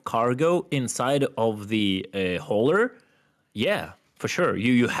potential of cargo inside of the hauler, yeah, for sure.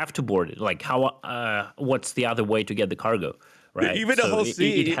 You have to board it. What's the other way to get the cargo, right? Even a whole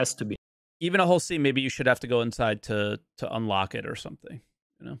sea. It has to be. Even a whole scene, maybe you should have to go inside to unlock it or something.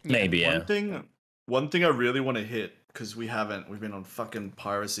 You know, maybe. Yeah. One thing I really want to hit because we've been on fucking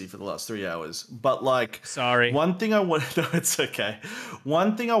piracy for the last 3 hours. But sorry. One thing I wanted. No, it's okay.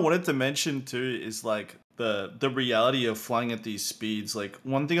 One thing I wanted to mention too is the reality of flying at these speeds.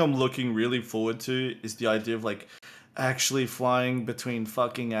 One thing I'm looking really forward to is the idea of actually flying between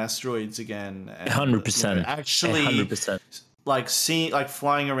fucking asteroids again. 100%. Actually. 100%.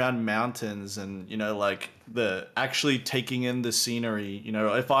 Flying around mountains and the actually taking in the scenery.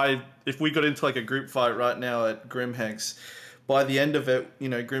 If we got into a group fight right now at Grimhex, by the end of it,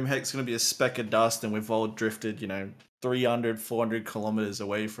 Grimhex is going to be a speck of dust and we've all drifted 300 400 kilometers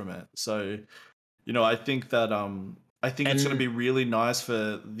away from it. So I think that it's going to be really nice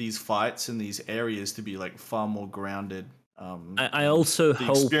for these fights in these areas to be far more grounded. I also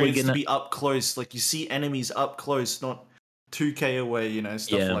hope we're gonna to be up close, you see enemies up close, not 2K away,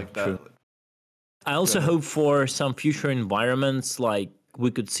 stuff like that. True. I also hope for some future environments, we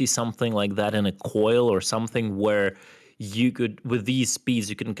could see something like that in a coil or something where you could, with these speeds,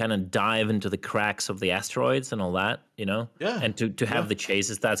 you can kind of dive into the cracks of the asteroids and all that, Yeah. And to have the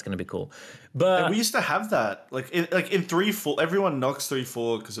chases, that's going to be cool. But we used to have that, in 3.4, everyone knocks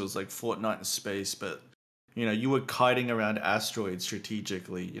 3.4 because it was Fortnite in space, but you were kiting around asteroids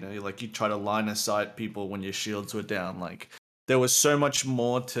strategically. You try to line of sight people when your shields were down. There was so much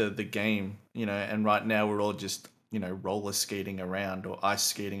more to the game, and right now we're all just, roller skating around or ice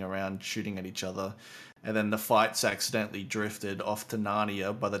skating around, shooting at each other. And then the fight's accidentally drifted off to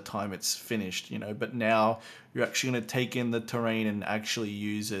Narnia by the time it's finished, But now you're actually going to take in the terrain and actually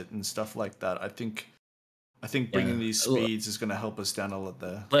use it and stuff like that. I think I think bringing these speeds is going to help us down a lot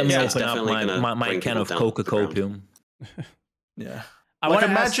there. Let me it's open up definitely my can of Coca-Copium. Yeah. I like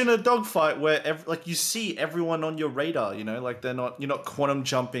wanna imagine a dogfight where like you see everyone on your radar, you know, like you're not quantum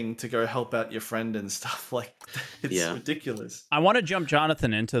jumping to go help out your friend and stuff. Like it's ridiculous. I want to jump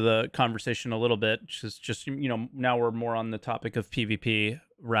Jonathan into the conversation a little bit, just you know, now we're more on the topic of PvP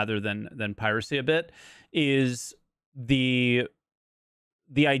rather than piracy a bit, is the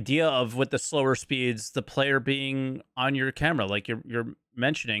idea of with the slower speeds, the player being on your camera, like you're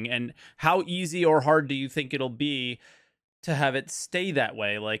mentioning, and how easy or hard do you think it'll be to have it stay that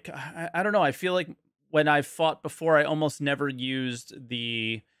way? Like, I don't know. I feel like when I fought before, I almost never used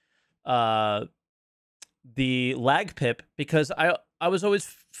the lag pip because I was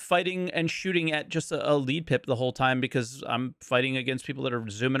always fighting and shooting at just a lead pip the whole time because I'm fighting against people that are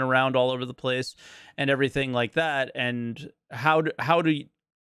zooming around all over the place and everything like that. And how do you,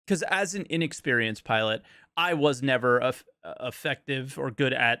 because as an inexperienced pilot, I was never effective or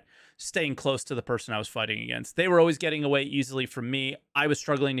good at staying close to the person I was fighting against. They were always getting away easily from me. I was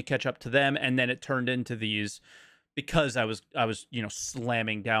struggling to catch up to them, and then it turned into these because I was you know,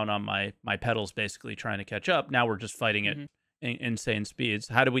 slamming down on my pedals, basically trying to catch up. Now we're just fighting at insane speeds.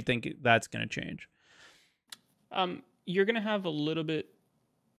 How do we think that's going to change? You're going to have a little bit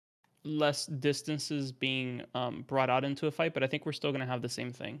less distances being brought out into a fight, but I think we're still going to have the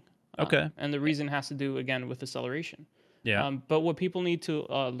same thing. Okay. And the reason has to do, again, with acceleration. Yeah. But what people need to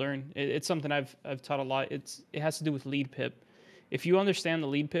learn, it's something I've taught a lot. It has to do with lead pip. If you understand the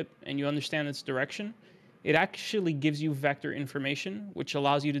lead pip and you understand its direction, it actually gives you vector information, which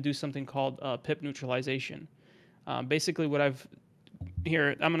allows you to do something called pip neutralization. Basically, what I'm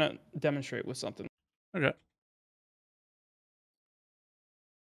going to demonstrate with something. Okay.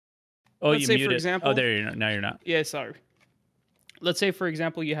 Oh, Let's you say, muted. for example, Oh, there you're not. Now you're not. Yeah, sorry. Let's say, for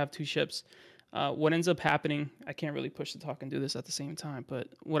example, you have two ships. What ends up happening, I can't really push the talk and do this at the same time, but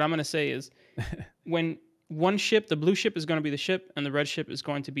what I'm going to say is when one ship, the blue ship is going to be the ship and the red ship is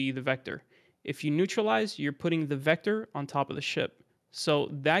going to be the vector. If you neutralize, you're putting the vector on top of the ship. So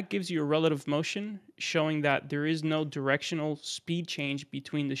that gives you a relative motion showing that there is no directional speed change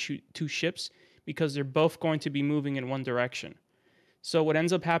between the two ships because they're both going to be moving in one direction. So what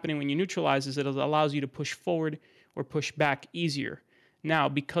ends up happening when you neutralize is it allows you to push forward or push back easier. Now,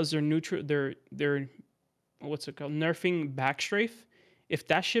 because they're what's it called, nerfing backstrafe, if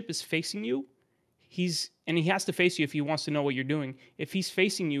that ship is facing you, he has to face you if he wants to know what you're doing. If he's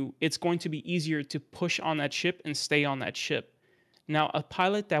facing you, it's going to be easier to push on that ship and stay on that ship. Now, a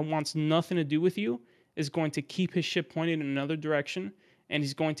pilot that wants nothing to do with you is going to keep his ship pointed in another direction, and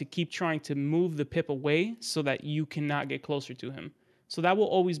he's going to keep trying to move the pip away so that you cannot get closer to him. So that will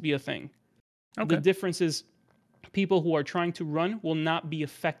always be a thing. Okay. The difference is people who are trying to run will not be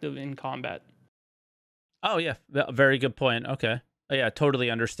effective in combat. Oh, yeah. Very good point. Okay. Yeah, totally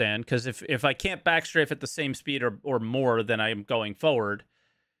understand. Because if I can't backstrafe at the same speed or more than I'm going forward,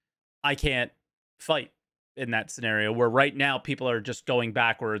 I can't fight in that scenario where right now people are just going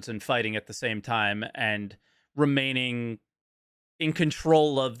backwards and fighting at the same time and remaining in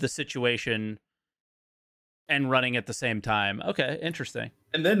control of the situation and running at the same time. Okay, interesting.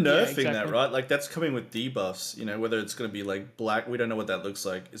 And they're nerfing that, right? Like that's coming with debuffs, you know, whether it's going to be like black, we don't know what that looks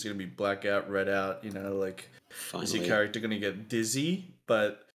like. It's going to be black out, red out, you know, like is your character going to get dizzy?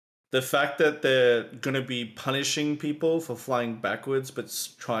 But the fact that they're going to be punishing people for flying backwards but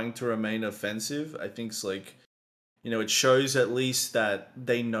trying to remain offensive, I think is like, you know, it shows at least that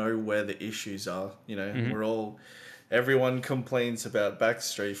they know where the issues are, you know. Everyone complains about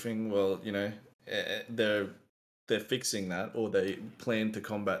backstrafing. Well, you know, they're fixing that, or they plan to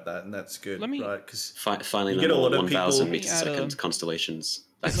combat that, and that's good, right? Because finally, you get a lot of 1,000 meter-second constellations.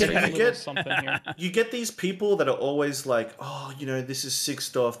 You get these people that are always like, oh, you know, this is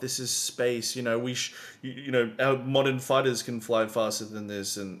sixed off, this is space, you know, you know, our modern fighters can fly faster than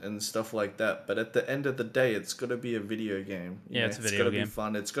this and stuff like that. But at the end of the day, it's got to be a video game. Yeah, it's a video game. It's got to be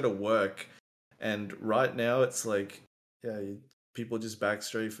fun. It's got to work. And right now, it's like, people just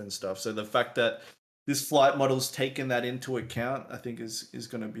backstrafe and stuff. So the fact that this flight model's taken that into account, I think is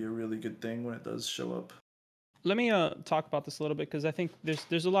going to be a really good thing when it does show up. Let me talk about this a little bit because I think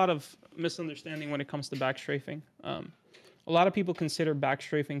there's a lot of misunderstanding when it comes to backstrafing. A lot of people consider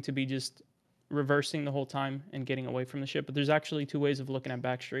backstrafing to be just reversing the whole time and getting away from the ship, but there's actually two ways of looking at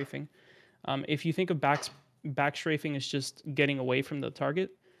backstrafing. If you think of backstrafing as just getting away from the target,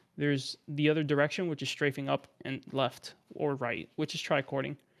 there's the other direction, which is strafing up and left or right, which is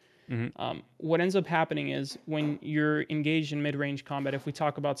tricording. What ends up happening is when you're engaged in mid-range combat, if we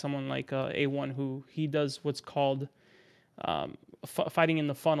talk about someone like A1 who he does what's called fighting in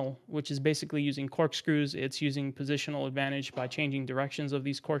the funnel, which is basically using corkscrews. It's using positional advantage by changing directions of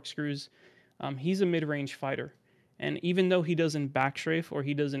these corkscrews. He's a mid-range fighter. And even though he doesn't backstrafe or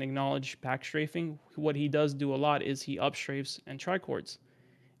he doesn't acknowledge backstrafing, what he does do a lot is he upstrafes and tricords.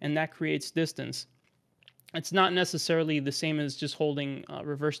 And that creates distance. It's not necessarily the same as just holding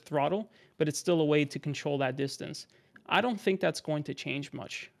reverse throttle, but it's still a way to control that distance. I don't think that's going to change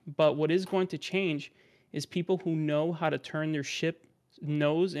much. But what is going to change is people who know how to turn their ship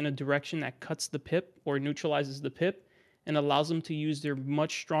nose in a direction that cuts the pip or neutralizes the pip and allows them to use their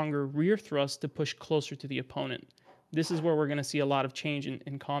much stronger rear thrust to push closer to the opponent. This is where we're going to see a lot of change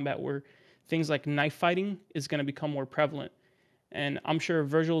in combat, where things like knife fighting is going to become more prevalent. And I'm sure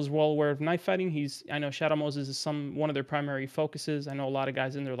Virgil is well aware of knife fighting. I know Shadow Moses is one of their primary focuses. I know a lot of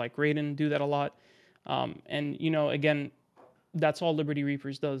guys in there like Raiden do that a lot. And, you know, again, that's all Liberty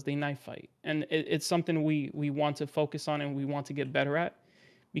Reapers does. They knife fight. And it's something we want to focus on and we want to get better at.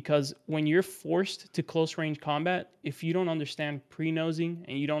 Because when you're forced to close range combat, if you don't understand pre-nosing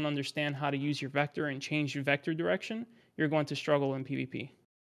and you don't understand how to use your vector and change your vector direction, you're going to struggle in PvP.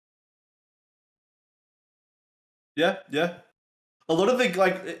 Yeah. A lot of the,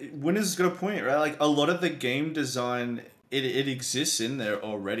 like, Winner's got a point, right? Like, a lot of the game design, it exists in there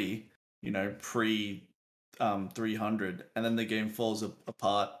already, you know, pre 300, and then the game falls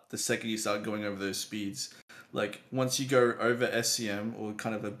apart the second you start going over those speeds. Like, once you go over SCM, or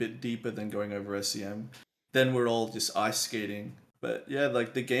kind of a bit deeper than going over SCM, then we're all just ice skating. But yeah,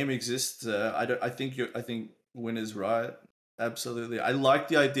 like, the game exists. I think Winner's right. Absolutely. I like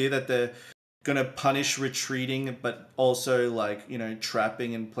the idea that they're gonna punish retreating, but also, like, you know,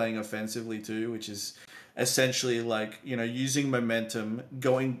 trapping and playing offensively too, which is essentially like, you know, using momentum,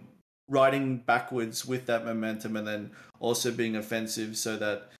 riding backwards with that momentum, and then also being offensive so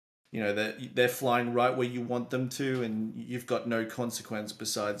that, you know, they're flying right where you want them to, and you've got no consequence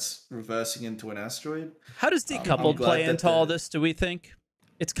besides reversing into an asteroid. How does decoupled play into all this, do we think?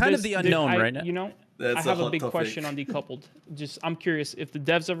 It's kind of the unknown right now. You know, I have a big question on decoupled. I'm curious, if the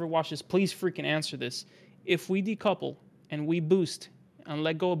devs ever watch this, please freaking answer this. If we decouple and we boost and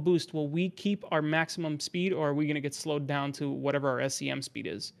let go of boost, will we keep our maximum speed, or are we going to get slowed down to whatever our SCM speed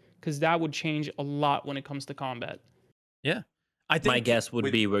is? Because that would change a lot when it comes to combat. Yeah. I think my guess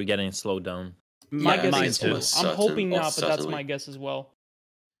would be we're getting slowed down. My guess is too. I'm hoping not, but that's my guess as well.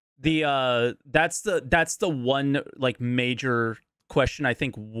 That's the one, like, major question I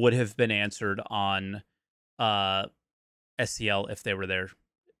think would have been answered on SCL if they were there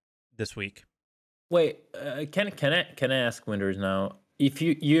this week. Wait, can I ask Winters now? If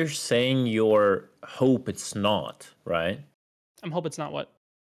you're saying your hope it's not, right? I'm hope it's not what?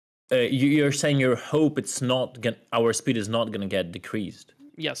 You're saying your hope our speed is not gonna get decreased.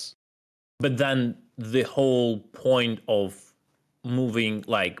 Yes. But then the whole point of moving,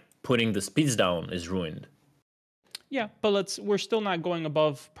 like putting the speeds down, is ruined. Yeah, but we're still not going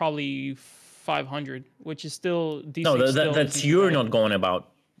above probably 500, which is still decent. No, that's you're not going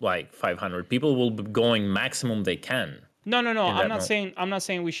about like 500. People will be going maximum they can. No. I'm not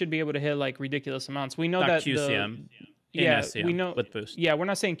saying we should be able to hit like ridiculous amounts. We know not that QCM. SCM we know with boost. Yeah, we're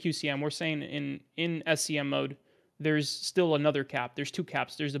not saying QCM. We're saying in SCM mode, there's still another cap. There's two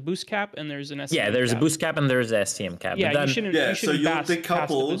caps. There's a boost cap and there's an SCM. Yeah, there's cap. a boost cap and there's an SCM cap. Yeah, but you shouldn't so you're pass the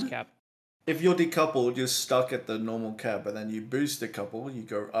boost cap. If you're decoupled, you're stuck at the normal cap, and then you boost a couple, you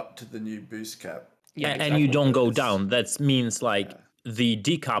go up to the new boost cap. Yeah, and you don't go down. That means like the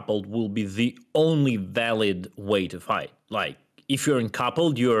decoupled will be the only valid way to fight. Like, if you're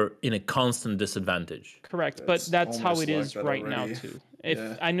uncoupled, you're in a constant disadvantage. Correct, but that's how it is right now too.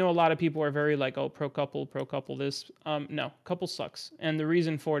 I know a lot of people are very like, oh, pro couple this. No, couple sucks, and the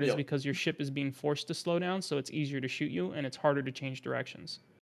reason for it is because your ship is being forced to slow down, so it's easier to shoot you and it's harder to change directions.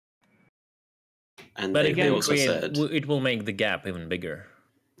 And but they again, also said it will make the gap even bigger.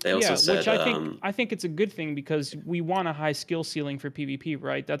 They also said, which I think it's a good thing, because we want a high skill ceiling for PvP,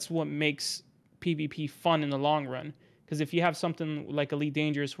 right? That's what makes PvP fun in the long run. Because if you have something like Elite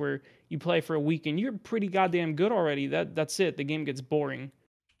Dangerous where you play for a week and you're pretty goddamn good already, that's it. The game gets boring.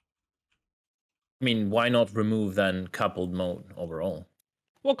 I mean, why not remove then coupled mode overall?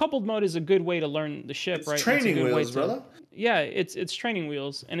 Well, coupled mode is a good way to learn the ship, right? Training wheels, brother. Yeah, it's training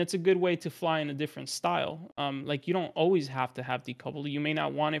wheels, and it's a good way to fly in a different style. Like, you don't always have to have decoupled. You may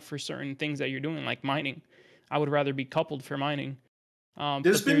not want it for certain things that you're doing, like mining. I would rather be coupled for mining.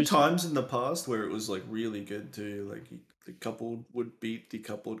 There's been times in the past where it was like really good too. Like, the coupled would beat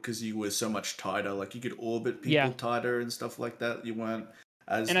decoupled because you were so much tighter. Like, you could orbit people tighter and stuff like that. You weren't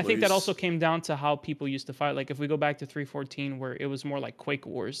as I think that also came down to how people used to fight. Like, if we go back to 3.14, where it was more like Quake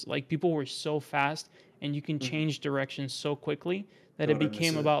Wars, like people were so fast and you can change directions so quickly that it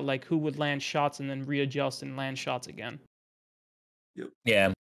became about like who would land shots and then readjust and land shots again. Yep.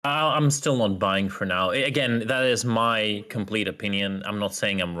 Yeah. I'm still not buying for now. Again, that is my complete opinion. I'm not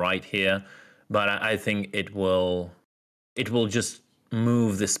saying I'm right here, but I think it will just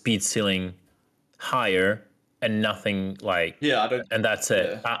move the speed ceiling higher and nothing like, yeah, I don't, and that's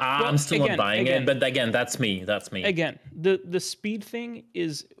it. Yeah. I'm still not buying it, but again, that's me. Again, the speed thing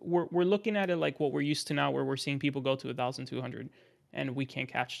is we're looking at it like what we're used to now, where we're seeing people go to 1,200 and we can't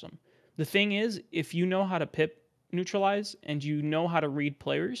catch them. The thing is, if you know how to pip neutralize and you know how to read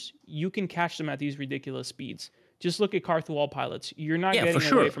players, you can catch them at these ridiculous speeds. Just look at Carthu wall pilots. You're not getting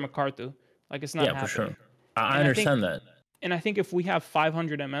away from a Carthu. Like, it's not happening. For sure. I understand that. And I think if we have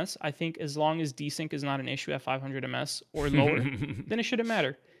 500 ms, I think as long as desync is not an issue at 500 ms or lower, then it shouldn't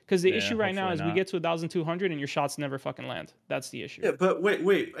matter. Because the issue right now is we get to 1,200 and your shots never fucking land. That's the issue. Yeah, but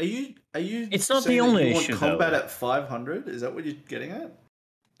wait, are you? It's not the only issue. Combat at 500? Is that what you're getting at?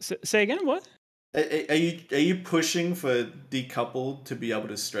 Say again, what? Are you pushing for decoupled to be able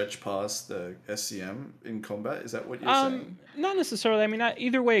to stretch past the SCM in combat? Is that what you're saying? Not necessarily. I mean,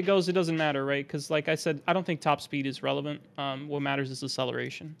 either way it goes, it doesn't matter, right? Because like I said, I don't think top speed is relevant. What matters is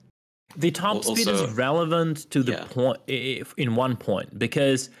acceleration. The top speed is relevant to the point in one point,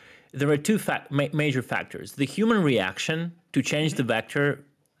 because there are two major factors: the human reaction to change the vector,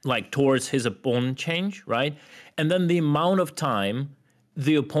 like towards his opponent change, right? And then the amount of time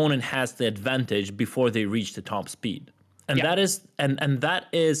the opponent has the advantage before they reach the top speed. And that is and that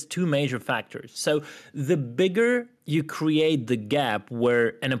is two major factors. So the bigger you create the gap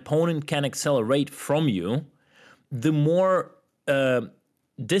where an opponent can accelerate from you, the more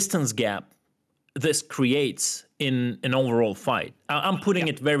distance gap this creates in an overall fight. I'm putting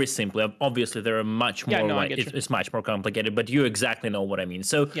it very simply. Obviously, there are much more. It's much more complicated, but you exactly know what I mean.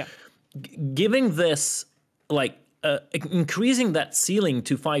 So, giving this increasing that ceiling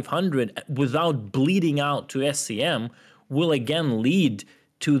to 500 without bleeding out to SCM will again lead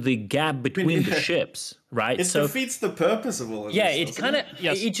to the gap between the ships, right? It defeats the purpose of all of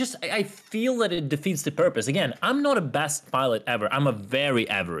this. I feel that it defeats the purpose. Again, I'm not a best pilot ever. I'm a very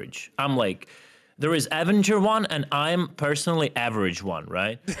average. I'm like, there is Avenger 1 and I'm personally average 1,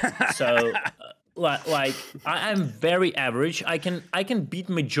 right? So I'm very average. I can beat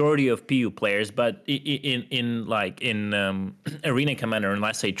majority of PU players, but in Arena Commander,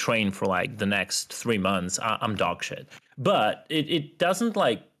 unless I train for like the next 3 months, I'm dog shit. But it doesn't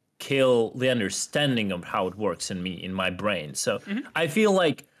like kill the understanding of how it works in my brain. So I feel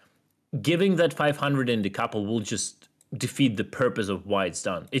like giving that 500 in decouple will just defeat the purpose of why it's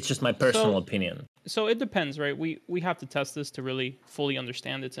done. It's just my personal opinion. So it depends, right? We have to test this to really fully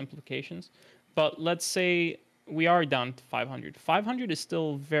understand its implications. But let's say we are down to 500. 500 is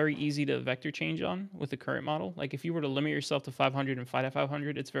still very easy to vector change on with the current model. Like if you were to limit yourself to 500 and fight at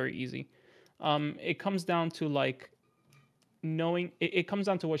 500, it's very easy. It comes down to like knowing, it comes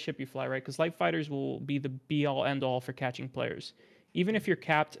down to what ship you fly, right? Because light fighters will be the be-all, end-all for catching players. Even if you're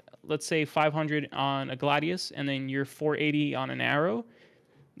capped, let's say 500 on a Gladius and then you're 480 on an Arrow,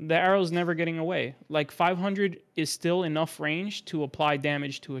 the Arrow's never getting away. Like 500 is still enough range to apply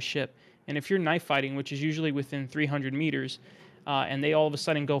damage to a ship. And if you're knife fighting, which is usually within 300 meters, and they all of a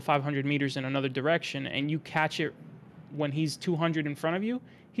sudden go 500 meters in another direction, and you catch it when he's 200 in front of you,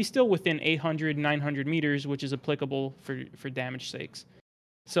 he's still within 800, 900 meters, which is applicable for damage sakes.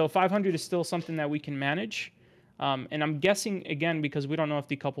 So 500 is still something that we can manage. And I'm guessing, again, because we don't know if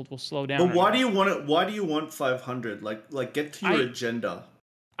decoupled will slow down. But why do you want it? Why do you want 500? Like get to your agenda.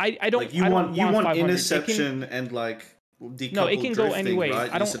 I don't. Like you want 500. Interception and like. No, it can go any way.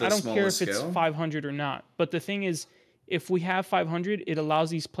 Right? I don't care if it's 500 or not. But the thing is, if we have 500, it allows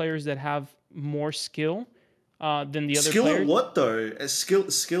these players that have more skill than the other players. Skill at what though?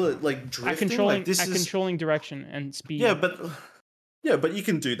 Skill at like drifting. Controlling direction and speed. Yeah, but you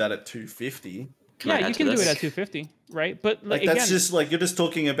can do that at 250. You can do it at 250, right? But like again, that's just like you're just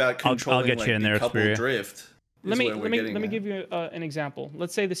talking about controlling. I'll get you in there, couple drift. Let me give you an example.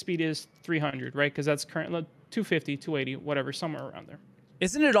 Let's say the speed is 300, right? Because that's current 250, 280, whatever, somewhere around there.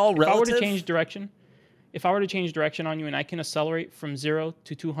 Isn't it all relative? If I were to change direction on you and I can accelerate from 0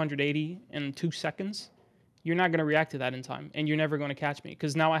 to 280 in 2 seconds, you're not going to react to that in time, and you're never going to catch me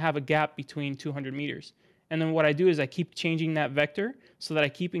because now I have a gap between 200 meters. And then what I do is I keep changing that vector so that I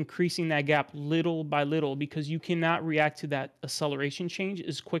keep increasing that gap little by little because you cannot react to that acceleration change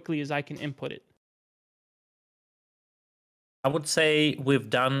as quickly as I can input it. I would say we've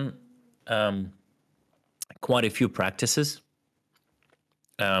done quite a few practices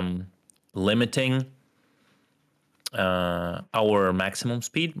limiting our maximum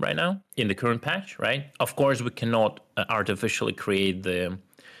speed right now in the current patch, right? Of course, we cannot artificially create the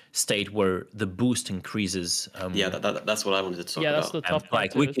state where the boost increases. Yeah, that's what I wanted to talk Yeah, about. that's the tough part.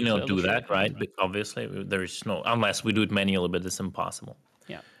 Like, we cannot do that, right? Obviously, there is no, unless we do it manually, but it's impossible.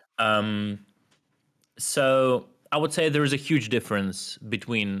 Yeah. So I would say there is a huge difference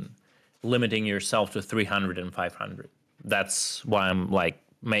between limiting yourself to 300 and 500. That's why I'm like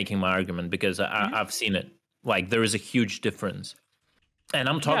making my argument, because I've seen it. Like, there is a huge difference. And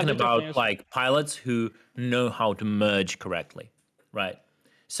I'm talking about like pilots who know how to merge correctly, right?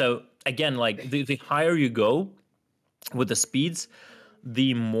 So again, like the higher you go with the speeds,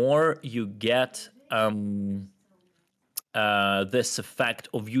 the more you get this effect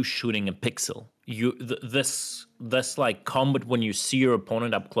of you shooting a pixel. This like combat when you see your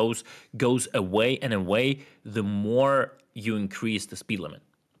opponent up close goes away and away the more you increase the speed limit,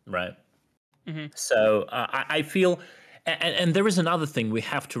 right? Mm-hmm. So I feel, and there is another thing we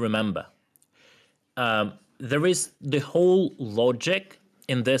have to remember. There is the whole logic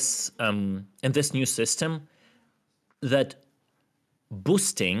in this new system that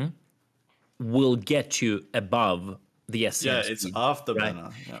boosting will get you above the SCM. Yeah, it's afterburner.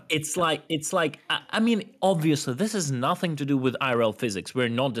 Right? Yeah. It's like I mean, obviously this has nothing to do with IRL physics. We're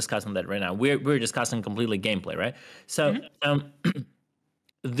not discussing that right now. We're discussing completely gameplay, right? So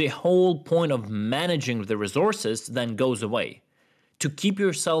the whole point of managing the resources then goes away. To keep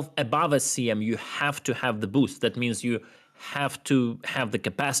yourself above SCM, you have to have the boost. That means you have to have the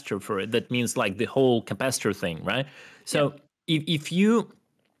capacitor for it. That means like the whole capacitor thing, right? So if you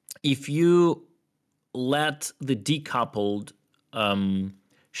let the decoupled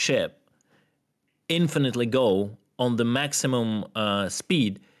ship infinitely go on the maximum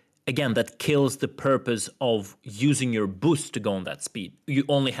speed, again, that kills the purpose of using your boost to go on that speed. You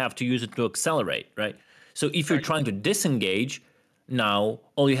only have to use it to accelerate, right? So if you're trying to disengage, now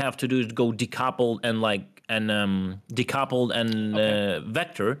all you have to do is go decoupled and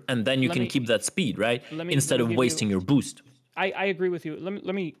vector, and then you can keep that speed, right? Instead of wasting your boost. I agree with you.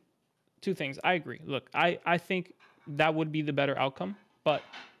 Let me two things. I agree. Look, I think that would be the better outcome, but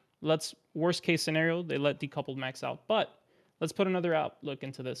worst case scenario, they let decoupled max out. But let's put another outlook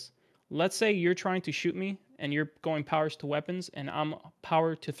into this. Let's say you're trying to shoot me and you're going powers to weapons and I'm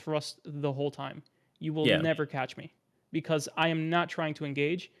power to thrust the whole time. You will never catch me because I am not trying to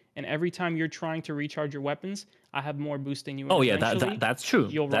engage. And every time you're trying to recharge your weapons, I have more boost than you. Oh yeah, that's true.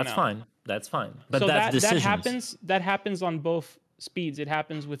 That's fine. That's fine. But so that happens on both speeds. It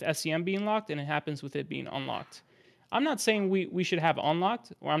happens with SCM being locked and it happens with it being unlocked. I'm not saying we should have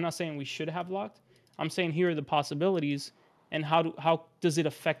unlocked, or I'm not saying we should have locked. I'm saying here are the possibilities and how does it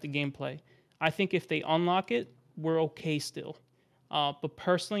affect the gameplay. I think if they unlock it, we're okay still. But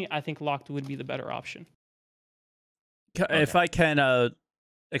personally, I think locked would be the better option. If I can,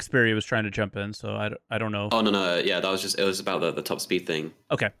 Xperia was trying to jump in, so I don't know. Oh no, yeah, it was about the top speed thing.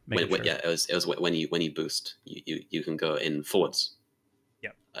 Okay, sure. Yeah, it was when you boost, you can go in forwards.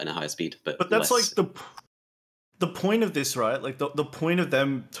 Yep. At a higher speed, but that's like the point of this, right? Like the point of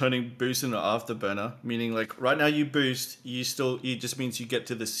them turning boost into afterburner, meaning like right now you boost, it just means you get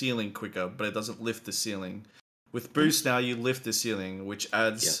to the ceiling quicker, but it doesn't lift the ceiling. With boost now you lift the ceiling, which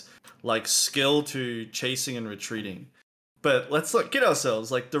adds like skill to chasing and retreating. But let's not kid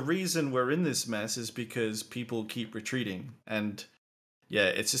ourselves. Like the reason we're in this mess is because people keep retreating, and yeah,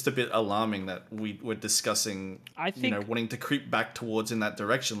 it's just a bit alarming that we're discussing, wanting to creep back towards in that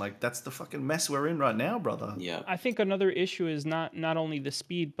direction. Like that's the fucking mess we're in right now, brother. Yeah. I think another issue is not only the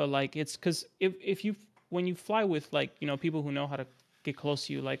speed, but like it's because when you fly with like people who know how to get close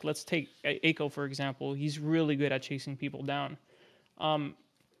to you, like let's take Aiko for example. He's really good at chasing people down.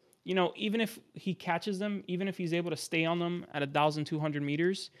 Even if he catches them, even if he's able to stay on them at 1,200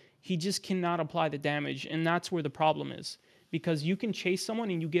 meters, he just cannot apply the damage, and that's where the problem is. Because you can chase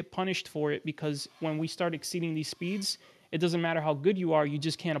someone and you get punished for it, because when we start exceeding these speeds, it doesn't matter how good you are, you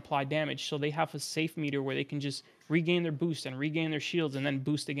just can't apply damage. So they have a safe meter where they can just regain their boost and regain their shields and then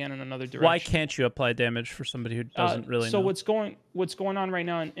boost again in another direction. Why can't you apply damage for somebody who doesn't really know? So what's going on right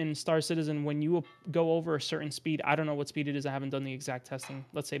now in Star Citizen, when you go over a certain speed, I don't know what speed it is, I haven't done the exact testing,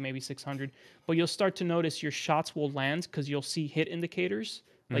 let's say maybe 600, but you'll start to notice your shots will land because you'll see hit indicators.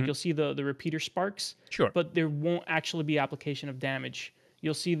 Like you'll see the repeater sparks, but there won't actually be application of damage.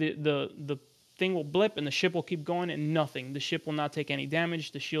 You'll see the thing will blip and the ship will keep going and nothing. The ship will not take any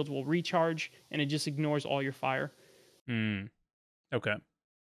damage. The shields will recharge and it just ignores all your fire. Okay.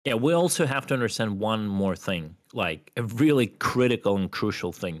 Yeah, we also have to understand one more thing, like a really critical and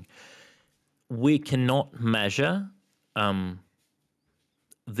crucial thing. We cannot measure the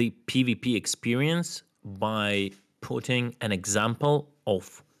PvP experience by putting an example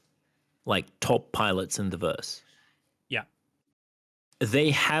of like top pilots in the verse. Yeah. They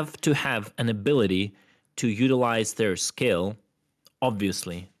have to have an ability to utilize their skill,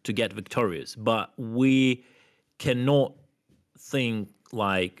 obviously, to get victorious. But we cannot think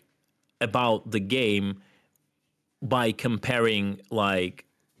like about the game by comparing like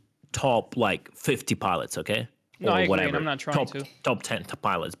top like 50 pilots, okay? No, or I agree, whatever. and I'm not trying top 10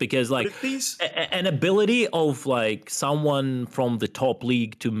 pilots, because like these... an ability of like someone from the top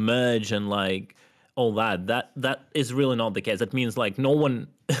league to merge and like all that is really not the case. That means like no one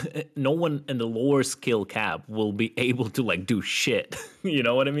in the lower skill cap will be able to like do shit. You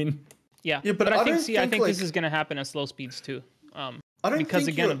know what I mean? Yeah, but I think like, this is going to happen at slow speeds too. Because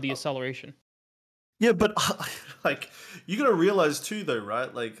again of the acceleration. Yeah, but like you got to realize too, though,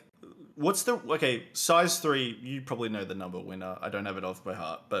 right? Like, what's the size 3? You probably know the number, winner. I don't have it off by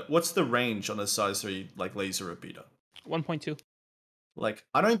heart, but what's the range on a size 3 like laser repeater? 1.2. Like,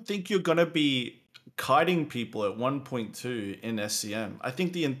 I don't think you're gonna be kiting people at 1.2 in SCM. I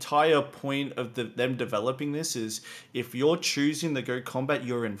think the entire point of them developing this is if you're choosing to go combat,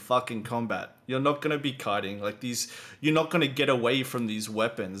 you're in fucking combat. You're not gonna be kiting like these. You're not gonna get away from these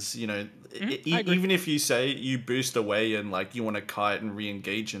weapons. You know, even if you say you boost away and like you want to kite and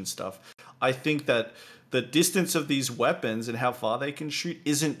re-engage and stuff. I think that the distance of these weapons and how far they can shoot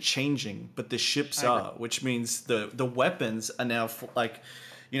isn't changing, but the ships are, which means the weapons are now like,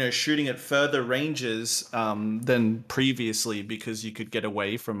 you know, shooting at further ranges than previously because you could get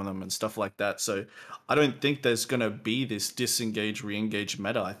away from them and stuff like that. So I don't think there's going to be this disengage, re-engage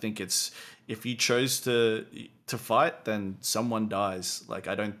meta. I think it's, if you chose to fight, then someone dies. Like,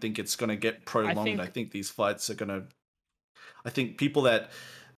 I don't think it's going to get prolonged. I think these fights are going to, I think people that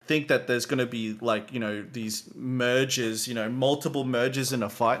think that there's going to be like, you know, these merges, you know, multiple merges in a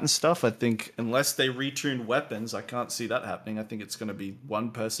fight and stuff, I think unless they retune weapons, I can't see that happening. I think it's going to be one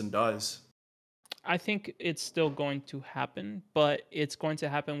person dies. I think it's still going to happen, but it's going to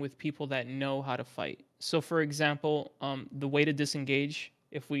happen with people that know how to fight. So for example, the way to disengage,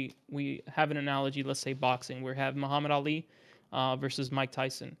 if we have an analogy, let's say boxing, we have Muhammad Ali versus Mike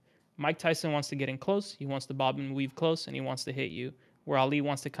Tyson. Mike Tyson wants to get in close, he wants to bob and weave close, and he wants to hit you. Where Ali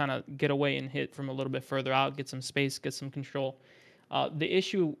wants to kind of get away and hit from a little bit further out, get some space, get some control. The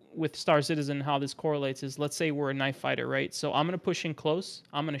issue with Star Citizen, how this correlates is, let's say we're a knife fighter, right? So I'm going to push in close,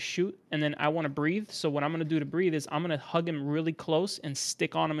 I'm going to shoot, and then I want to breathe. So what I'm going to do to breathe is I'm going to hug him really close and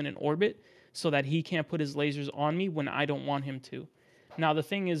stick on him in an orbit so that he can't put his lasers on me when I don't want him to. Now, the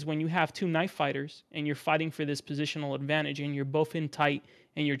thing is, when you have two knife fighters and you're fighting for this positional advantage and you're both in tight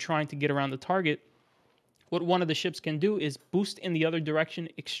and you're trying to get around the target, what one of the ships can do is boost in the other direction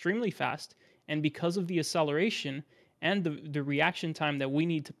extremely fast, and because of the acceleration and the reaction time that we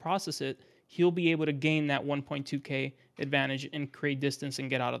need to process it, he'll be able to gain that 1.2K advantage and create distance and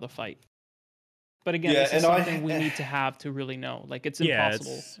get out of the fight. But again, this is something we need to have to really know. Like, it's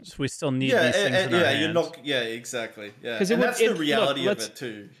impossible. We still need these things in our hands. You're not. Yeah, exactly. Yeah, and that's the reality of it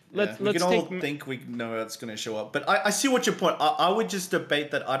too. Yeah. We can all think we know how it's going to show up, but I see what your point. I would just debate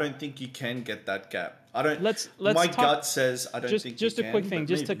that. I don't think you can get that gap. I don't. My gut says I don't think. Just you a can, quick thing,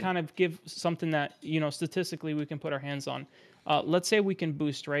 just maybe. to kind of give something that, you know, statistically we can put our hands on. Let's say we can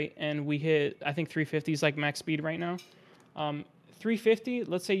boost, right, and we hit, I think 350 is like max speed right now. 350,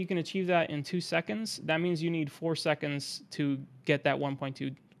 let's say you can achieve that in 2 seconds. That means you need 4 seconds to get that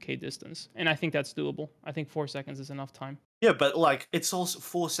 1.2K distance. And I think that's doable. I think 4 seconds is enough time. Yeah, but like, it's also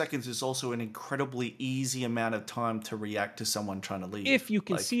 4 seconds is also an incredibly easy amount of time to react to someone trying to leave. If you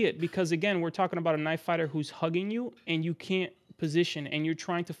can see it, because again, we're talking about a knife fighter who's hugging you and you can't position and you're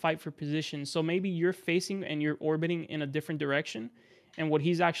trying to fight for position. So maybe you're facing and you're orbiting in a different direction. And what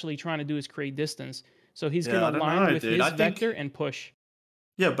he's actually trying to do is create distance. So he's going to align with his vector and push.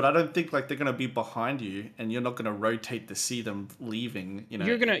 Yeah, but I don't think like they're going to be behind you, and you're not going to rotate to see them leaving. You know,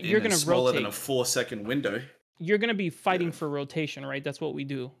 you're going to smaller than a 4 second window. You're going to be fighting for rotation, right? That's what we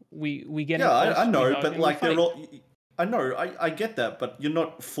do. We get. Yeah, I know, but like they're all. I know, I get that, but you're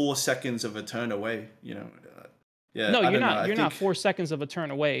not 4 seconds of a turn away. You know. Yeah. No, you're not. You're not 4 seconds of a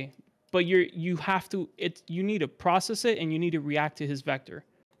turn away, but you have to. You need to process it and you need to react to his vector.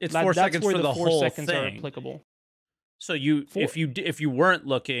 It's 4 seconds for the whole seconds thing. Are applicable. So if you weren't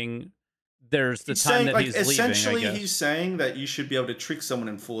looking, there's the time that he's leaving. Essentially, he's saying that you should be able to trick someone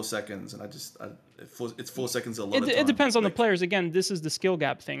in 4 seconds, and it's 4 seconds a lot of time. It depends on the players. Again, this is the skill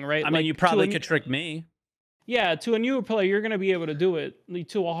gap thing, right? I mean, you probably could trick me. Yeah, to a newer player, you're going to be able to do it.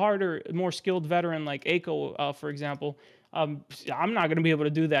 To a harder, more skilled veteran like Aiko, for example, I'm not going to be able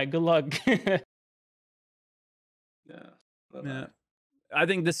to do that. Good luck. Yeah. I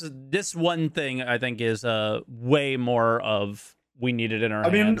think this one thing I think is way more of we need it in our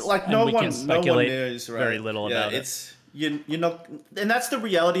hands. I mean, like and no we one can speculate knows, right? very little about it. You're not, and that's the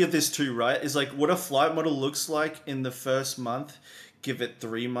reality of this too, right? Is like what a flight model looks like in the first month. Give it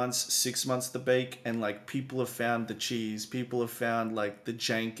 3 months, 6 months to bake, and like people have found the cheese, people have found like the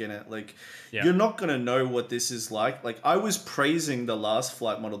jank in it. Like you're not gonna know what this is like. Like I was praising the last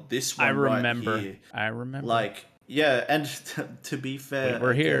flight model, this one right here. I remember. Like yeah, and to be fair,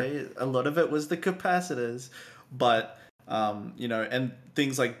 we're here. A lot of it was the capacitors, but you know, and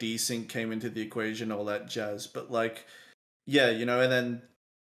things like desync came into the equation, all that jazz. But like, yeah, you know, and then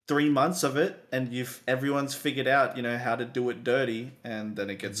 3 months of it, and everyone's figured out, you know, how to do it dirty, and then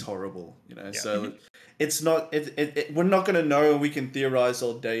it gets horrible, you know. So it's not we're not going to know. We can theorize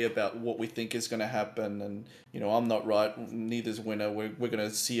all day about what we think is going to happen, and you know, I'm not right, neither's winner. We're going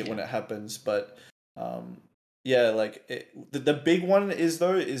to see it when it happens, but yeah, like the big one is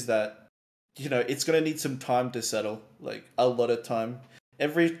that, you know, it's going to need some time to settle, like a lot of time.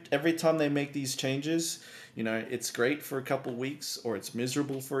 Every time they make these changes, you know, it's great for a couple weeks, or it's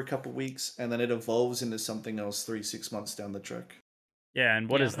miserable for a couple weeks, and then it evolves into something else 3-6 months down the track. Yeah, and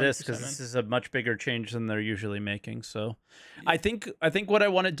what is this? Because this is a much bigger change than they're usually making. So, I think what I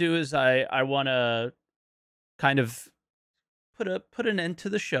want to do is I want to kind of put an end to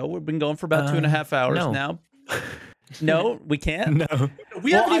the show. We've been going for about 2.5 hours now. No, we can't. No,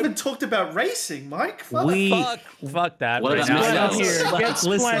 we haven't even talked about racing, Mike. Fuck that. What Right about now.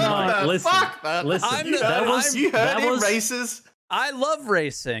 Listen. You heard him, races. I love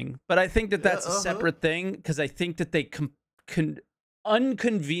racing, but I think that that's a separate thing, because I think that they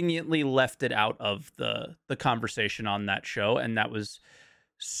unconveniently left it out of the conversation on that show, and that was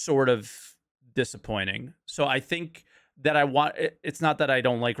sort of disappointing. So I think that it's not that I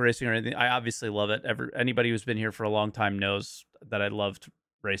don't like racing or anything. I obviously love it. Anybody who's been here for a long time knows that I loved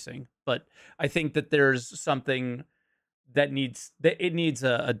racing, but I think that there's something that needs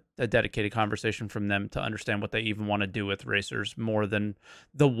a dedicated conversation from them to understand what they even want to do with racers, more than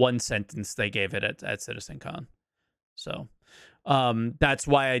the one sentence they gave it at CitizenCon. So that's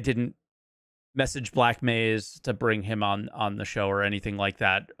why I didn't message Black Maze to bring him on the show or anything like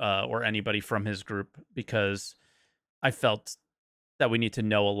that, or anybody from his group, because I felt that we need to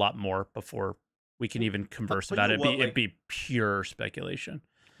know a lot more before we can even converse about it. It'd be pure speculation.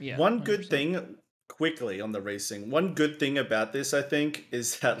 Yeah. 100%. Good thing, quickly on the racing, one good thing about this, I think,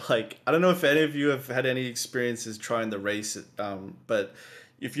 is that, like, I don't know if any of you have had any experiences trying the race, but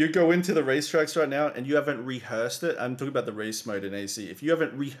if you go into the racetracks right now and you haven't rehearsed it, I'm talking about the race mode in AC. If you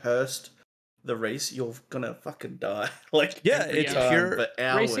haven't rehearsed the race, you're gonna fucking die. Like, it's pure for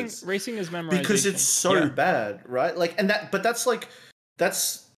hours. Racing is memorization because it's so bad, right? Like, and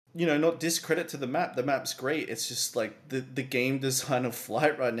that's you know, not discredit to the map. The map's great. It's just like the game design of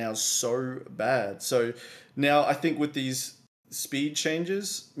flight right now is so bad. So now I think with these speed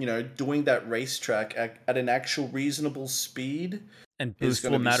changes, you know, doing that racetrack at an actual reasonable speed and boost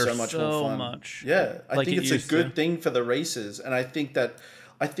will matter so much more fun. Much. Yeah, I think it's a good thing for the races, and I think that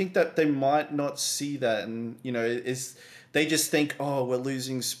they might not see that, and you know, they just think, oh, we're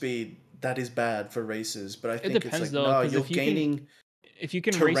losing speed. That is bad for races. But I think it depends, it's like, no, you're gaining. If you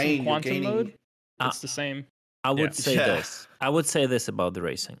can terrain, race in quantum mode, it's the same. I would say this. I would say this about the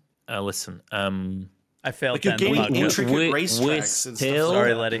racing. Listen, I failed. Like, you're gaining intricate racetracks and stuff.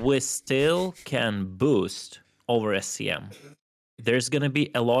 Sorry, Letty. We still can boost over SCM. There's gonna be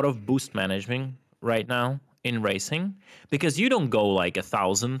a lot of boost management right now in racing, because you don't go like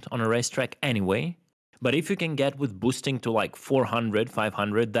 1,000 on a racetrack anyway. But if you can get with boosting to like 400,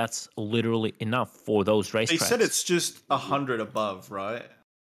 500, that's literally enough for those racetracks. They said it's just 100 above, right?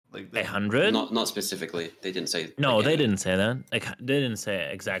 Like 100? Not specifically. They didn't say. No, they didn't say that. Like, they didn't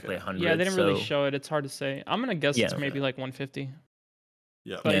say exactly 100. Yeah, they didn't really show it. It's hard to say. I'm gonna guess it's maybe like 150.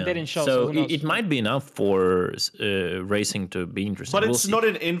 Yeah, but they didn't show. So it might be enough for racing to be interesting. But it's not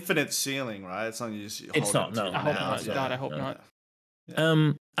an infinite ceiling, right? It's not. It's not. No, I hope not. God, I hope not.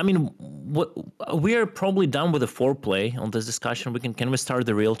 Yeah. I mean, we are probably done with the foreplay on this discussion. Can we start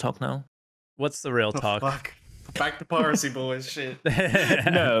the real talk now? What's the real talk? Fuck. Back to piracy, boys. Shit.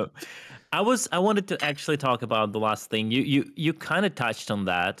 No, I wanted to actually talk about the last thing. You kind of touched on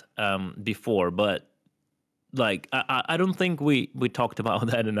that before, but like I don't think we talked about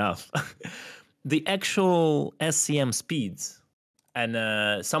that enough. The actual SCM speeds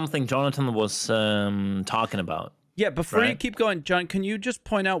and something Jonathan was talking about. Yeah, before you keep going, John, can you just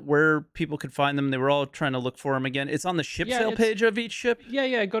point out where people could find them? They were all trying to look for them again. It's on the ship sale page of each ship?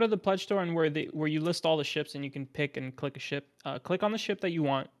 Yeah. Go to the pledge store, and where you list all the ships, and you can pick and click a ship. Click on the ship that you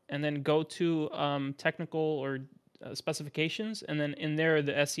want, and then go to technical or specifications, and then in there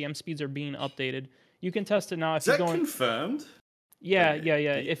the SCM speeds are being updated. You can test it now. If Is that you go confirmed? Yeah.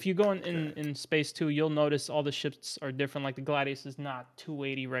 If you go in Space 2, you'll notice all the ships are different. Like the Gladius is not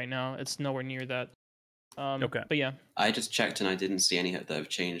 280 right now. It's nowhere near that. Okay. But yeah. I just checked and I didn't see any that have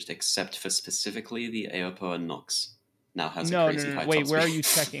changed except for specifically the AOPO and Nox now has a crazy high Wait, top where are speed. you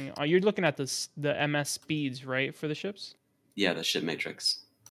checking? You're looking at the MS speeds, right, for the ships? Yeah, the ship matrix.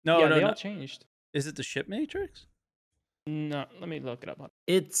 No, they all changed. Is it the ship matrix? No, let me look it up.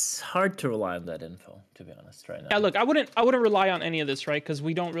 It's hard to rely on that info, to be honest, right now. Yeah, look, I wouldn't rely on any of this, right? Because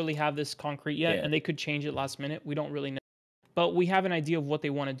we don't really have this concrete yet, Yeah. and they could change it last minute. We don't really know, but we have an idea of what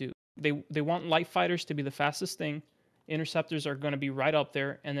they want to do. They want light fighters to be the fastest thing. Interceptors are going to be right up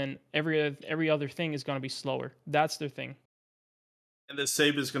there, and then every other thing is going to be slower. That's their thing. And the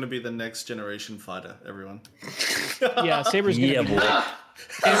Saber's going to be the next generation fighter, everyone. Yeah, Saber's going to be boy.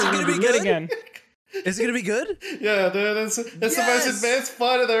 Is it going to be good again. Is it going to be good? Yeah, dude, that's the most advanced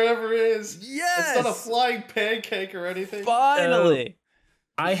fighter there ever is. Yes! It's not a flying pancake or anything. Finally!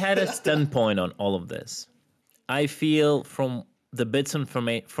 I had a standpoint on all of this. I feel from the bits of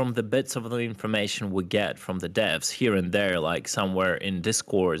the information we get from the devs here and there, like somewhere in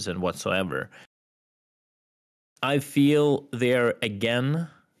Discords and whatsoever, I feel they're again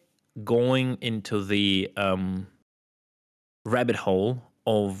going into the rabbit hole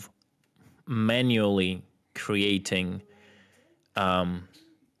of manually creating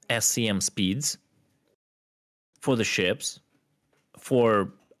SCM speeds for the ships,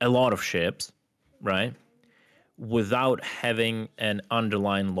 for a lot of ships, right? Without having an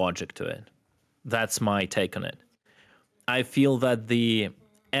underlying logic to it. That's my take on it. I feel that the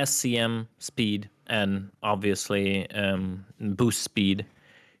SCM speed and obviously boost speed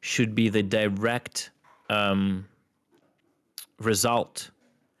should be the direct result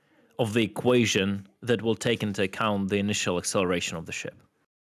of the equation that will take into account the initial acceleration of the ship.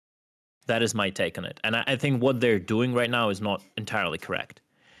 That is my take on it. And I think what they're doing right now is not entirely correct.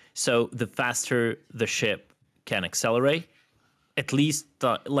 So the faster the ship can accelerate, at least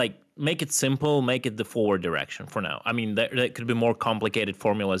make it simple, make it the forward direction for now. I mean, there could be more complicated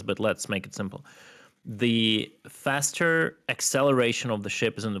formulas, but let's make it simple. The faster acceleration of the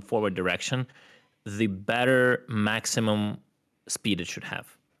ship is in the forward direction, the better maximum speed it should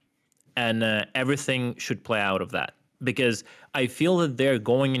have. And everything should play out of that. Because I feel that they're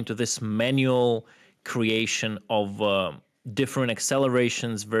going into this manual creation of different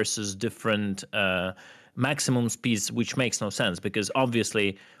accelerations versus different maximum speeds, which makes no sense. Because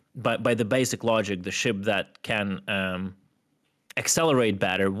obviously, by the basic logic, the ship that can accelerate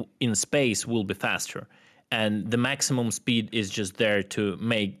better in space will be faster. And the maximum speed is just there to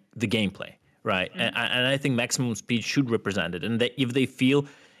make the gameplay, right? Mm-hmm. And I think maximum speed should represent it. And if they feel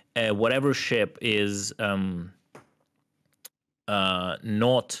whatever ship is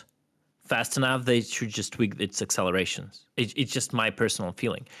not fast enough, they should just tweak its accelerations. It's just my personal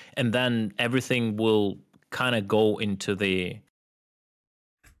feeling. And then everything will kind of go into that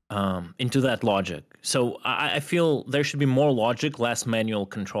logic. So I feel there should be more logic, less manual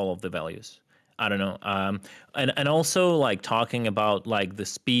control of the values. I don't know. And also like talking about like the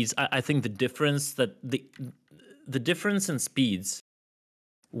speeds, I think the difference in speeds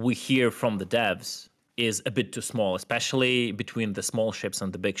we hear from the devs is a bit too small, especially between the small ships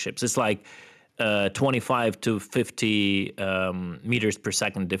and the big ships. It's like 25 to 50 meters per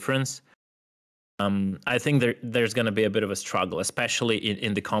second difference. I think there's going to be a bit of a struggle, especially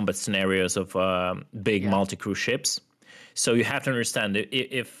in the combat scenarios of big multi-crew ships. So you have to understand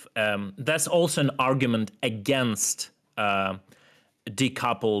if that's also an argument against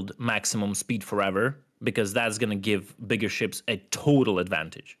decoupled maximum speed forever, because that's going to give bigger ships a total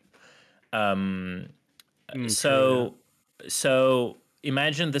advantage. So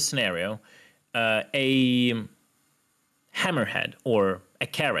imagine the scenario, a hammerhead or a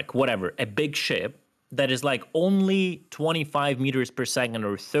carrack, whatever, a big ship that is like only 25 meters per second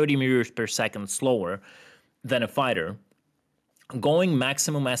or 30 meters per second slower than a fighter, going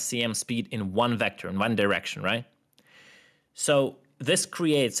maximum SCM speed in one vector, in one direction, right? So this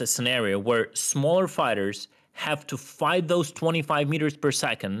creates a scenario where smaller fighters have to fight those 25 meters per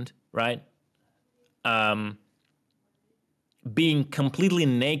second, right? Being completely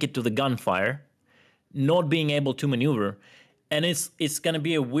naked to the gunfire, not being able to maneuver. And it's going to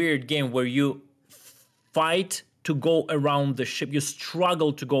be a weird game where you fight to go around the ship. You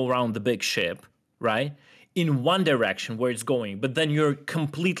struggle to go around the big ship, right? In one direction where it's going, but then you're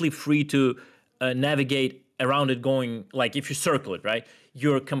completely free to navigate around it going, like if you circle it, right?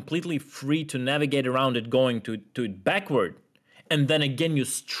 You're completely free to navigate around it going to it backward. And then again, you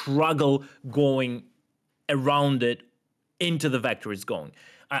struggle going around it into the vector it's going.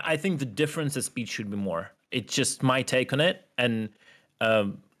 I think the difference in speed should be more. It's just my take on it, and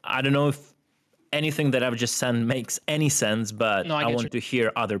I don't know if anything that I've just said makes any sense, but No, I want to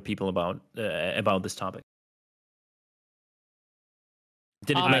hear other people about this topic.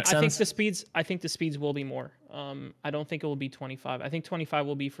 Did it make sense? I think the speeds will be more. I don't think it will be 25. I think 25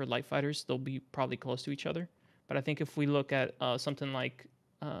 will be for light fighters. They'll be probably close to each other. But I think if we look at something like,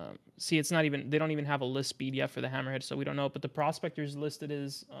 it's not even, they don't even have a list speed yet for the hammerhead, so we don't know. But the prospector's listed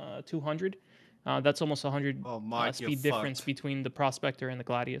is 200. That's almost 100 speed difference between the prospector and the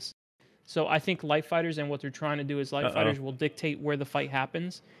gladius. So I think light fighters, and what they're trying to do is light fighters will dictate where the fight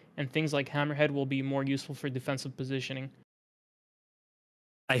happens, and things like hammerhead will be more useful for defensive positioning.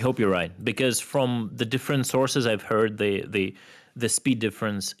 I hope you're right, because from the different sources I've heard, the speed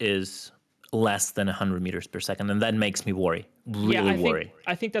difference is less than 100 meters per second, and that makes me worry. Worry.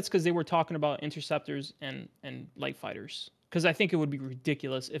 I think that's because they were talking about interceptors and light fighters. Because I think it would be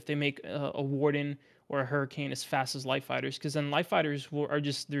ridiculous if they make a Warden or a Hurricane as fast as light fighters, because then light fighters are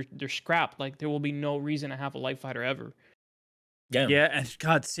just they're scrapped. Like, there will be no reason to have a light fighter ever. Yeah, and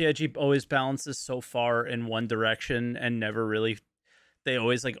God, CIG always balances so far in one direction and never really. They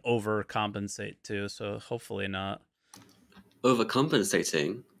always like overcompensate too, so hopefully not.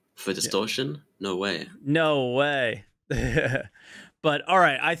 Overcompensating for distortion? Yeah. No way. No way. But all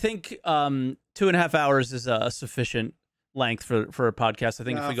right, I think 2.5 hours is a sufficient length for a podcast. I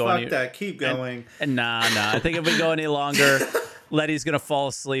think if we go keep going. And nah. I think if we go any longer, Letty's gonna fall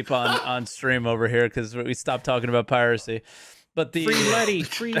asleep on stream over here because we stopped talking about piracy. But the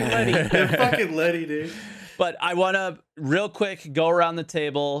free Letty. They're fucking Letty, dude. But I want to real quick go around the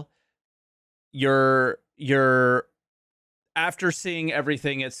table. You're after seeing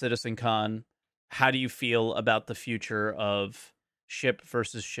everything at CitizenCon, how do you feel about the future of ship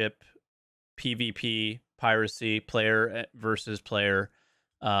versus ship, PvP, piracy, player versus player?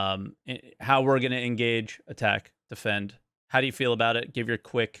 How we're going to engage, attack, defend. How do you feel about it? Give your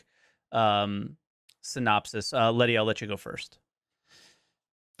quick synopsis. Letty, I'll let you go first.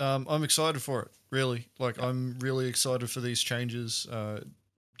 I'm excited for it, really. Like, I'm really excited for these changes,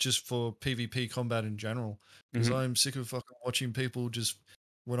 just for PvP combat in general. Because I'm sick of fucking watching people just,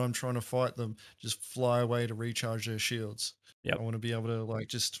 when I'm trying to fight them, just fly away to recharge their shields. Yep. I want to be able to, like,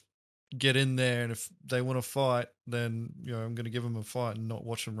 just get in there, and if they want to fight, then, I'm going to give them a fight and not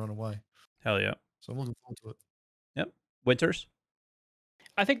watch them run away. Hell yeah. So I'm looking forward to it. Yep. Winters?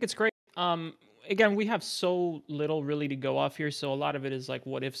 I think it's great. Again, we have so little really to go off here, so a lot of it is like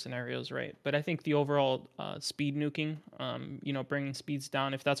what if scenarios, right? But I think the overall speed nuking, bringing speeds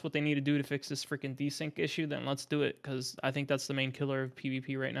down, if that's what they need to do to fix this freaking desync issue, then let's do it, because I think that's the main killer of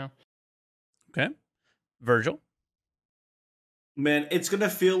PvP right now. Okay. Virgil? Man, it's gonna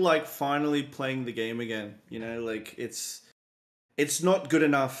feel like finally playing the game again. Like, it's not good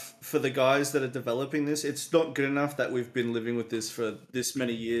enough for the guys that are developing this. It's not good enough that we've been living with this for this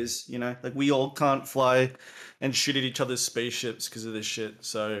many years, Like, we all can't fly and shoot at each other's spaceships because of this shit.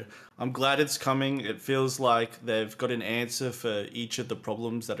 So I'm glad it's coming. It feels like they've got an answer for each of the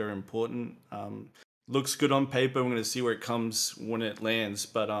problems that are important. Looks good on paper. We're going to see where it comes when it lands.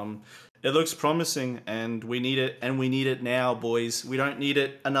 But it looks promising, and we need it. And we need it now, boys. We don't need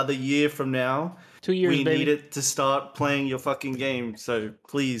it another year from now. 2 years, we baby. need it to start playing your fucking game. So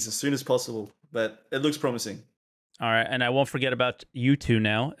please, as soon as possible. But it looks promising. All right, and I won't forget about you two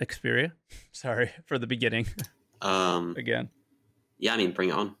now, Xperia. Sorry for the beginning. Again. Yeah, I mean, bring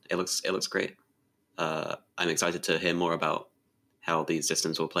it on. It looks great. I'm excited to hear more about how these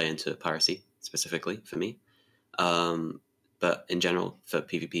systems will play into piracy, specifically for me. But in general, for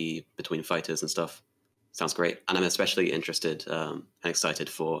PvP between fighters and stuff, sounds great. And I'm especially interested and excited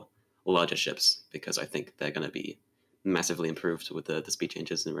for larger ships, because I think they're going to be massively improved with the speed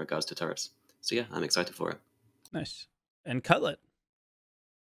changes in regards to turrets. So yeah, I'm excited for it. Nice. And Cutlet?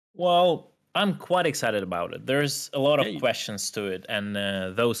 Well, I'm quite excited about it. There's a lot of questions to it, and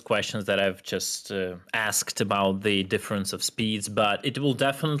those questions that I've just asked about the difference of speeds, but it will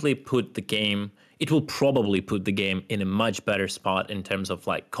definitely put the game, it will probably put the game in a much better spot in terms of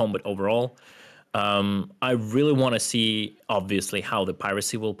like combat overall. I really want to see, obviously, how the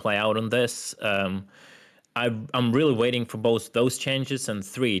piracy will play out on this. I'm really waiting for both those changes and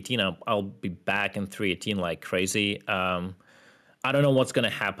 3.18. I'll be back in 3.18 like crazy. I don't know what's going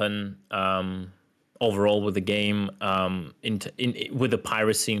to happen overall with the game, with the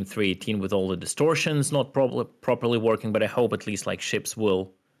piracy in 3.18, with all the distortions not properly working. But I hope at least like ships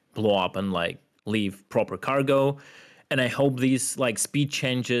will blow up and like leave proper cargo. And I hope these like speed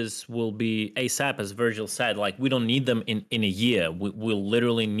changes will be ASAP, as Virgil said. Like, we don't need them in a year. We'll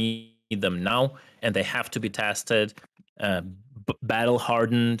literally need them now, and they have to be tested, battle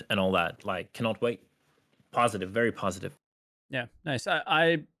hardened, and all that. Like, cannot wait. Positive, very positive. Yeah, nice.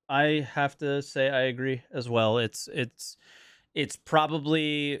 I have to say I agree as well. It's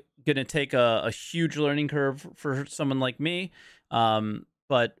probably going to take a huge learning curve for someone like me,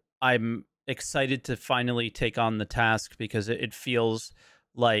 but I'm excited to finally take on the task because it feels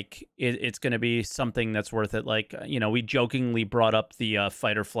like it's going to be something that's worth it. Like, we jokingly brought up the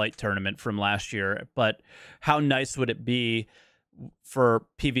fight or flight tournament from last year, but how nice would it be for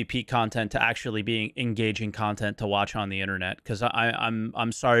PvP content to actually be engaging content to watch on the internet? Because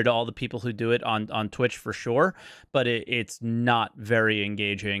I'm sorry to all the people who do it on Twitch for sure, but it's not very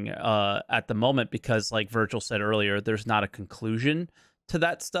engaging at the moment because, like Virgil said earlier, there's not a conclusion to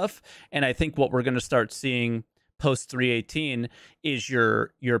that stuff. And I think what we're going to start seeing post 318 is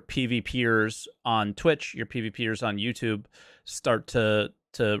your PvPers on Twitch, your PvPers on YouTube start to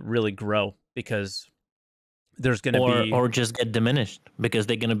really grow, because there's going to be, or just get diminished because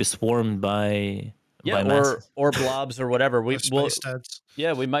they're going to be swarmed by or blobs or whatever. We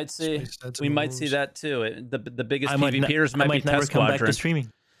might see that too. The biggest PvPers might be never Test come Squadron. back to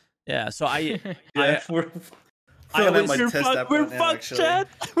streaming. Yeah, so we're fucked, Chad.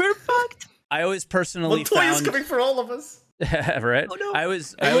 We're fucked. I always personally Montoya's coming for all of us. Right? Oh no! I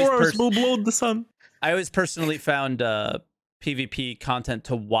always will blow the sun. I always personally found PvP content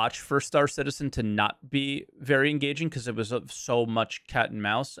to watch for Star Citizen to not be very engaging because it was so much cat and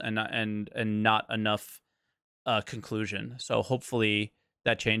mouse and not enough conclusion. So hopefully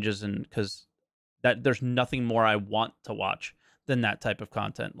that changes, and because there's nothing more I want to watch than that type of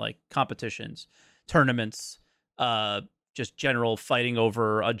content, like competitions, tournaments, just general fighting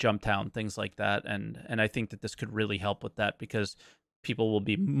over a jump town, things like that. And I think that this could really help with that because people will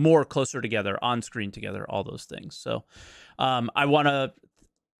be more closer together, on screen together, all those things. So I want to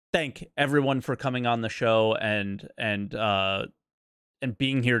thank everyone for coming on the show and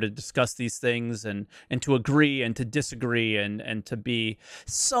being here to discuss these things and to agree and to disagree and to be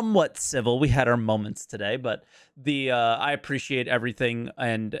somewhat civil. We had our moments today, but I appreciate everything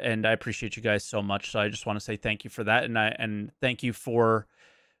and I appreciate you guys so much. So I just want to say thank you for that, and thank you for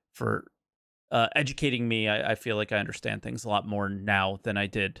educating me. I feel like I understand things a lot more now than I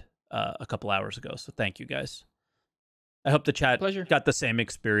did a couple hours ago. So thank you guys. I hope the chat got the same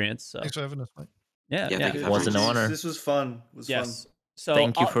experience. So. Thanks for having us, mate. Yeah. It was an honor. This was fun. Fun. So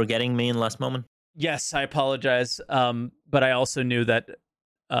thank you for getting me in last moment. Yes, I apologize. But I also knew that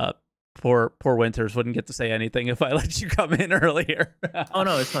poor Winters wouldn't get to say anything if I let you come in earlier. Oh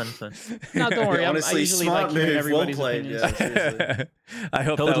no, it's fine. No, don't worry. Honestly, I usually smart like hearing move, everybody's well played. opinions. Yeah, I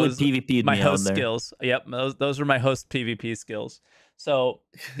hope totally that was PvP'd my me host out there. skills. Yep, those were my host PvP skills. So,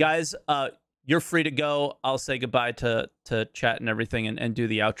 guys, you're free to go. I'll say goodbye to chat and everything and do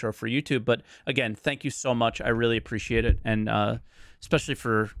the outro for YouTube. But again, thank you so much. I really appreciate it. And especially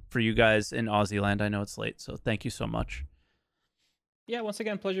for you guys in Aussie land. I know it's late, so thank you so much. Yeah, once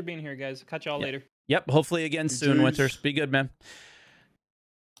again, pleasure being here, guys. Catch y'all later. Yep, hopefully again soon, Winters. Be good, man.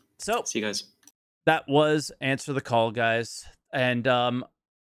 So, see you guys. That was Answer the Call, guys. And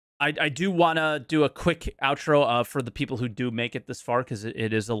I do want to do a quick outro for the people who do make it this far, because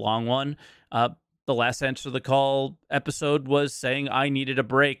it is a long one. The last Answer the Call episode was saying I needed a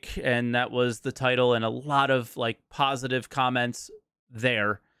break, and that was the title, and a lot of like positive comments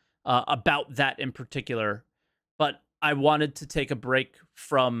there about that in particular. But I wanted to take a break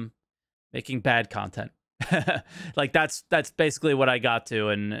from making bad content. Like that's basically what I got to,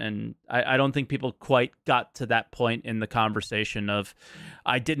 and I don't think people quite got to that point in the conversation of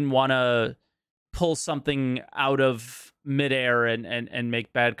I didn't want to pull something out of midair and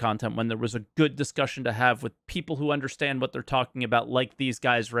make bad content when there was a good discussion to have with people who understand what they're talking about, like these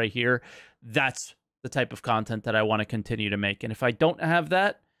guys right here. That's the type of content that I want to continue to make. And if I don't have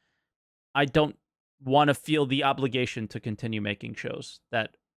that, I don't want to feel the obligation to continue making shows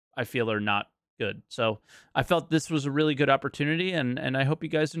that I feel are not good. So I felt this was a really good opportunity, and I hope you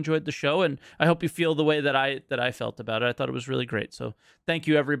guys enjoyed the show, and I hope you feel the way that I felt about it. I thought it was really great. So thank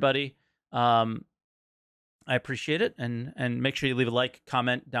you, everybody. I appreciate it, and make sure you leave a like,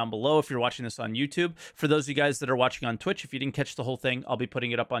 comment down below if you're watching this on YouTube. For those of you guys that are watching on Twitch, if you didn't catch the whole thing, I'll be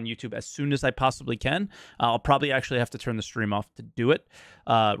putting it up on YouTube as soon as I possibly can. I'll probably actually have to turn the stream off to do it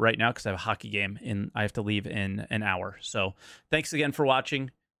right now because I have a hockey game I have to leave in an hour. So thanks again for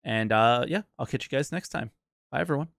watching, and yeah, I'll catch you guys next time. Bye, everyone.